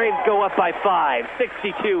 The Braves go up by 5,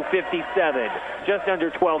 62-57. Just under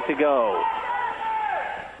 12 to go.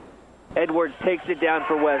 Edwards takes it down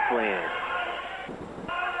for Wesleyan.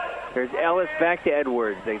 There's Ellis back to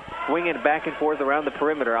Edwards. They swing it back and forth around the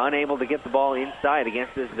perimeter, unable to get the ball inside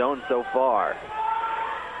against this zone so far.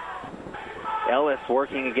 Ellis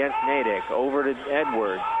working against Natick. Over to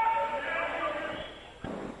Edwards.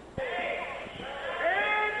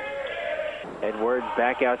 Edwards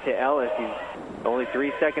back out to Ellis. He's only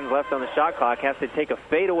 3 seconds left on the shot clock. Has to take a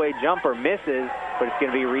fadeaway jumper. Misses, but it's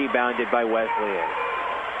going to be rebounded by Wesleyan.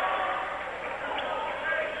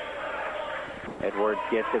 Edwards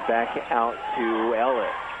gets it back out to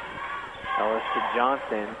Ellis. Ellis to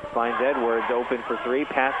Johnson. Finds Edwards open for three.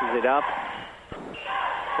 Passes it up.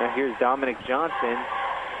 Now here's Dominic Johnson.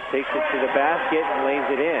 Takes it to the basket and lays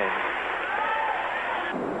it in.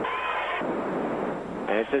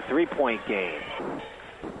 And it's a three-point game.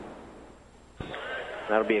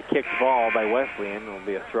 That'll be a kicked ball by Wesleyan. It'll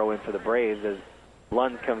be a throw-in for the Braves as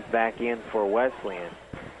Lund comes back in for Wesleyan.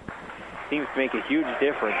 Seems to make a huge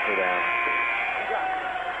difference for them.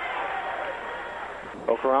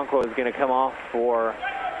 Okoronkwo is going to come off for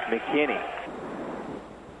McKinney.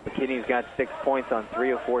 McKinney's got 6 points on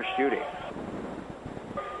 3 of 4 shooting.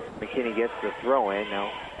 McKinney gets the throw-in.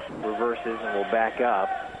 Now reverses and will back up.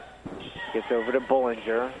 Gets over to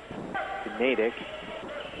Bullinger. To Natick.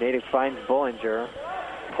 Natick finds Bullinger.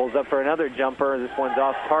 Pulls up for another jumper. This one's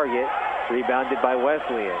off target. Rebounded by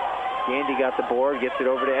Wesleyan. Gandy got the board. Gets it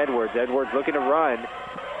over to Edwards. Edwards looking to run.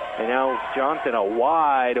 And now Johnson, a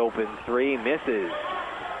wide open three. Misses.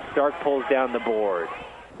 Stark pulls down the board.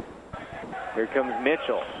 Here comes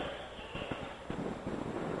Mitchell.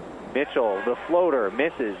 Mitchell, the floater,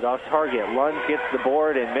 misses off target. Lund gets the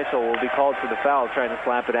board, and Mitchell will be called for the foul, trying to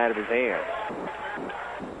slap it out of his hand.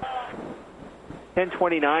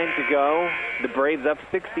 10:29 to go. The Braves up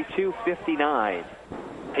 62-59.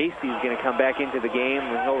 Hasty's going to come back into the game,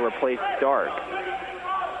 and he'll replace Stark.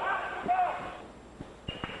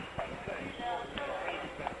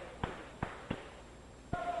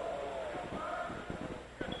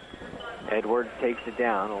 Edwards takes it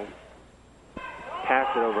down. He'll pass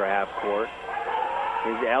it over half court.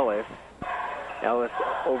 Here's Ellis. Ellis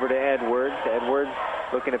over to Edwards. Edwards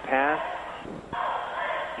looking to pass.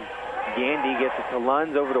 Gandy gets it to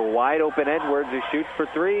Lund. Over to wide open Edwards, who shoots for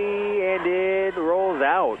three, and it rolls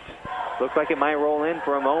out. Looks like it might roll in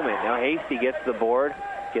for a moment. Now Hasty gets the board.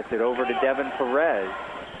 Gets it over to Devin Perez.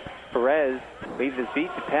 Perez leaves his feet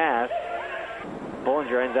to pass.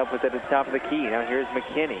 Bullinger ends up with it at the top of the key. Now here's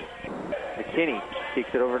McKinney. McKinney kicks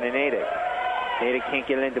it over to Natick. Natick can't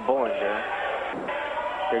get it into Bullinger.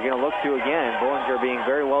 They're going to look to again. Bullinger being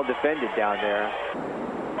very well defended down there.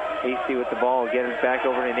 Hasty with the ball, getting it back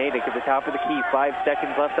over to Natick at the top of the key. 5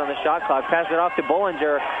 seconds left on the shot clock. Pass it off to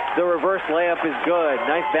Bullinger. The reverse layup is good.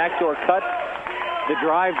 Nice backdoor cut. The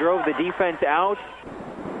drive drove the defense out.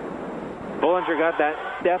 Bullinger got that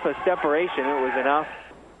step of separation. It was enough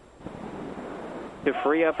to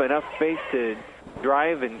free up enough space to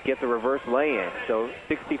drive and get the reverse lay-in. So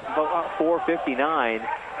 64-59.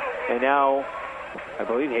 And now I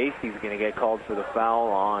believe Hasty's going to get called for the foul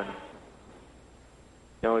on.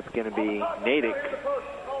 No, it's going to be Natick.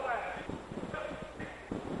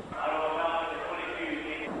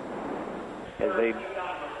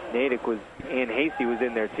 Natick was, and Hasty was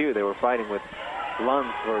in there too. They were fighting with Lund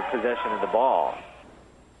for possession of the ball.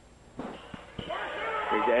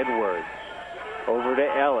 Here's Edwards. Over to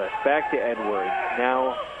Ellis. Back to Edwards.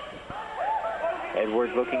 Now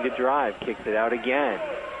Edwards looking to drive. Kicks it out again.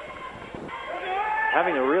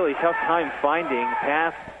 Having a really tough time finding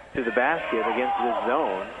paths to the basket against this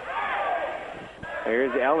zone.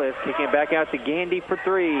 Here's Ellis kicking it back out to Gandy for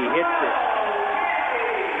three. Hits it.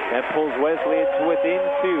 That pulls Wesleyan to within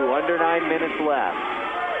 2. Under 9 minutes left.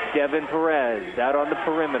 Devin Perez out on the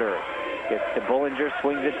perimeter. Gets to Bullinger.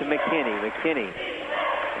 Swings it to McKinney. McKinney.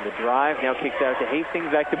 And the drive now kicks out to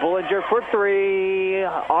Hastings. Back to Bullinger for three.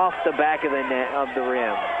 Off the back of the net of the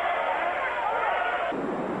rim.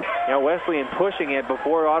 Now Wesleyan pushing it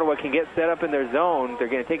before Ottawa can get set up in their zone.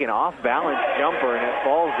 They're going to take an off-balance jumper, and it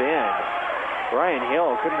falls in. Ryan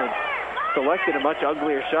Hill couldn't have selected a much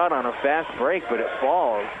uglier shot on a fast break, but it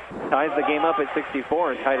falls. Ties the game up at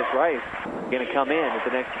 64, and Titus Rice going to come in at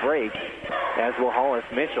the next break, as will Hollis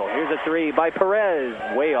Mitchell. Here's a three by Perez,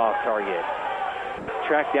 way off target.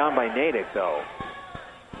 Tracked down by Natick, though.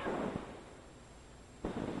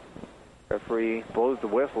 Referee blows the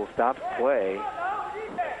whistle, stops play.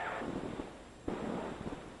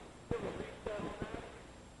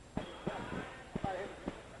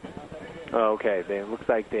 Okay, it looks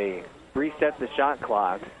like they reset the shot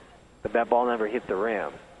clock, but that ball never hit the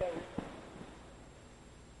rim.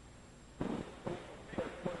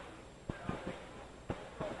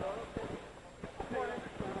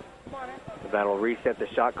 That'll reset the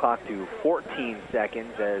shot clock to 14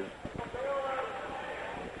 seconds as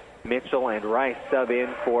Mitchell and Rice sub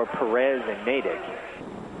in for Perez and Natick.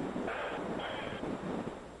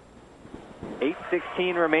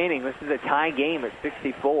 8:16 remaining. This is a tie game at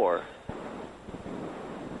 64.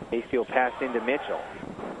 Hasty will pass into Mitchell.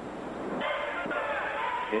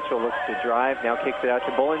 Mitchell looks to drive, now kicks it out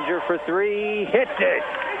to Bullinger for three. Hits it!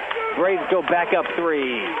 Braves go back up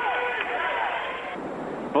three.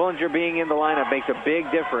 Bullinger being in the lineup makes a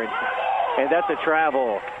big difference, and that's a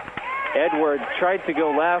travel. Edwards tried to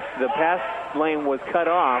go left. The pass lane was cut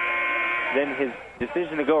off. Then his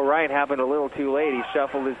decision to go right happened a little too late. He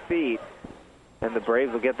shuffled his feet, and the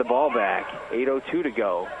Braves will get the ball back. 8:02 to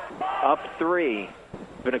go. Up three.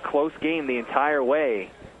 It's been a close game the entire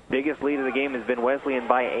way. Biggest lead of the game has been Wesleyan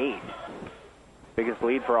by 8. Biggest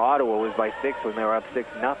lead for Ottawa was by 6 when they were up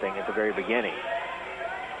 6-0 at the very beginning.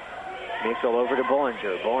 Mitchell over to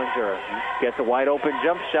Bullinger. Bullinger gets a wide open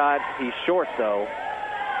jump shot. He's short though.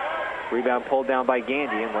 Rebound pulled down by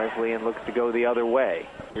Gandy, and Wesleyan looks to go the other way.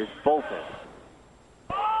 Here's Fulton.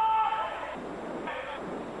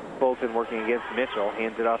 Fulton working against Mitchell,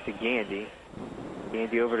 hands it off to Gandy.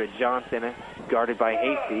 Gandy over to Johnson, guarded by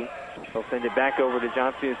Hasty. He'll send it back over to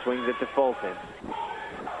Johnson, who swings it to Fulton.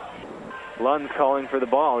 Lund's calling for the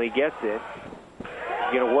ball. He gets it.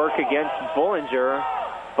 He's going to work against Bullinger.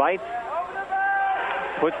 Fights.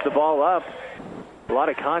 Puts the ball up. A lot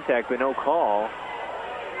of contact, but no call.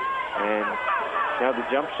 And now the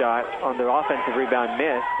jump shot on the offensive rebound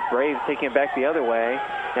missed. Braves taking it back the other way.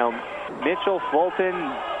 Now Mitchell,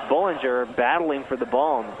 Fulton, Bullinger battling for the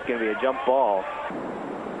ball. It's going to be a jump ball.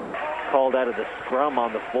 Called out of the scrum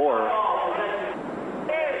on the floor.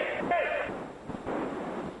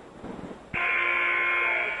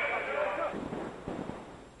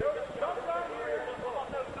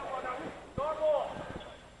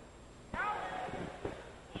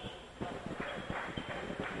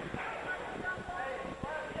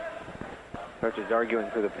 Coach is arguing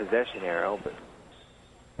for the possession arrow, but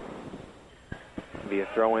it'll be a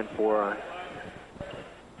throw-in for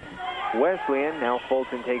Wesleyan. Now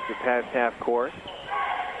Fulton takes it past half court.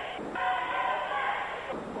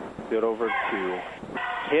 Good over to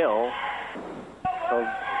Hill. So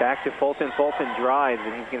back to Fulton. Fulton drives,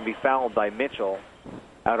 and he's going to be fouled by Mitchell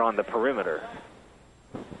out on the perimeter.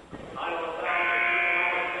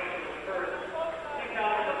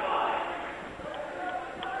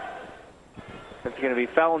 It's going to be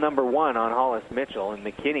foul number 1 on Hollis Mitchell, and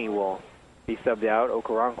McKinney will be subbed out.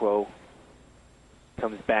 Okoronkwo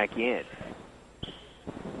comes back in.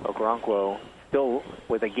 Okoronkwo still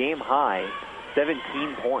with a game high,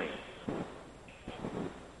 17 points.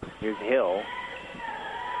 Here's Hill.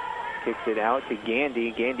 Kicks it out to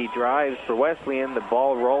Gandy. Gandy drives for Wesleyan. The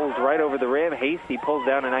ball rolls right over the rim. Hasty pulls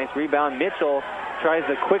down a nice rebound. Mitchell tries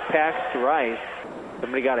a quick pass to Rice.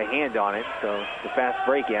 Somebody got a hand on it, so the fast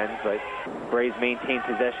break ends, but Braves maintain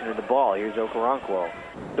possession of the ball. Here's Okoronkwo.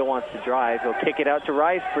 Still wants to drive. He'll kick it out to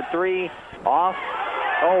Rice for three. Off.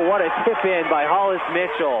 Oh, what a tip in by Hollis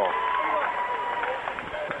Mitchell.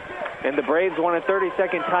 And the Braves want a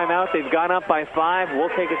 30-second timeout. They've gone up by 5. We'll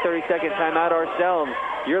take a 30-second timeout ourselves.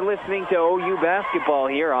 You're listening to OU basketball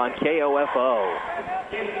here on KOFO.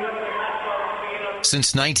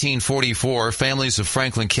 Since 1944, families of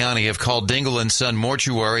Franklin County have called Dingle & Son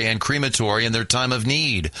Mortuary and Crematory in their time of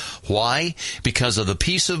need. Why? Because of the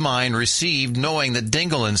peace of mind received knowing that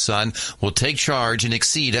Dingle & Son will take charge and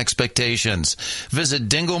exceed expectations. Visit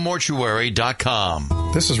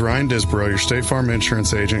dinglemortuary.com. This is Ryan Disborough, your State Farm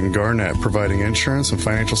insurance agent in Garnett, providing insurance and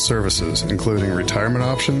financial services, including retirement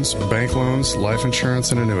options, bank loans, life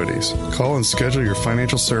insurance, and annuities. Call and schedule your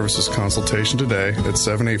financial services consultation today at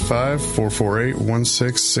 785-448-1660.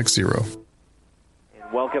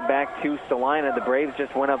 Welcome back to Salina. The Braves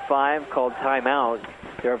just went up 5, called timeout.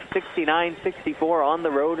 They're up 69-64 on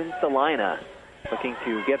the road in Salina. Looking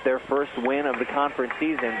to get their first win of the conference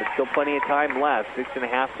season, but still plenty of time left.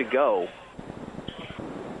 6.5 to go.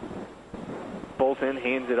 Fulton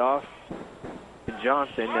hands it off to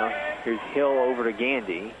Johnson. Now here's Hill over to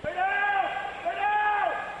Gandy.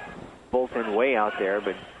 Fulton way out there,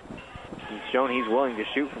 but he's shown he's willing to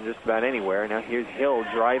shoot from just about anywhere. Now here's Hill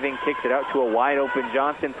driving, kicks it out to a wide open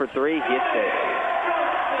Johnson for three, hits it.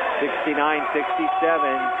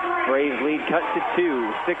 69-67. Braves lead cut to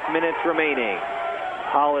 2. 6 minutes remaining.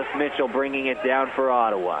 Hollis Mitchell bringing it down for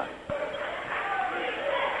Ottawa.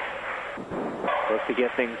 Looks to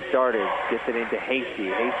get things started. Gets it into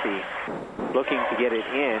Hasty. Hasty looking to get it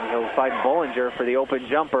in. He'll find Bollinger for the open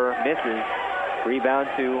jumper. Misses. Rebound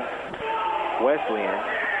to Wesleyan.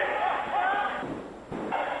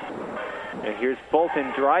 And here's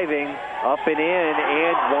Fulton driving. Up and in.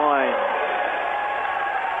 And one.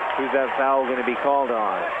 Who's that foul going to be called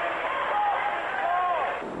on?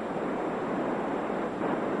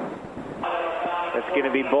 That's going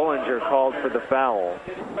to be Bollinger called for the foul.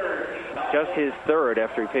 Just his third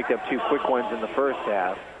after he picked up two quick ones in the first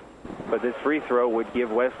half. But this free throw would give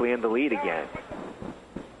Wesleyan the lead again.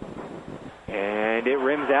 And it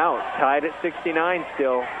rims out. Tied at 69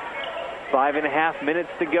 still. 5.5 minutes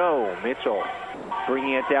to go. Mitchell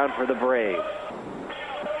bringing it down for the Braves.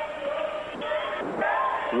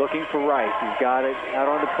 Looking for Rice. He's got it out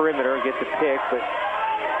on the perimeter. Gets a pick, but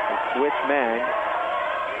switch men.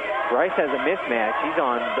 Rice has a mismatch. He's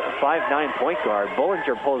on the 5'9" point guard.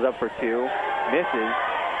 Bollinger pulls up for two. Misses.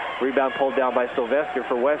 Rebound pulled down by Sylvester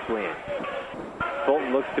for Wesleyan.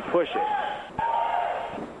 Fulton looks to push it.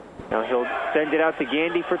 Now he'll send it out to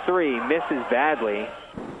Gandy for three. Misses badly.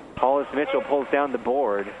 Hollis Mitchell pulls down the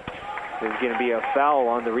board. There's going to be a foul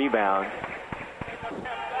on the rebound.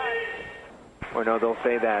 Or no, they'll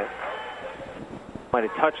say that might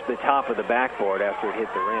have touched the top of the backboard after it hit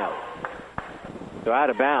the rim. So out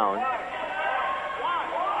of bounds.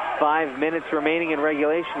 5 minutes remaining in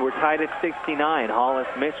regulation. We're tied at 69. Hollis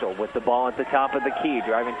Mitchell with the ball at the top of the key,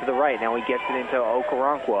 driving to the right. Now he gets it into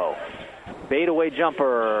Okoronkwo. Fadeaway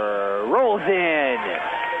jumper. Rolls in.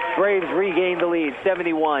 Braves regain the lead,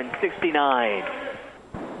 71-69.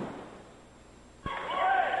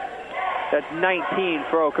 That's 19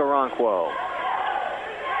 for Okoronkwo.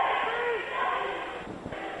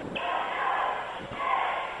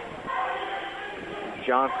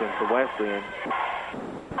 Johnson for Wesleyan.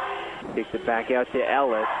 Takes it back out to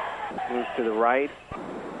Ellis. Moves to the right.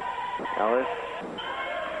 Ellis.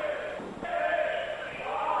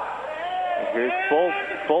 And here's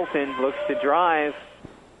Fulton. Looks to drive.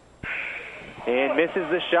 And misses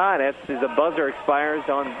the shot as the buzzer expires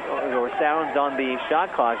on, or sounds on the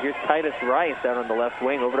shot clock. Here's Titus Rice out on the left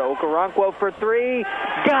wing. Over to Okoronkwo for three.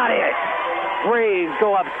 Got it! Braves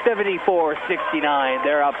go up 74-69.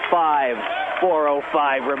 They're up 5.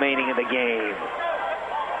 4:05 remaining in the game.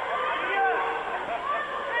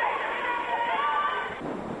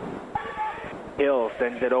 Hill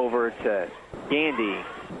sends it over to Gandy.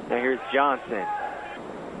 Now here's Johnson.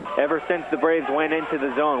 Ever since the Braves went into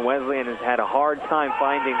the zone, Wesleyan has had a hard time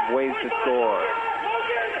finding ways to score.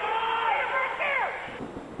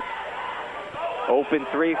 Open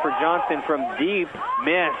three for Johnson from deep.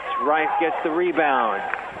 Missed. Rice gets the rebound.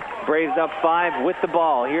 Braves up 5 with the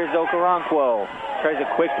ball. Here's Okoronkwo. Tries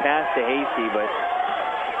a quick pass to Hasty, but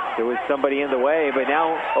there was somebody in the way. But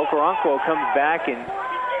now Okoronkwo comes back and...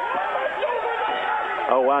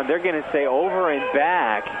 Oh, wow, they're going to say over and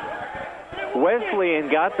back.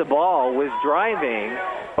 Wesleyan got the ball, was driving.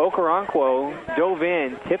 Okoronkwo dove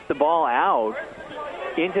in, tipped the ball out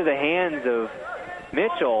into the hands of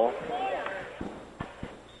Mitchell.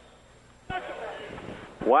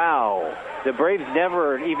 Wow. The Braves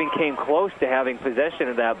never even came close to having possession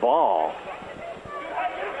of that ball.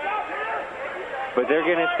 But they're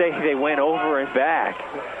going to say they went over and back.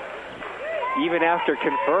 Even after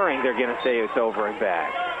conferring, they're going to say it's over and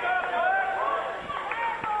back.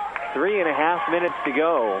 3.5 minutes to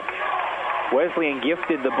go. Wesleyan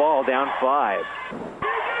gifted the ball down 5.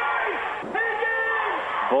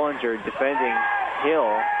 Bollinger defending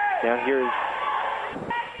Hill. Now here's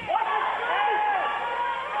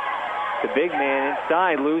the big man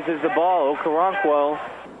inside, loses the ball. Okoronkwo,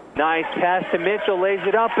 nice pass to Mitchell, lays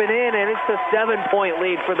it up and in, and it's a 7-point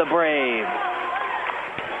lead for the Braves.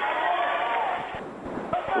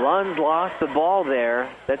 Lund lost the ball there.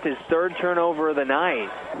 That's his third turnover of the night.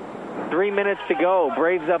 3 minutes to go.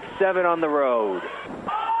 Braves up 7 on the road.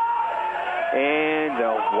 And,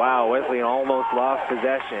 wow, Wesleyan almost lost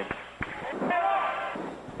possession.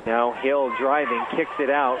 Now Hill driving, kicks it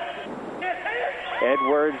out.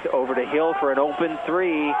 Edwards over to Hill for an open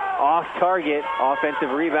three. Off target.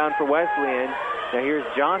 Offensive rebound for Wesleyan. Now here's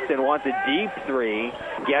Johnson. Wants a deep three.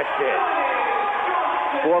 Gets it.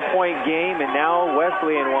 4-point game, and now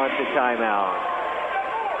Wesleyan wants a timeout.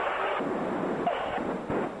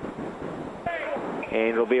 And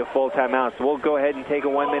it'll be a full timeout. So we'll go ahead and take a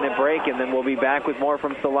 1-minute break, and then we'll be back with more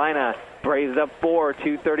from Salina. Braves up 4,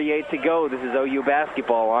 2:38 to go. This is OU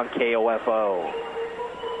basketball on KOFO.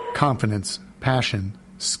 Confidence, passion,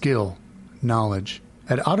 skill, knowledge.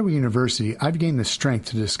 At Ottawa University, I've gained the strength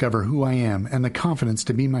to discover who I am and the confidence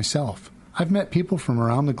to be myself. I've met people from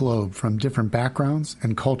around the globe from different backgrounds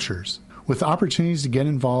and cultures. with opportunities to get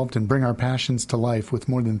involved and bring our passions to life with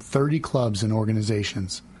more than 30 clubs and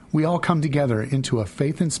organizations. We all come together into a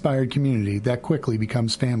faith-inspired community that quickly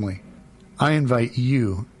becomes family. I invite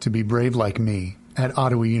you to be brave like me at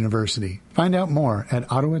Ottawa University. Find out more at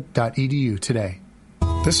ottawa.edu today.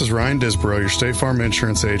 This is Ryan Disborough, your State Farm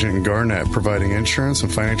insurance agent in Garnett, providing insurance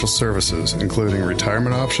and financial services, including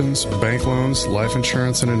retirement options, bank loans, life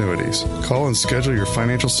insurance, and annuities. Call and schedule your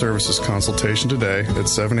financial services consultation today at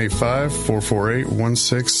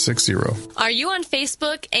 785-448-1660. Are you on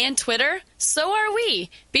Facebook and Twitter? So are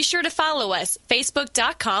we. Be sure to follow us,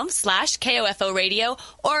 facebook.com/KOFO Radio,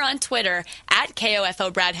 or on Twitter at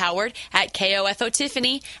KOFO Brad Howard, at KOFO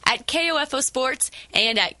Tiffany, at KOFO Sports,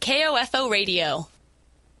 and at KOFO Radio.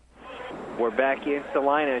 We're back in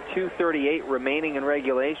Salina, 2:38 remaining in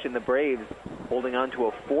regulation. The Braves holding on to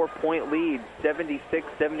a 4-point lead,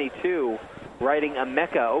 76-72, riding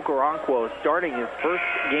Emeka Okoronkwo, starting his first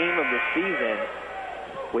game of the season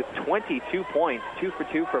with 22 points, 2 for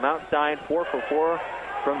 2 from outside, 4 for 4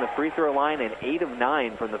 from the free throw line, and 8 of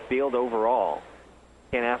 9 from the field overall.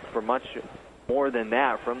 Can't ask for much more than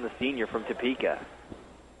that from the senior from Topeka.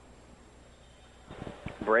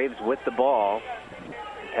 Braves with the ball.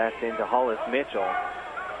 Pass into Hollis Mitchell.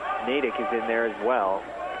 Natick is in there as well.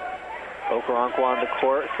 Okoronkwo on the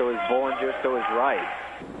court, so is Bollinger, so is Rice.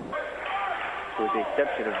 With the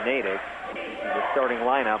exception of Natick, the starting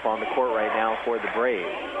lineup on the court right now for the Braves.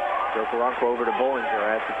 Okoronkwo over to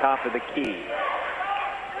Bollinger at the top of the key.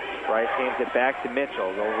 Rice hands it back to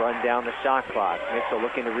Mitchell. They'll run down the shot clock. Mitchell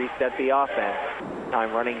looking to reset the offense.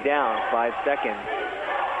 Time running down, 5 seconds.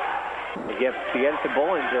 He gets it to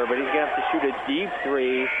Bollinger, but he's going to have to shoot a deep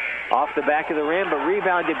three off the back of the rim, but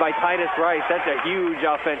rebounded by Titus Rice. That's a huge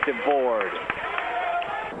offensive board.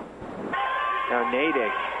 Now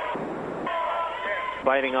Natick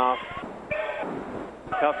fighting off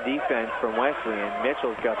tough defense from Wesleyan.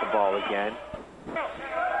 Mitchell's got the ball again.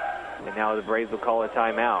 And now the Braves will call a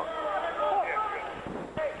timeout.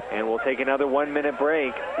 And we'll take another 1-minute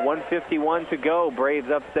break. 1:51 to go.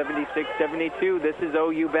 Braves up 76-72. This is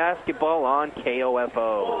OU basketball on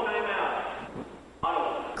KOFO.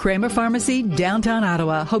 Kramer Pharmacy, downtown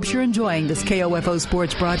Ottawa, hopes you're enjoying this KOFO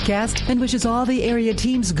sports broadcast and wishes all the area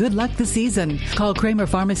teams good luck this season. Call Kramer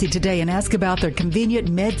Pharmacy today and ask about their convenient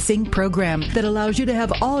MedSync program that allows you to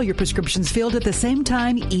have all your prescriptions filled at the same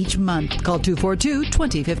time each month. Call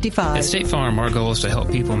 242-2055. At State Farm, our goal is to help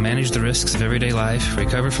people manage the risks of everyday life,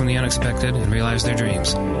 recover from the unexpected, and realize their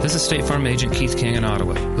dreams. This is State Farm Agent Keith King in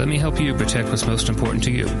Ottawa. Let me help you protect what's most important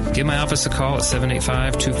to you. Give my office a call at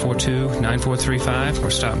 785-242-9435 or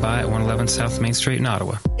stop by at 111 South Main Street in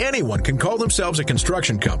Ottawa. Anyone can call themselves a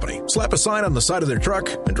construction company, slap a sign on the side of their truck,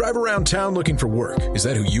 and drive around town looking for work. Is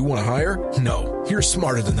that who you want to hire? No, you're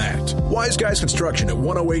smarter than that. Wise Guys Construction at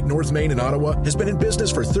 108 North Main in Ottawa has been in business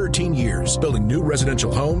for 13 years, building new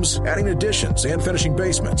residential homes, adding additions and finishing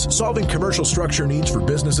basements, solving commercial structure needs for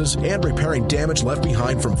businesses, and repairing damage left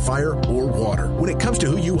behind from fire or water. When it comes to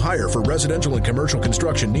who you hire for residential and commercial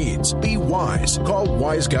construction needs, be wise. Call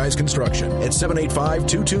Wise Guys Construction at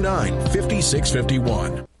 785-229-5651.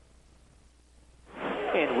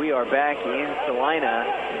 And we are back in Salina.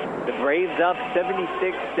 The Braves up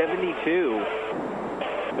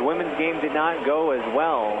 76-72. The women's game did not go as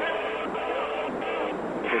well.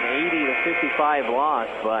 It's an 80-55 loss,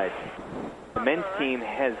 but the men's team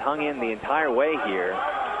has hung in the entire way here.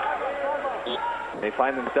 They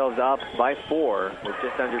find themselves up by 4 with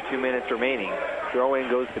just under 2 minutes remaining. Throw-in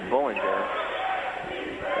goes to Bollinger.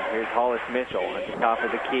 Here's Hollis Mitchell at the top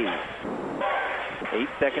of the key. 8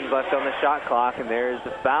 seconds left on the shot clock, and there's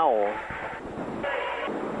the foul.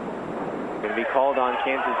 Going to be called on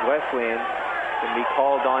Kansas Wesleyan. Going to be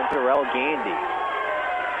called on Terrell Gandy.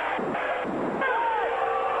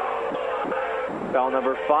 Foul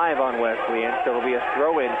number 5 on Wesleyan, so it'll be a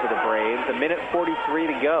throw-in for the Braves. 1:43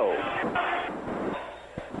 to go.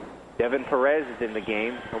 Devin Perez is in the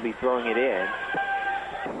game. He'll be throwing it in.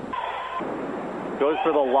 Goes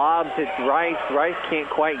for the lob to Rice. Rice can't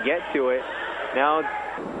quite get to it. Now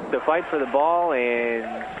the fight for the ball,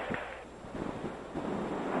 and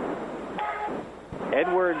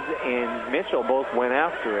Edwards and Mitchell both went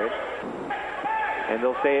after it. And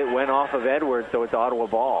they'll say it went off of Edwards, so it's Ottawa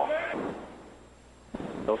ball.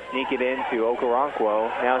 They'll sneak it into Okoronkwo.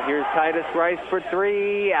 Now here's Titus Rice for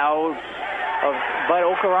 3. Out. But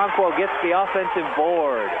Okoronkwo gets the offensive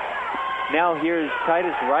board. Now here's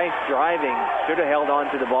Titus Rice driving. Should have held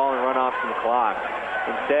on to the ball and run off some clock.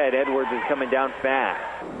 Instead, Edwards is coming down fast.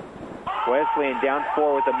 Wesleyan down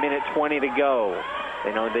 4 with 1:20 to go.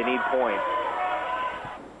 They know they need points.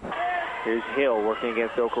 Here's Hill working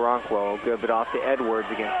against Okoronkwo. Good, but off to Edwards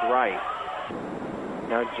against Rice.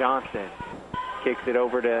 Now Johnson kicks it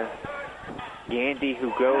over to Gandy,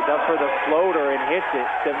 who goes up for the floater and hits it,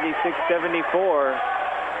 76-74.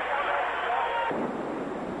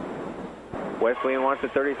 Wesleyan wants a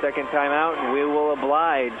 30-second timeout, and we will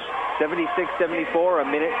oblige. 76-74, a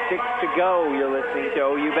minute 6 to go. You're listening to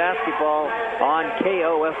OU Basketball on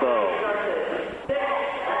KOFO.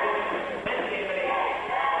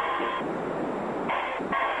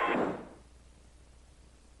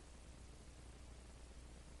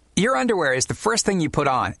 Your underwear is the first thing you put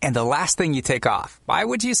on and the last thing you take off. Why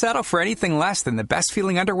would you settle for anything less than the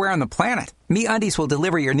best-feeling underwear on the planet? MeUndies will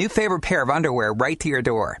deliver your new favorite pair of underwear right to your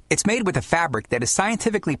door. It's made with a fabric that is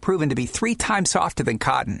scientifically proven to be 3 times softer than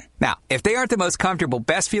cotton. Now, if they aren't the most comfortable,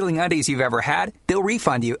 best-feeling undies you've ever had, they'll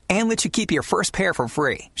refund you and let you keep your first pair for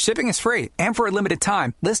free. Shipping is free, and for a limited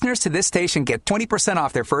time, listeners to this station get 20%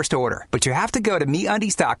 off their first order. But you have to go to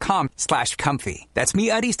MeUndies.com/comfy. That's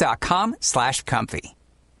MeUndies.com/comfy.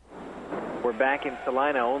 We're back in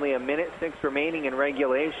Salina. Only a minute 6 remaining in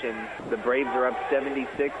regulation. The Braves are up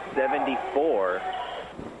 76-74.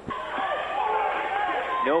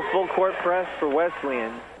 No full court press for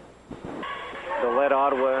Wesleyan. They'll let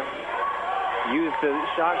Ottawa use the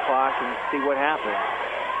shot clock and see what happens.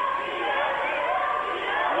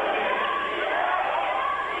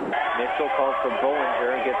 Mitchell calls for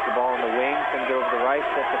Bollinger, gets the ball in the wing, sends it over to Rice,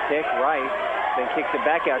 sets a pick. Rice then kicks it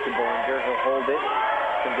back out to Bollinger. He'll hold it.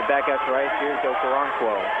 Sends it back out to Rice. Here's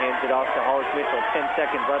Okoronkwo. Hands it off to Hollis Mitchell. 10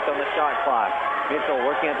 seconds left on the shot clock. Mitchell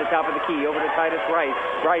working at the top of the key. Over to Titus Rice.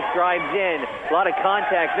 Rice drives in. A lot of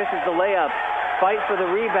contact. Misses the layup. Fight for the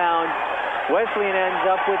rebound. Wesleyan ends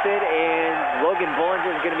up with it, and Logan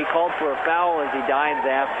Bollinger is going to be called for a foul as he dives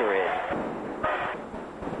after it.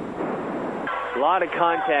 A lot of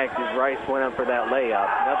contact as Rice went up for that layup.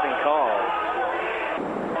 Nothing called.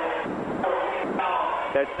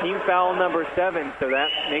 That's team foul number 7, so that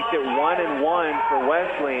makes it 1-1 for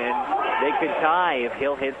Wesleyan. They could tie if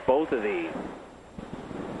Hill hits both of these.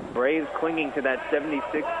 Braves clinging to that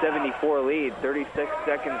 76-74 lead, 36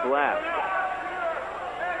 seconds left.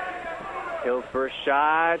 Hill's first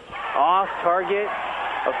shot, off target,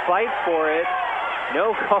 a fight for it.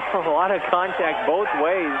 No call, a lot of contact both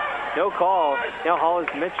ways. No call. Now Hollis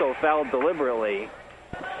Mitchell fouled deliberately.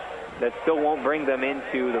 That still won't bring them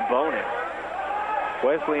into the bonus.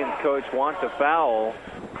 Wesleyan's coach wants a foul,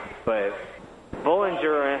 but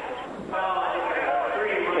Bollinger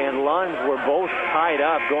and Lunds were both tied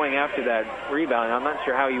up going after that rebound. I'm not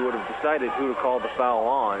sure how you would have decided who to call the foul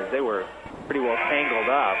on, as they were pretty well tangled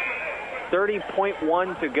up.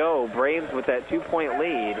 30.1 to go. Braves with that 2-point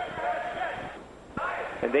lead,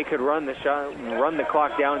 and they could run the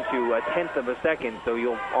clock down to a tenth of a second. So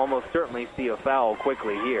you'll almost certainly see a foul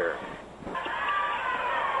quickly here.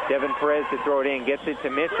 Devin Perez to throw it in, gets it to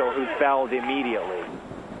Mitchell, who's fouled immediately.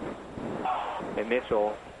 And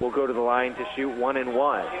Mitchell will go to the line to shoot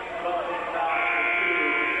 1-1.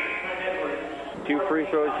 2 free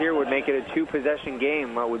throws here would make it a 2-possession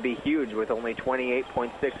game. That would be huge with only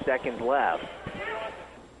 28.6 seconds left.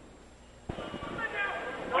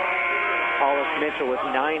 Hollis Mitchell with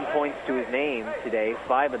 9 points to his name today,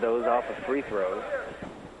 5 of those off of free throws.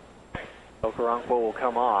 Okoronkwo will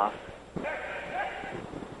come off.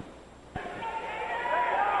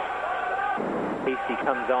 Hasty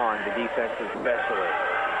comes on, the defensive specialist.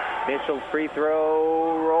 Mitchell's free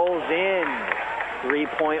throw rolls in.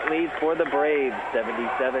 3-point lead for the Braves,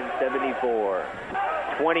 77-74.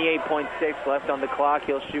 28.6 left on the clock.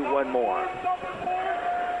 He'll shoot one more.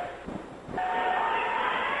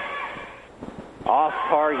 Off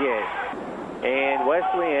target. And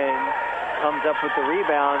Wesleyan comes up with the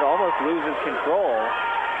rebound, almost loses control.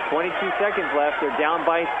 22 seconds left. They're down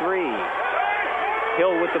by 3.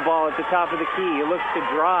 Hill with the ball at the top of the key. He looks to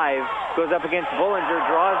drive, goes up against Bollinger,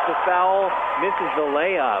 draws the foul, misses the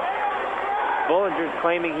layup. Bollinger's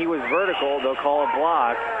claiming he was vertical. They'll call a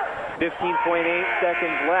block. 15.8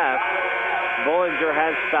 seconds left. Bollinger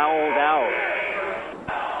has fouled out.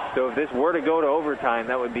 So if this were to go to overtime,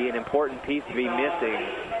 that would be an important piece to be missing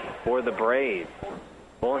for the Braves.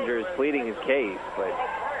 Bollinger is pleading his case, but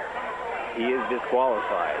he is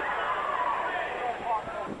disqualified.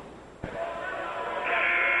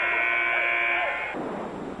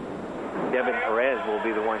 Devin Perez will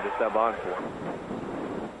be the one to sub on for him.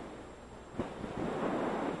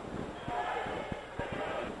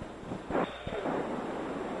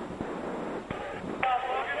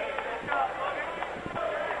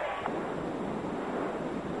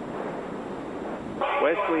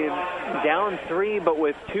 Wesleyan down 3, but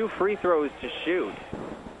with 2 free throws to shoot.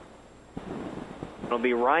 It'll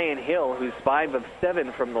be Ryan Hill, who's 5 of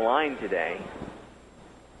 7 from the line today.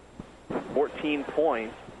 14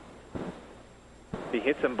 points. If he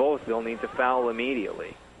hits them both, they'll need to foul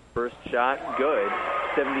immediately. First shot, good.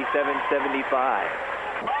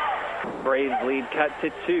 77-75. Braves lead cut to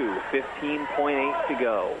 2. 15.8 to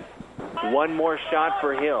go. One more shot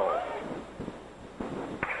for Hill.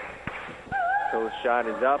 Hill's shot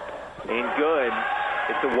is up and good.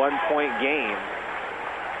 It's a 1-point game.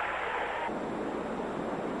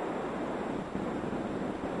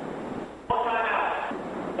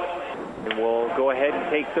 And we'll go ahead and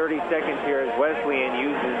take 30 seconds here as Wesleyan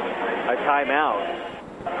uses a timeout.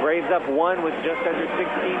 Braves up 1 with just under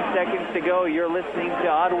 16 seconds to go. You're listening to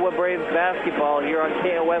Ottawa Braves basketball here on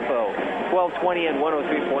KOFO, 1220 and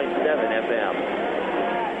 103.7 FM.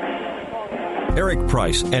 Eric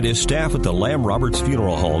Price and his staff at the Lamb Roberts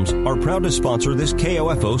Funeral Homes are proud to sponsor this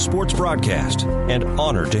KOFO sports broadcast and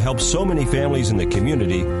honored to help so many families in the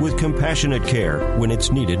community with compassionate care when it's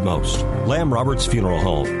needed most. Lamb Roberts Funeral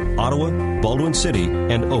Home, Ottawa, Baldwin City,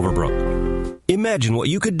 and Overbrook. Imagine what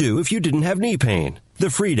you could do if you didn't have knee pain. The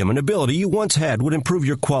freedom and ability you once had would improve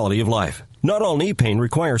your quality of life. Not all knee pain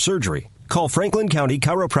requires surgery. Call Franklin County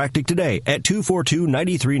Chiropractic today at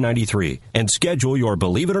 242-9393 and schedule your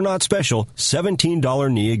Believe It or Not special $17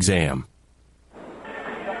 knee exam.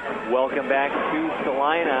 Welcome back to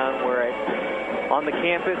Salina. We're on the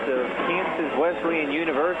campus of Kansas Wesleyan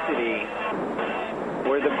University,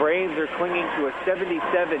 where the Braves are clinging to a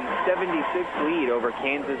 77-76 lead over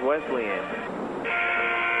Kansas Wesleyan.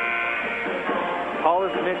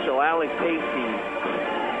 Hollis Mitchell, Alex Hasty,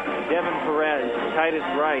 Devin Perez, Titus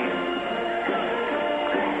Rice,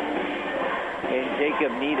 and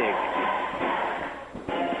Jacob Niedig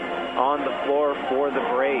on the floor for the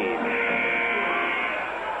Braves.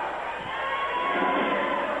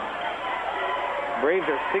 Braves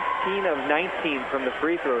are 16 of 19 from the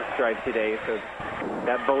free throw stripe today, so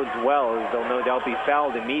that bodes well, as they'll no doubt be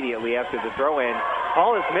fouled immediately after the throw-in.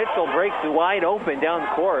 Hollis Mitchell breaks wide open down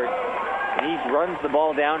the court, and he runs the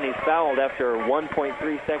ball down, and he's fouled after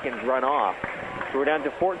 1.3 seconds run off. So we're down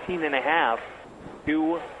to 14 and a half.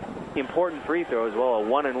 2 important free throws, well, a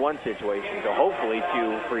 1-and-1 situation, so hopefully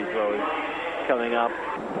 2 free throws coming up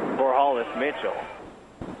for Hollis Mitchell.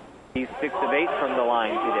 He's 6 of 8 from the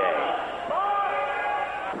line today.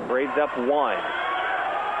 Braves up 1.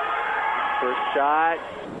 First shot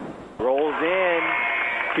rolls in.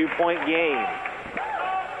 2-point game.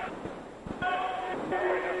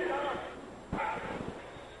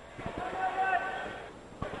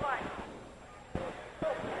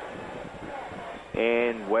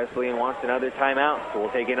 And Wesleyan wants another timeout, so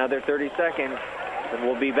we'll take another 30 seconds. And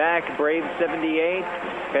we'll be back. Braves 78,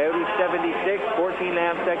 Coyotes 76, 14 and a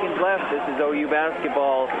half seconds left. This is OU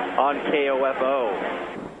basketball on KOFO.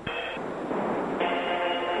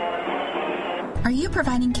 Are you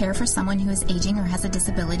providing care for someone who is aging or has a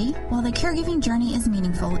disability? While the caregiving journey is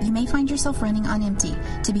meaningful, you may find yourself running on empty.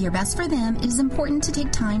 To be your best for them, it is important to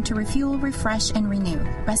take time to refuel, refresh, and renew.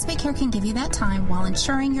 Respite Care can give you that time while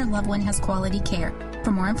ensuring your loved one has quality care. For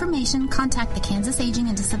more information, contact the Kansas Aging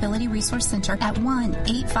and Disability Resource Center at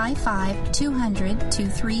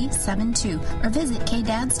 1-855-200-2372 or visit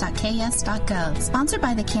kdads.ks.gov. Sponsored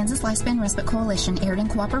by the Kansas Lifespan Respite Coalition, aired in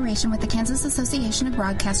cooperation with the Kansas Association of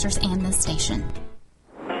Broadcasters and this station.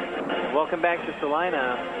 Welcome back to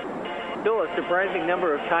Salina. Still a surprising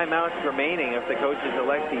number of timeouts remaining if the coaches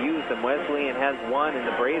elect to use them. Wesleyan has 1, and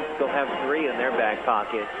the Braves still have 3 in their back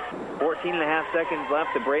pocket. 14 and a half seconds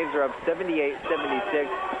left. The Braves are up 78-76.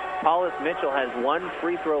 Hollis Mitchell has 1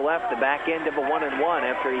 free throw left, the back end of a 1-and-1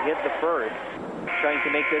 after he hit the first, trying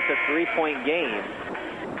to make this a 3-point game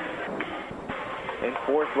and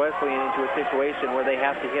force Wesleyan into a situation where they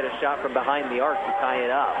have to hit a shot from behind the arc to tie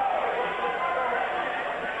it up.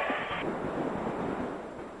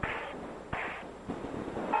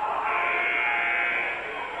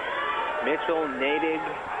 Mitchell, Nadig,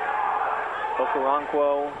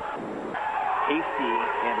 Okoronkwo, Hasty,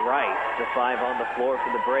 and Rice, the 5 on the floor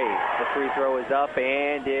for the Braves. The free throw is up,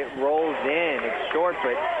 and it rolls in. It's short,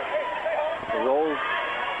 but it rolls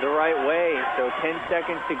the right way. So 10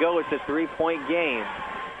 seconds to go. It's a 3-point game.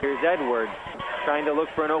 Here's Edwards trying to look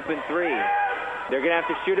for an open 3. They're going to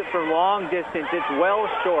have to shoot it from long distance. It's well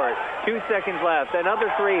short. 2 seconds left.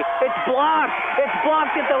 Another 3. It's blocked. It's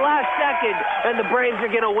blocked at the last second. And the Braves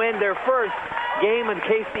are going to win their first game in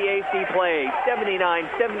KCAC play.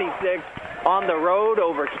 79-76 on the road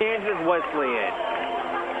over Kansas Wesleyan.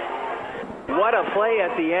 What a play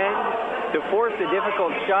at the end to force a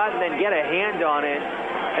difficult shot and then get a hand on it.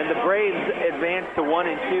 And the Braves advance to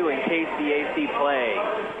 1-2 in KCAC play.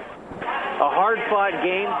 A hard-fought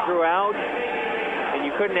game throughout. And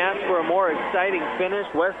you couldn't ask for a more exciting finish.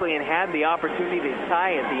 Wesleyan had the opportunity to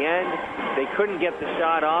tie at the end. They couldn't get the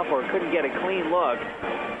shot off or couldn't get a clean look.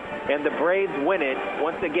 And the Braves win it,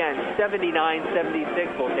 once again,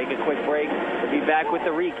 79-76. We'll take a quick break. We'll be back with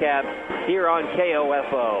the recap here on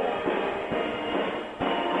KOFO.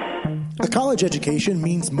 A college education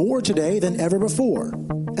means more today than ever before.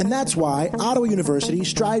 And that's why Ottawa University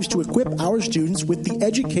strives to equip our students with the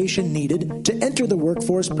education needed to enter the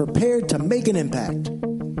workforce prepared to make an impact.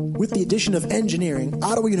 With the addition of engineering,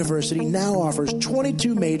 Ottawa University now offers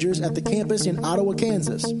 22 majors at the campus in Ottawa,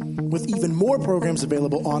 Kansas, with even more programs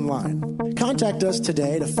available online. Contact us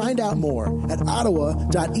today to find out more at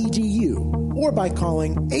ottawa.edu or by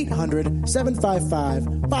calling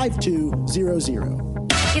 800-755-5200.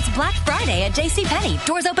 It's Black Friday at JCPenney.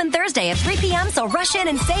 Doors open Thursday at 3 p.m., so rush in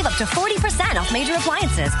and save up to 40% off major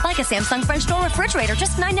appliances, like a Samsung French door refrigerator,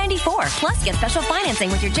 just $9.94. Plus, get special financing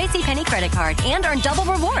with your JCPenney credit card and earn double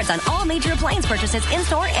rewards on all major appliance purchases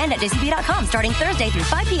in-store and at jcp.com starting Thursday through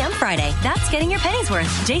 5 p.m. Friday. That's getting your pennies worth.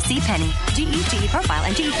 JCPenney. GE Profile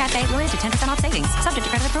and GE Cafe limited to 10% off savings. Subject to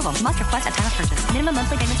credit approval. Must request at time of purchase. Minimum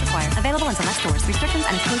monthly payments required. Available in select stores. Restrictions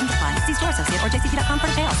and exclusions apply. See store associate or jcp.com for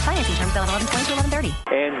details. Financing terms till 11/20 to 11/30.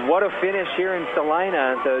 And what a finish here in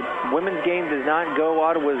Salina. The women's game does not go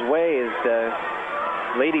Ottawa's way as the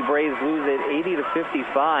Lady Braves lose it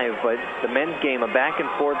 80-55, but the men's game, a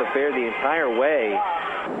back-and-forth affair the entire way.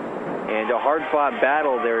 And a hard-fought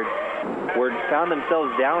battle. They found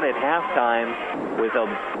themselves down at halftime with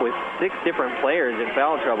 6 different players in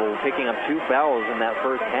foul trouble, picking up 2 fouls in that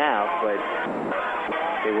first half, but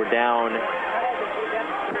they were down.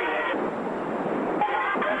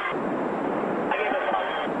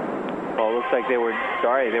 Well, it looks like they were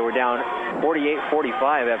down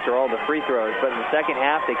 48-45 after all the free throws. But in the second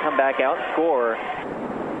half, they come back out and score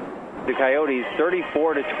the Coyotes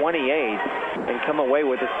 34-28 and come away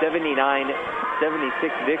with a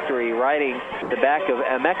 79-76 victory, riding the back of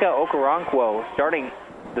Emeka Okoronkwo, starting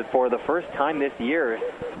for the first time this year.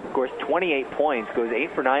 Scores 28 points, goes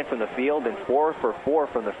 8 for 9 from the field and 4 for 4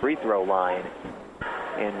 from the free throw line,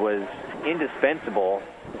 and was indispensable.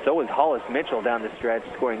 So was Hollis Mitchell down the stretch,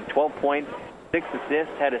 scoring 12 points, 6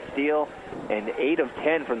 assists, had a steal, and 8 of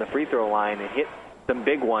 10 from the free throw line, and hit some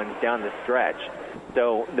big ones down the stretch.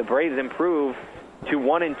 So the Braves improve to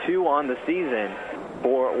 1-2 on the season,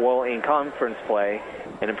 in conference play,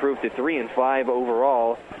 and improve to 3-5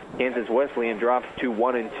 overall. Kansas Wesleyan drops to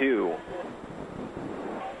 1-2.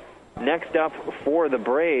 Next up for the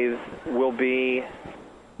Braves will be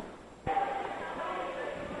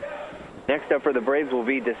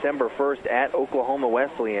December 1st at Oklahoma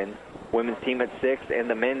Wesleyan. Women's team at 6 and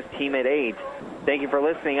the men's team at 8. Thank you for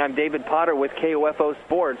listening. I'm David Potter with KOFO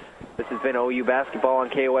Sports. This has been OU Basketball on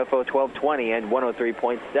KOFO 1220 and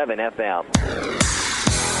 103.7 FM.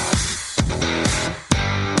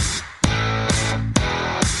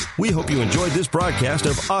 We hope you enjoyed this broadcast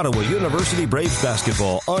of Ottawa University Braves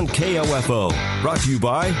basketball on KOFO. Brought to you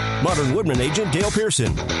by Modern Woodman agent Dale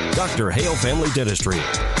Pearson, Dr. Hale Family Dentistry,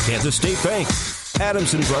 Kansas State Bank,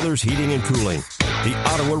 Adamson Brothers Heating and Cooling, the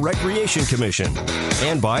Ottawa Recreation Commission,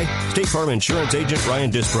 and by State Farm Insurance agent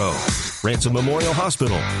Ryan Dispro, Ransom Memorial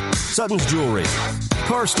Hospital, Sutton's Jewelry,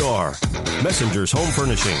 Car Star, Messenger's Home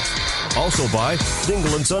Furnishings. Also by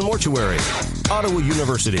Dingle & Son Mortuary, Ottawa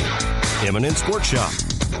University, Eminent Sports Shop,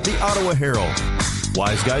 the Ottawa Herald,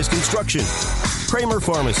 Wise Guys Construction, Kramer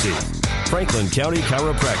Pharmacy, Franklin County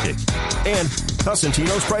Chiropractic, and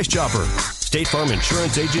Cosentino's Price Chopper, State Farm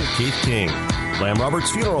Insurance agent Keith King, Lamb Roberts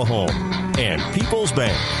Funeral Home, and People's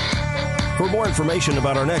Bank. For more information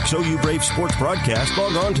about our next OU Brave sports broadcast,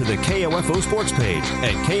 log on to the KOFO sports page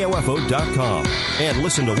at KOFO.com and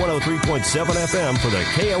listen to 103.7 FM for the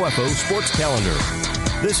KOFO sports calendar.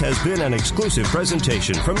 This has been an exclusive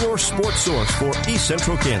presentation from your sports source for East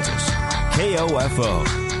Central Kansas,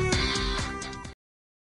 KOFO.